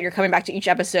idea is that you're coming back to each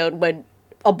episode with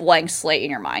a blank slate in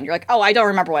your mind. You're like, oh, I don't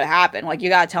remember what happened. Like, you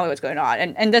gotta tell me what's going on.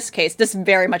 And in this case, this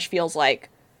very much feels like,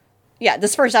 yeah,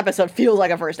 this first episode feels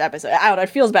like a first episode. I don't know, it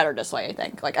feels better this way, I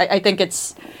think. Like, I think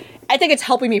it's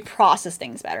helping me process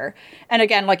things better. And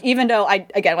again, like, even though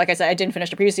like I said, I didn't finish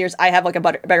the previous years, I have like a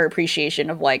better appreciation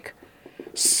of like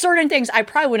certain things I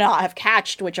probably would not have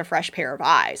catched with a fresh pair of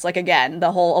eyes. Like, again,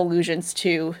 the whole allusions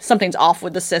to something's off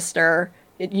with the sister.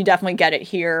 You definitely get it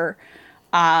here.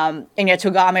 And yeah,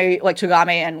 Togame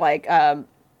and like,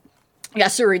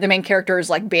 Yasuri, the main character's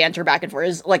like banter back and forth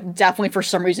is like definitely for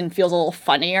some reason feels a little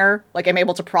funnier. Like, I'm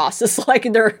able to process like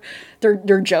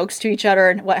their jokes to each other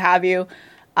and what have you.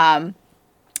 I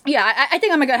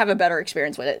think I'm gonna have a better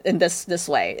experience with it in this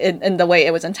way, in the way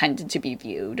it was intended to be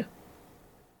viewed.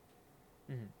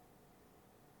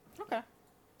 Okay.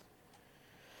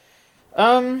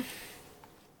 I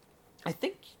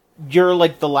think you're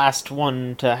like the last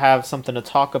one to have something to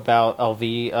talk about,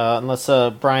 LV. Unless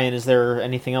Brian, is there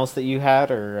anything else that you had,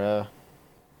 or?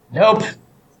 Nope.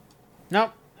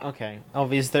 Nope. Okay,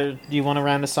 LV, do you want to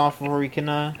round us off before we can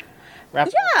wrap?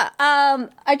 Yeah.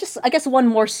 I guess one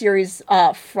more series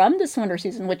from this winter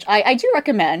season, which I do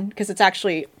recommend because it's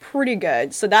actually pretty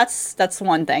good. So that's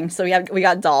one thing. So we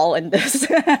got Doll in this.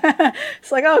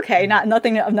 It's like, okay,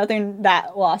 nothing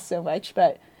that lost so much,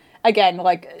 but. Again,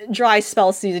 like, dry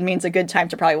spell season means a good time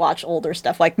to probably watch older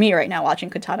stuff, like me right now watching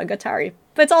Katana Gatari.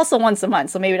 But it's also once a month,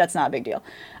 so maybe that's not a big deal.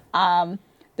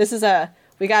 This is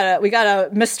we got a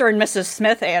Mr. and Mrs.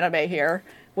 Smith anime here,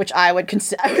 which I would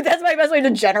consider, that's my best way to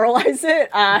generalize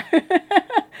it.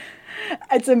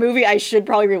 It's a movie I should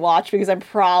probably rewatch because I'm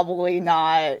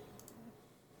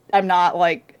not,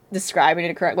 like, describing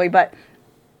it correctly, but...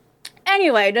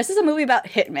 Anyway, this is a movie about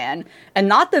Hitman, and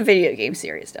not the video game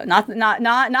series, though. Not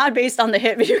based on the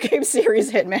hit video game series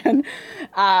Hitman.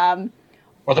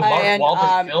 Or the Mark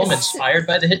Wahlberg film inspired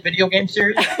by the hit video game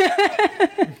series?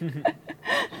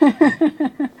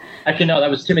 Actually, no, that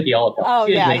was Timothy Olyphant. Oh,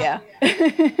 yeah.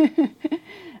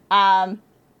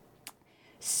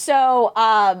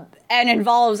 And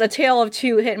involves a tale of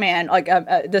two hitman, like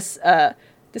this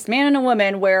man and a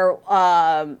woman, where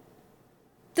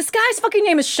this guy's fucking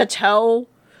name is Chateau.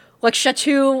 Like,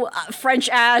 Chateau, French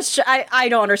ass. I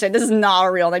don't understand. This is not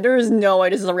a real name. There is no way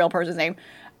this is a real person's name.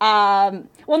 Well,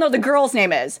 no, the girl's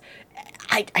name is.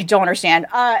 I don't understand.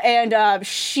 And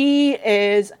she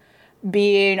is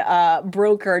being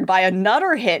brokered by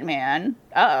another hitman.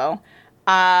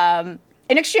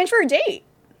 In exchange for a date.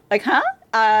 Like, huh?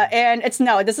 And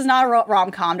this is not a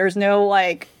rom-com. There's no,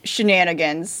 like,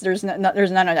 shenanigans. There's none of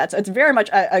that. So it's very much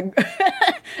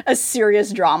a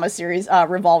serious drama series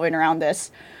revolving around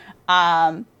this.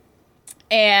 And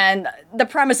the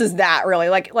premise is that, really.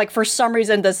 Like for some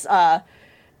reason, this other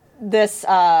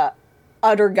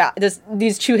guy,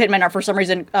 these two hitmen are for some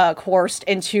reason coerced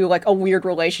into, like, a weird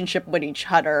relationship with each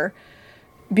other.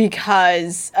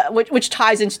 Because, which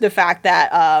ties into the fact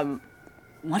that,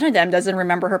 one of them doesn't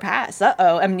remember her past.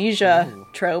 Amnesia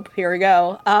trope. Here we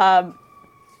go. And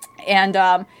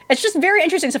it's just very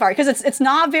interesting so far because it's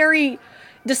not very,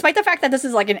 despite the fact that this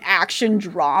is like an action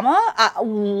drama.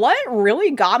 What really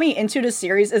got me into the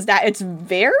series is that it's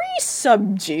very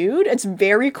subdued, it's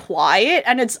very quiet,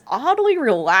 and it's oddly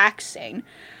relaxing.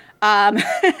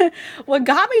 What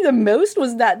got me the most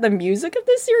was that the music of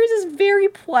this series is very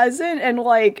pleasant and,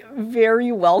 like,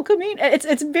 very welcoming.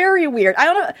 It's very weird. I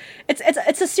don't know.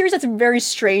 It's a series that's very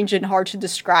strange and hard to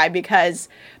describe because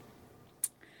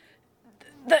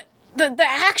the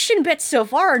action bits so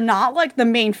far are not, like, the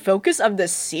main focus of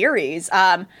this series.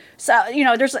 So, you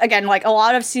know, there's, again, like, a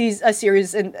lot of series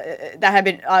that have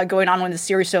been going on in the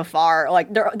series so far.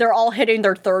 Like, they're all hitting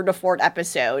their third to fourth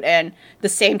episode, and the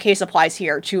same case applies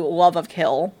here to Love of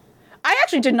Kill. I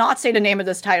actually did not say the name of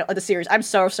this title of the series. I'm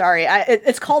so sorry.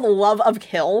 It's called Love of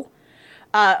Kill,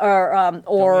 or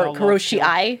Kuroshi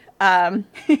Ai.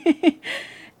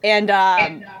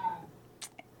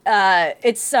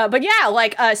 But yeah,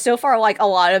 like, so far, like, a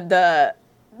lot of the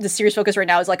series focus right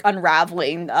now is, like,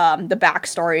 unraveling the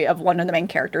backstory of one of the main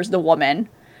characters, the woman.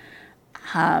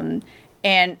 And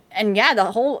yeah,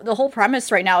 the whole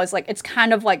premise right now is, like, it's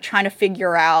kind of like trying to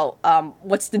figure out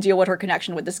what's the deal with her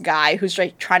connection with this guy who's,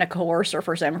 like, trying to coerce her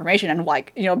for some information, and,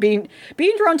 like, you know, being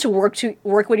drawn to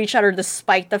work with each other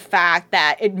despite the fact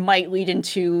that it might lead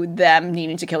into them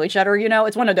needing to kill each other. You know,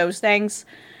 it's one of those things.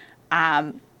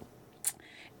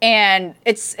 And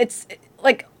it's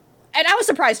like and I was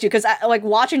surprised too, because like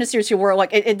watching a series here where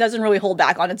like it doesn't really hold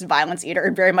back on its violence either.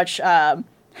 It very much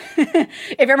it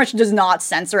very much does not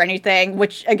censor anything,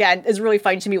 which again is really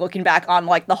funny to me looking back on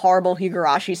like the horrible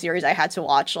Higurashi series I had to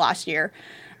watch last year,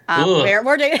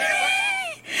 where they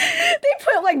they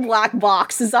put like black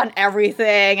boxes on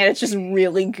everything, and it's just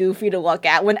really goofy to look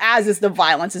at. When as is the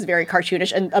violence is very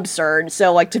cartoonish and absurd,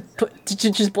 so like to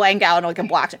just blank out like a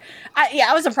black.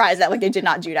 I was surprised that like they did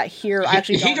not do that here. I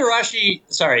actually Higurashi.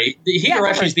 Sorry, the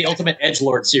Higurashi is the ultimate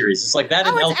edgelord series. It's like that.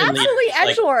 Oh, it's absolutely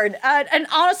edgelord. And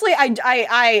honestly,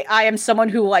 I am someone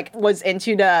who like was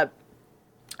into the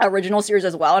original series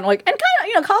as well, and like and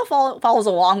kind of follows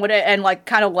along with it, and like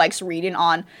kind of likes reading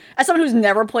on. As someone who's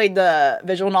never played the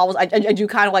visual novels, I do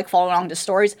kind of like following along the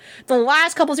stories. The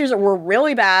last couple of series were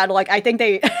really bad. Like I think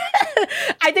they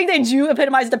I think they do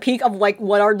epitomize the peak of like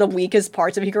what are the weakest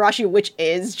parts of Higurashi, which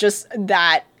is just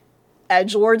that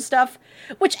edgelord stuff,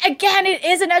 which again it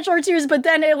is an edgelord series, but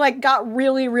then it like got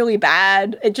really, really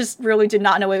bad. It just really did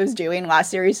not know what it was doing last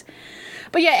series.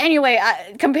 But yeah, anyway,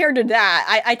 compared to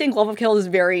that, I think Love of Kill is a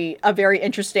very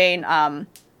interesting,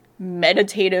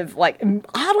 meditative, like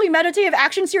oddly meditative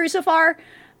action series so far.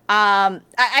 I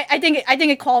think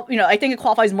it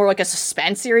qualifies more like a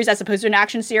suspense series as opposed to an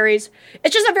action series.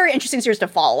 It's just a very interesting series to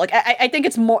follow. Like I think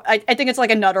it's more. I think it's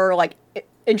like another like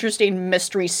interesting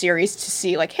mystery series to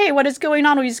see. Like, hey, what is going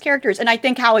on with these characters? And I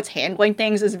think how it's handling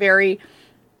things is very.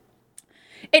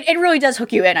 It really does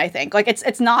hook you in, I think. Like,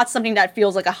 it's not something that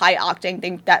feels like a high-octane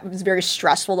thing that was very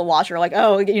stressful to watch or, like,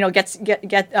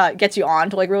 gets you on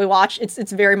to, like, really watch.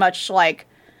 It's very much, like,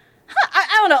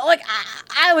 I don't know. Like,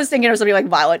 I was thinking of something like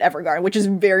Violet Evergarden, which is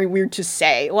very weird to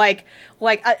say.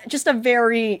 Just a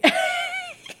very...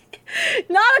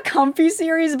 not a comfy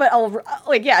series, but,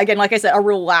 again, like I said, a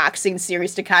relaxing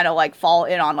series to kind of, like, fall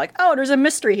in on, like, oh, there's a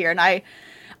mystery here, and I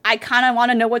kind of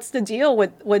want to know what's the deal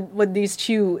with these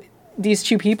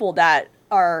two people that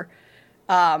are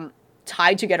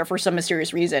tied together for some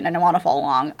mysterious reason, and I want to follow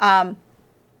along.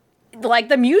 Like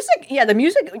the music,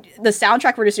 the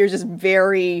soundtrack for the series is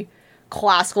very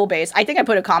classical based. I think I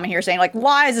put a comment here saying like,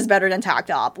 why is this better than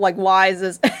Takt Op? Like, why is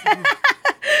this?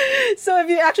 So if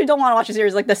you actually don't want to watch the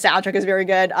series, like the soundtrack is very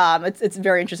good. It's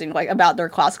very interesting, like about their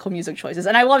classical music choices,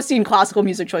 and I love seeing classical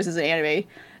music choices in anime.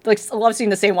 Like, I love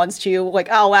seeing the same ones too. Like,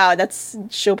 oh wow, that's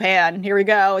Chopin. Here we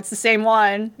go. It's the same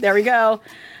one. There we go.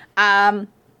 No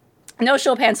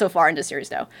Chopin so far in this series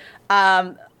though.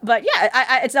 But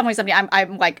yeah, it's definitely something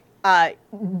I'm like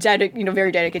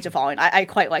very dedicated to following. I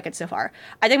quite like it so far.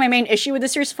 I think my main issue with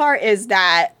this series so far is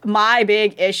that my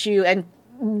big issue and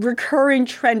recurring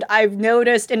trend I've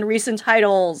noticed in recent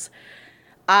titles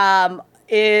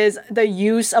is the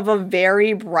use of a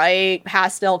very bright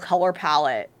pastel color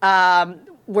palette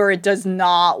where it does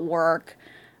not work.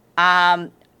 Oh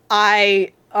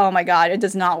my god, it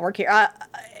does not work here.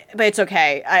 But it's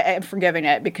okay. I'm forgiving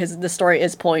it because the story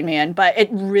is pulling me in, but it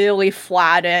really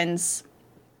flattens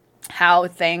how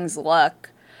things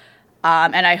look.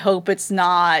 And I hope it's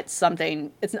not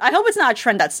something. I hope it's not a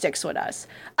trend that sticks with us.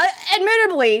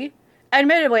 Admittedly, at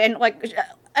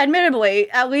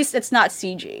least it's not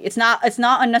CG. It's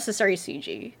not unnecessary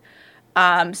CG.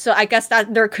 So I guess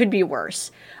that there could be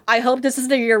worse. I hope this is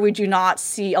the year we do not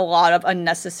see a lot of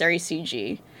unnecessary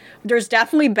CG. There's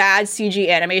definitely bad CG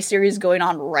anime series going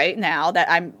on right now that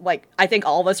I think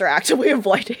all of us are actively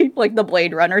avoiding, like the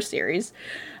Blade Runner series.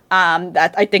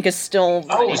 That I think is still.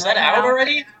 Oh, is that out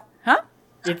already? Huh?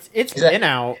 It's been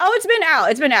out. Oh,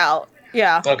 it's been out.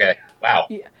 Yeah. Okay. Wow.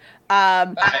 Yeah.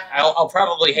 I'll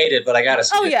probably hate it, but I gotta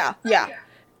see it. Yeah.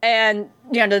 And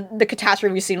the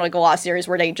catastrophe we've seen like a lot of series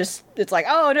where it's like,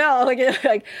 oh no,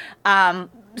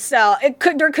 so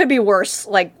there could be worse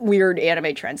like weird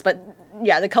anime trends, but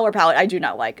yeah, the color palette I do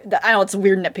not like. I know it's a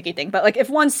weird nitpicky thing, but like if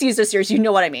one sees this series, you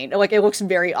know what I mean. Like it looks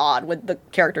very odd with the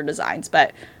character designs,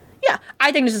 but yeah,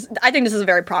 I think this is a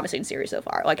very promising series so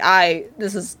far. Like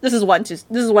this is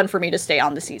one for me to stay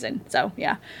on the season. So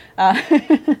yeah.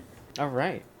 All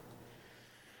right.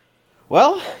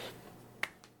 Well,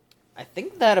 I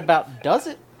think that about does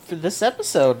it for this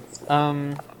episode.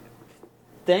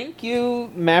 Thank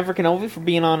you, Maverick and Elvie, for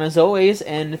being on as always,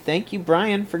 and thank you,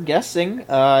 Brian, for guessing.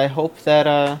 I hope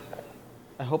that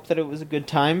it was a good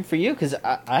time for you, because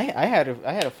I had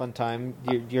a fun time.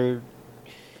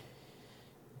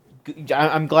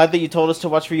 I'm glad that you told us to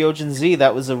watch Ryojin Z.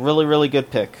 That was a really, really good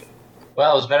pick.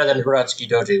 Well, it was better than Hiratsuki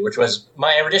Doji, which was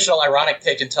my original ironic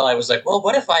pick until I was like, well,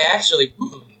 what if I actually...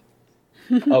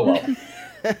 Oh,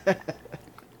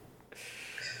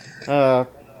 well.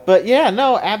 But yeah,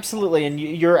 no, absolutely, and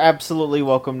you're absolutely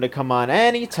welcome to come on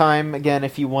anytime. Again,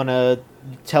 if you want to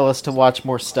tell us to watch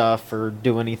more stuff or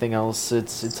do anything else.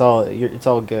 It's all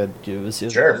good. It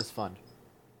was fun.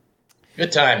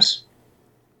 Good times.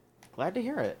 Glad to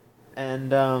hear it.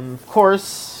 And of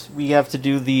course, we have to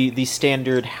do the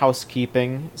standard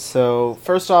housekeeping. So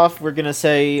first off, we're gonna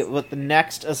say what the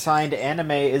next assigned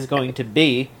anime is going to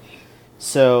be.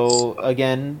 So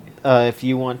again, if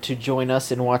you want to join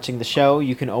us in watching the show,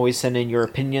 you can always send in your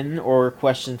opinion or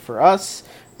question for us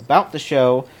about the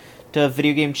show to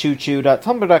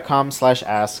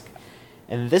videogamechoochoo.tumblr.com/ask.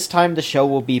 And this time the show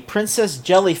will be Princess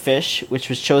Jellyfish, which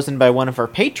was chosen by one of our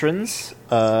patrons,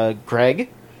 Greg.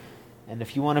 And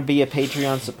if you want to be a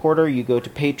Patreon supporter, you go to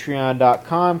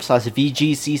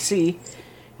patreon.com/VGCC.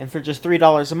 And for just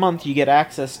 $3 a month, you get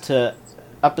access to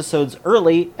episodes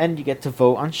early, and you get to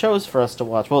vote on shows for us to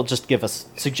watch. Well, just give us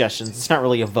suggestions. It's not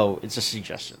really a vote, it's just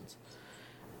suggestions.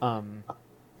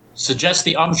 Suggest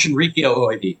the Shinrikyo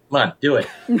OIB. Come on, do it.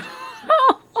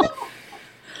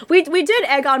 We did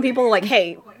egg on people like,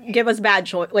 hey, give us bad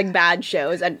shows,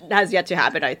 and it has yet to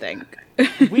happen, I think.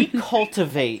 We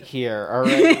cultivate here,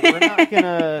 alright? We're not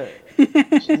gonna...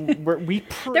 There were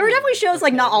definitely shows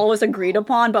like not always agreed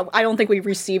upon, but I don't think we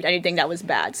received anything that was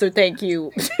bad. So thank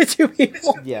you to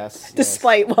people. Yes.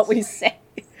 Despite what we say.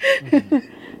 Mm-hmm.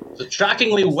 So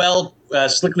shockingly well,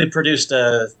 slickly produced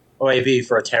OAV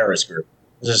for a terrorist group.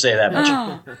 Let's just say that much.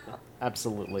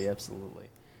 Absolutely.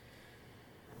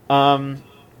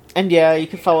 And yeah, you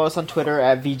can follow us on Twitter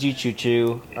at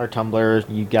VGChooChoo, our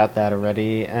Tumblr. You got that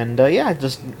already. And yeah,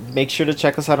 just make sure to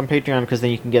check us out on Patreon, because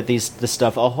then you can get this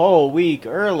stuff a whole week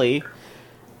early.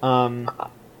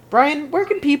 Brian, where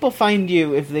can people find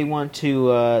you if they want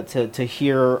to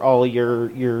hear all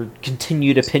your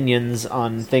continued opinions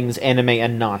on things anime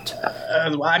and not?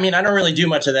 I mean, I don't really do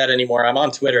much of that anymore. I'm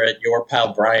on Twitter at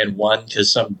YourPalBrian1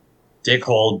 because some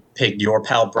dickhole picked Your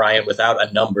Pal Brian without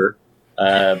a number.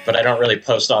 But I don't really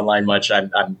post online much.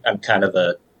 I'm kind of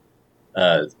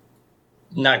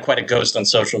not quite a ghost on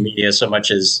social media so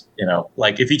much as,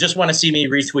 like if you just want to see me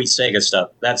retweet Sega stuff,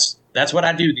 that's what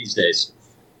I do these days.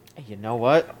 You know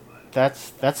what?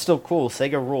 That's still cool.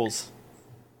 Sega rules.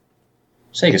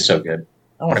 Sega's so good.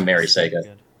 I want to marry Sega.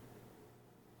 Good.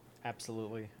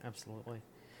 Absolutely.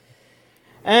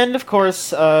 And of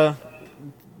course,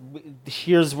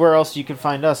 here's where else you can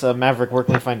find us. Maverick, where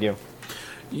can we find you?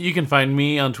 You can find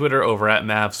me on Twitter over at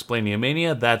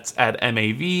Mavsplaniamania. That's at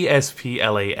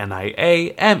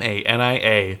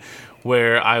MAVSPLANIAMANIA,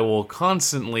 where I will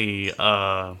constantly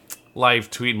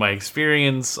live tweet my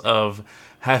experience of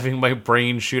having my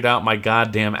brain shoot out my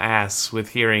goddamn ass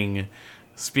with hearing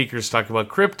speakers talk about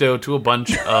crypto to a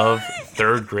bunch of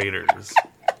third graders.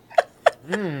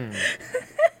 I'm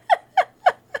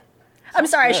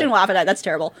sorry, I shouldn't laugh at that. That's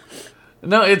terrible.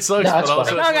 No, it sucks, No, but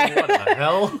also it's like, what the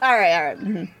hell? All right.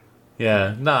 Mm-hmm.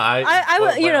 Yeah,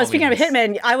 no, speaking of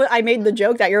Hitman, I made the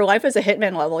joke that your life is a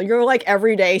Hitman level. You're like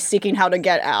every day seeking how to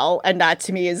get out, and that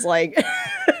to me is like...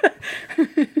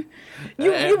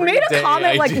 You made a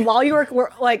comment while you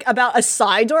were like about a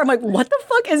side door. I'm like, what the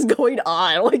fuck is going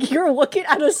on? Like, you're looking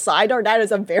at a side door. That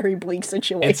is a very bleak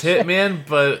situation. It's Hitman,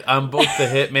 but I'm both the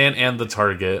Hitman and the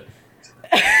target.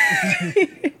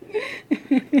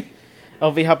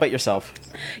 LV, how about yourself?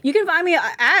 You can find me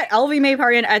at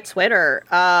LVMayPartian at Twitter.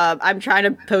 I'm trying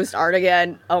to post art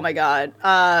again. Oh my god.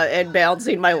 And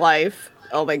balancing my life.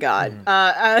 Oh my god.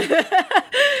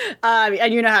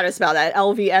 And you know how to spell that.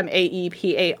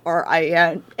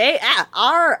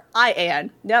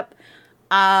 LVMAEPARIN. Yep.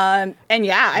 And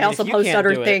yeah, I also post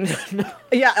other things.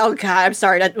 Yeah, oh god, I'm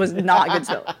sorry. That was not good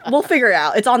spelling. We'll figure it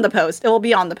out. It's on the post. It will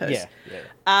be on the post. Yeah.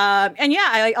 And yeah,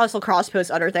 I also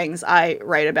cross-post other things I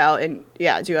write about and,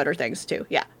 yeah, do other things, too.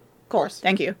 Yeah. Cool.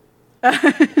 Thank you.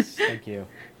 Thank you.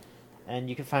 And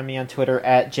you can find me on Twitter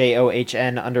at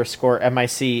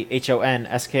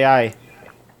JOHN_MICHONSKI.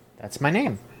 That's my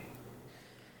name.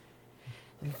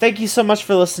 Thank you so much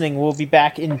for listening. We'll be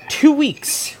back in 2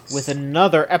 weeks with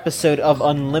another episode of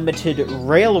Unlimited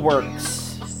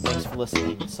Railworks. Thanks for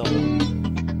listening. So long.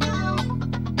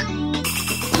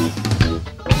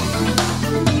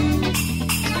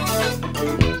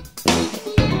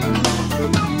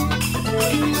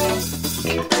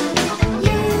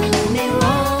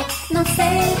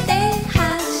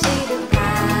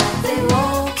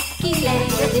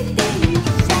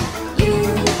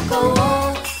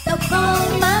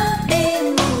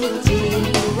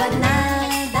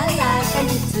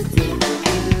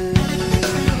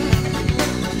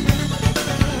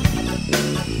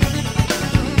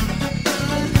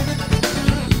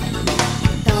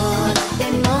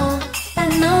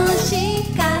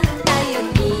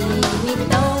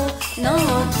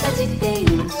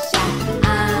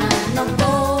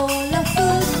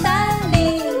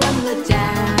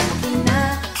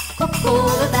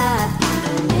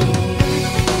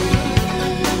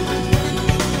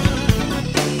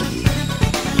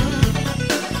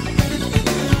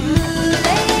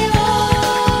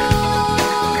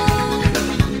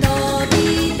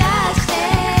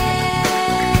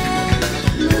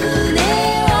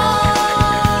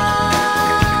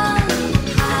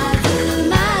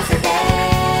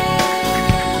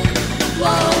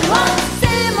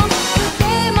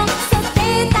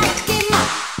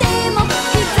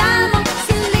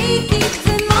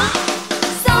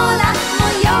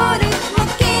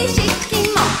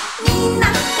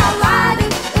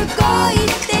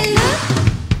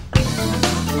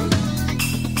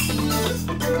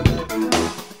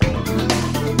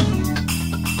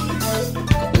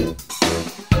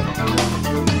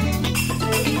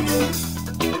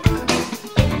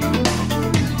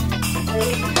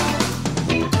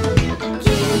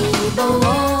 the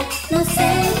Lord.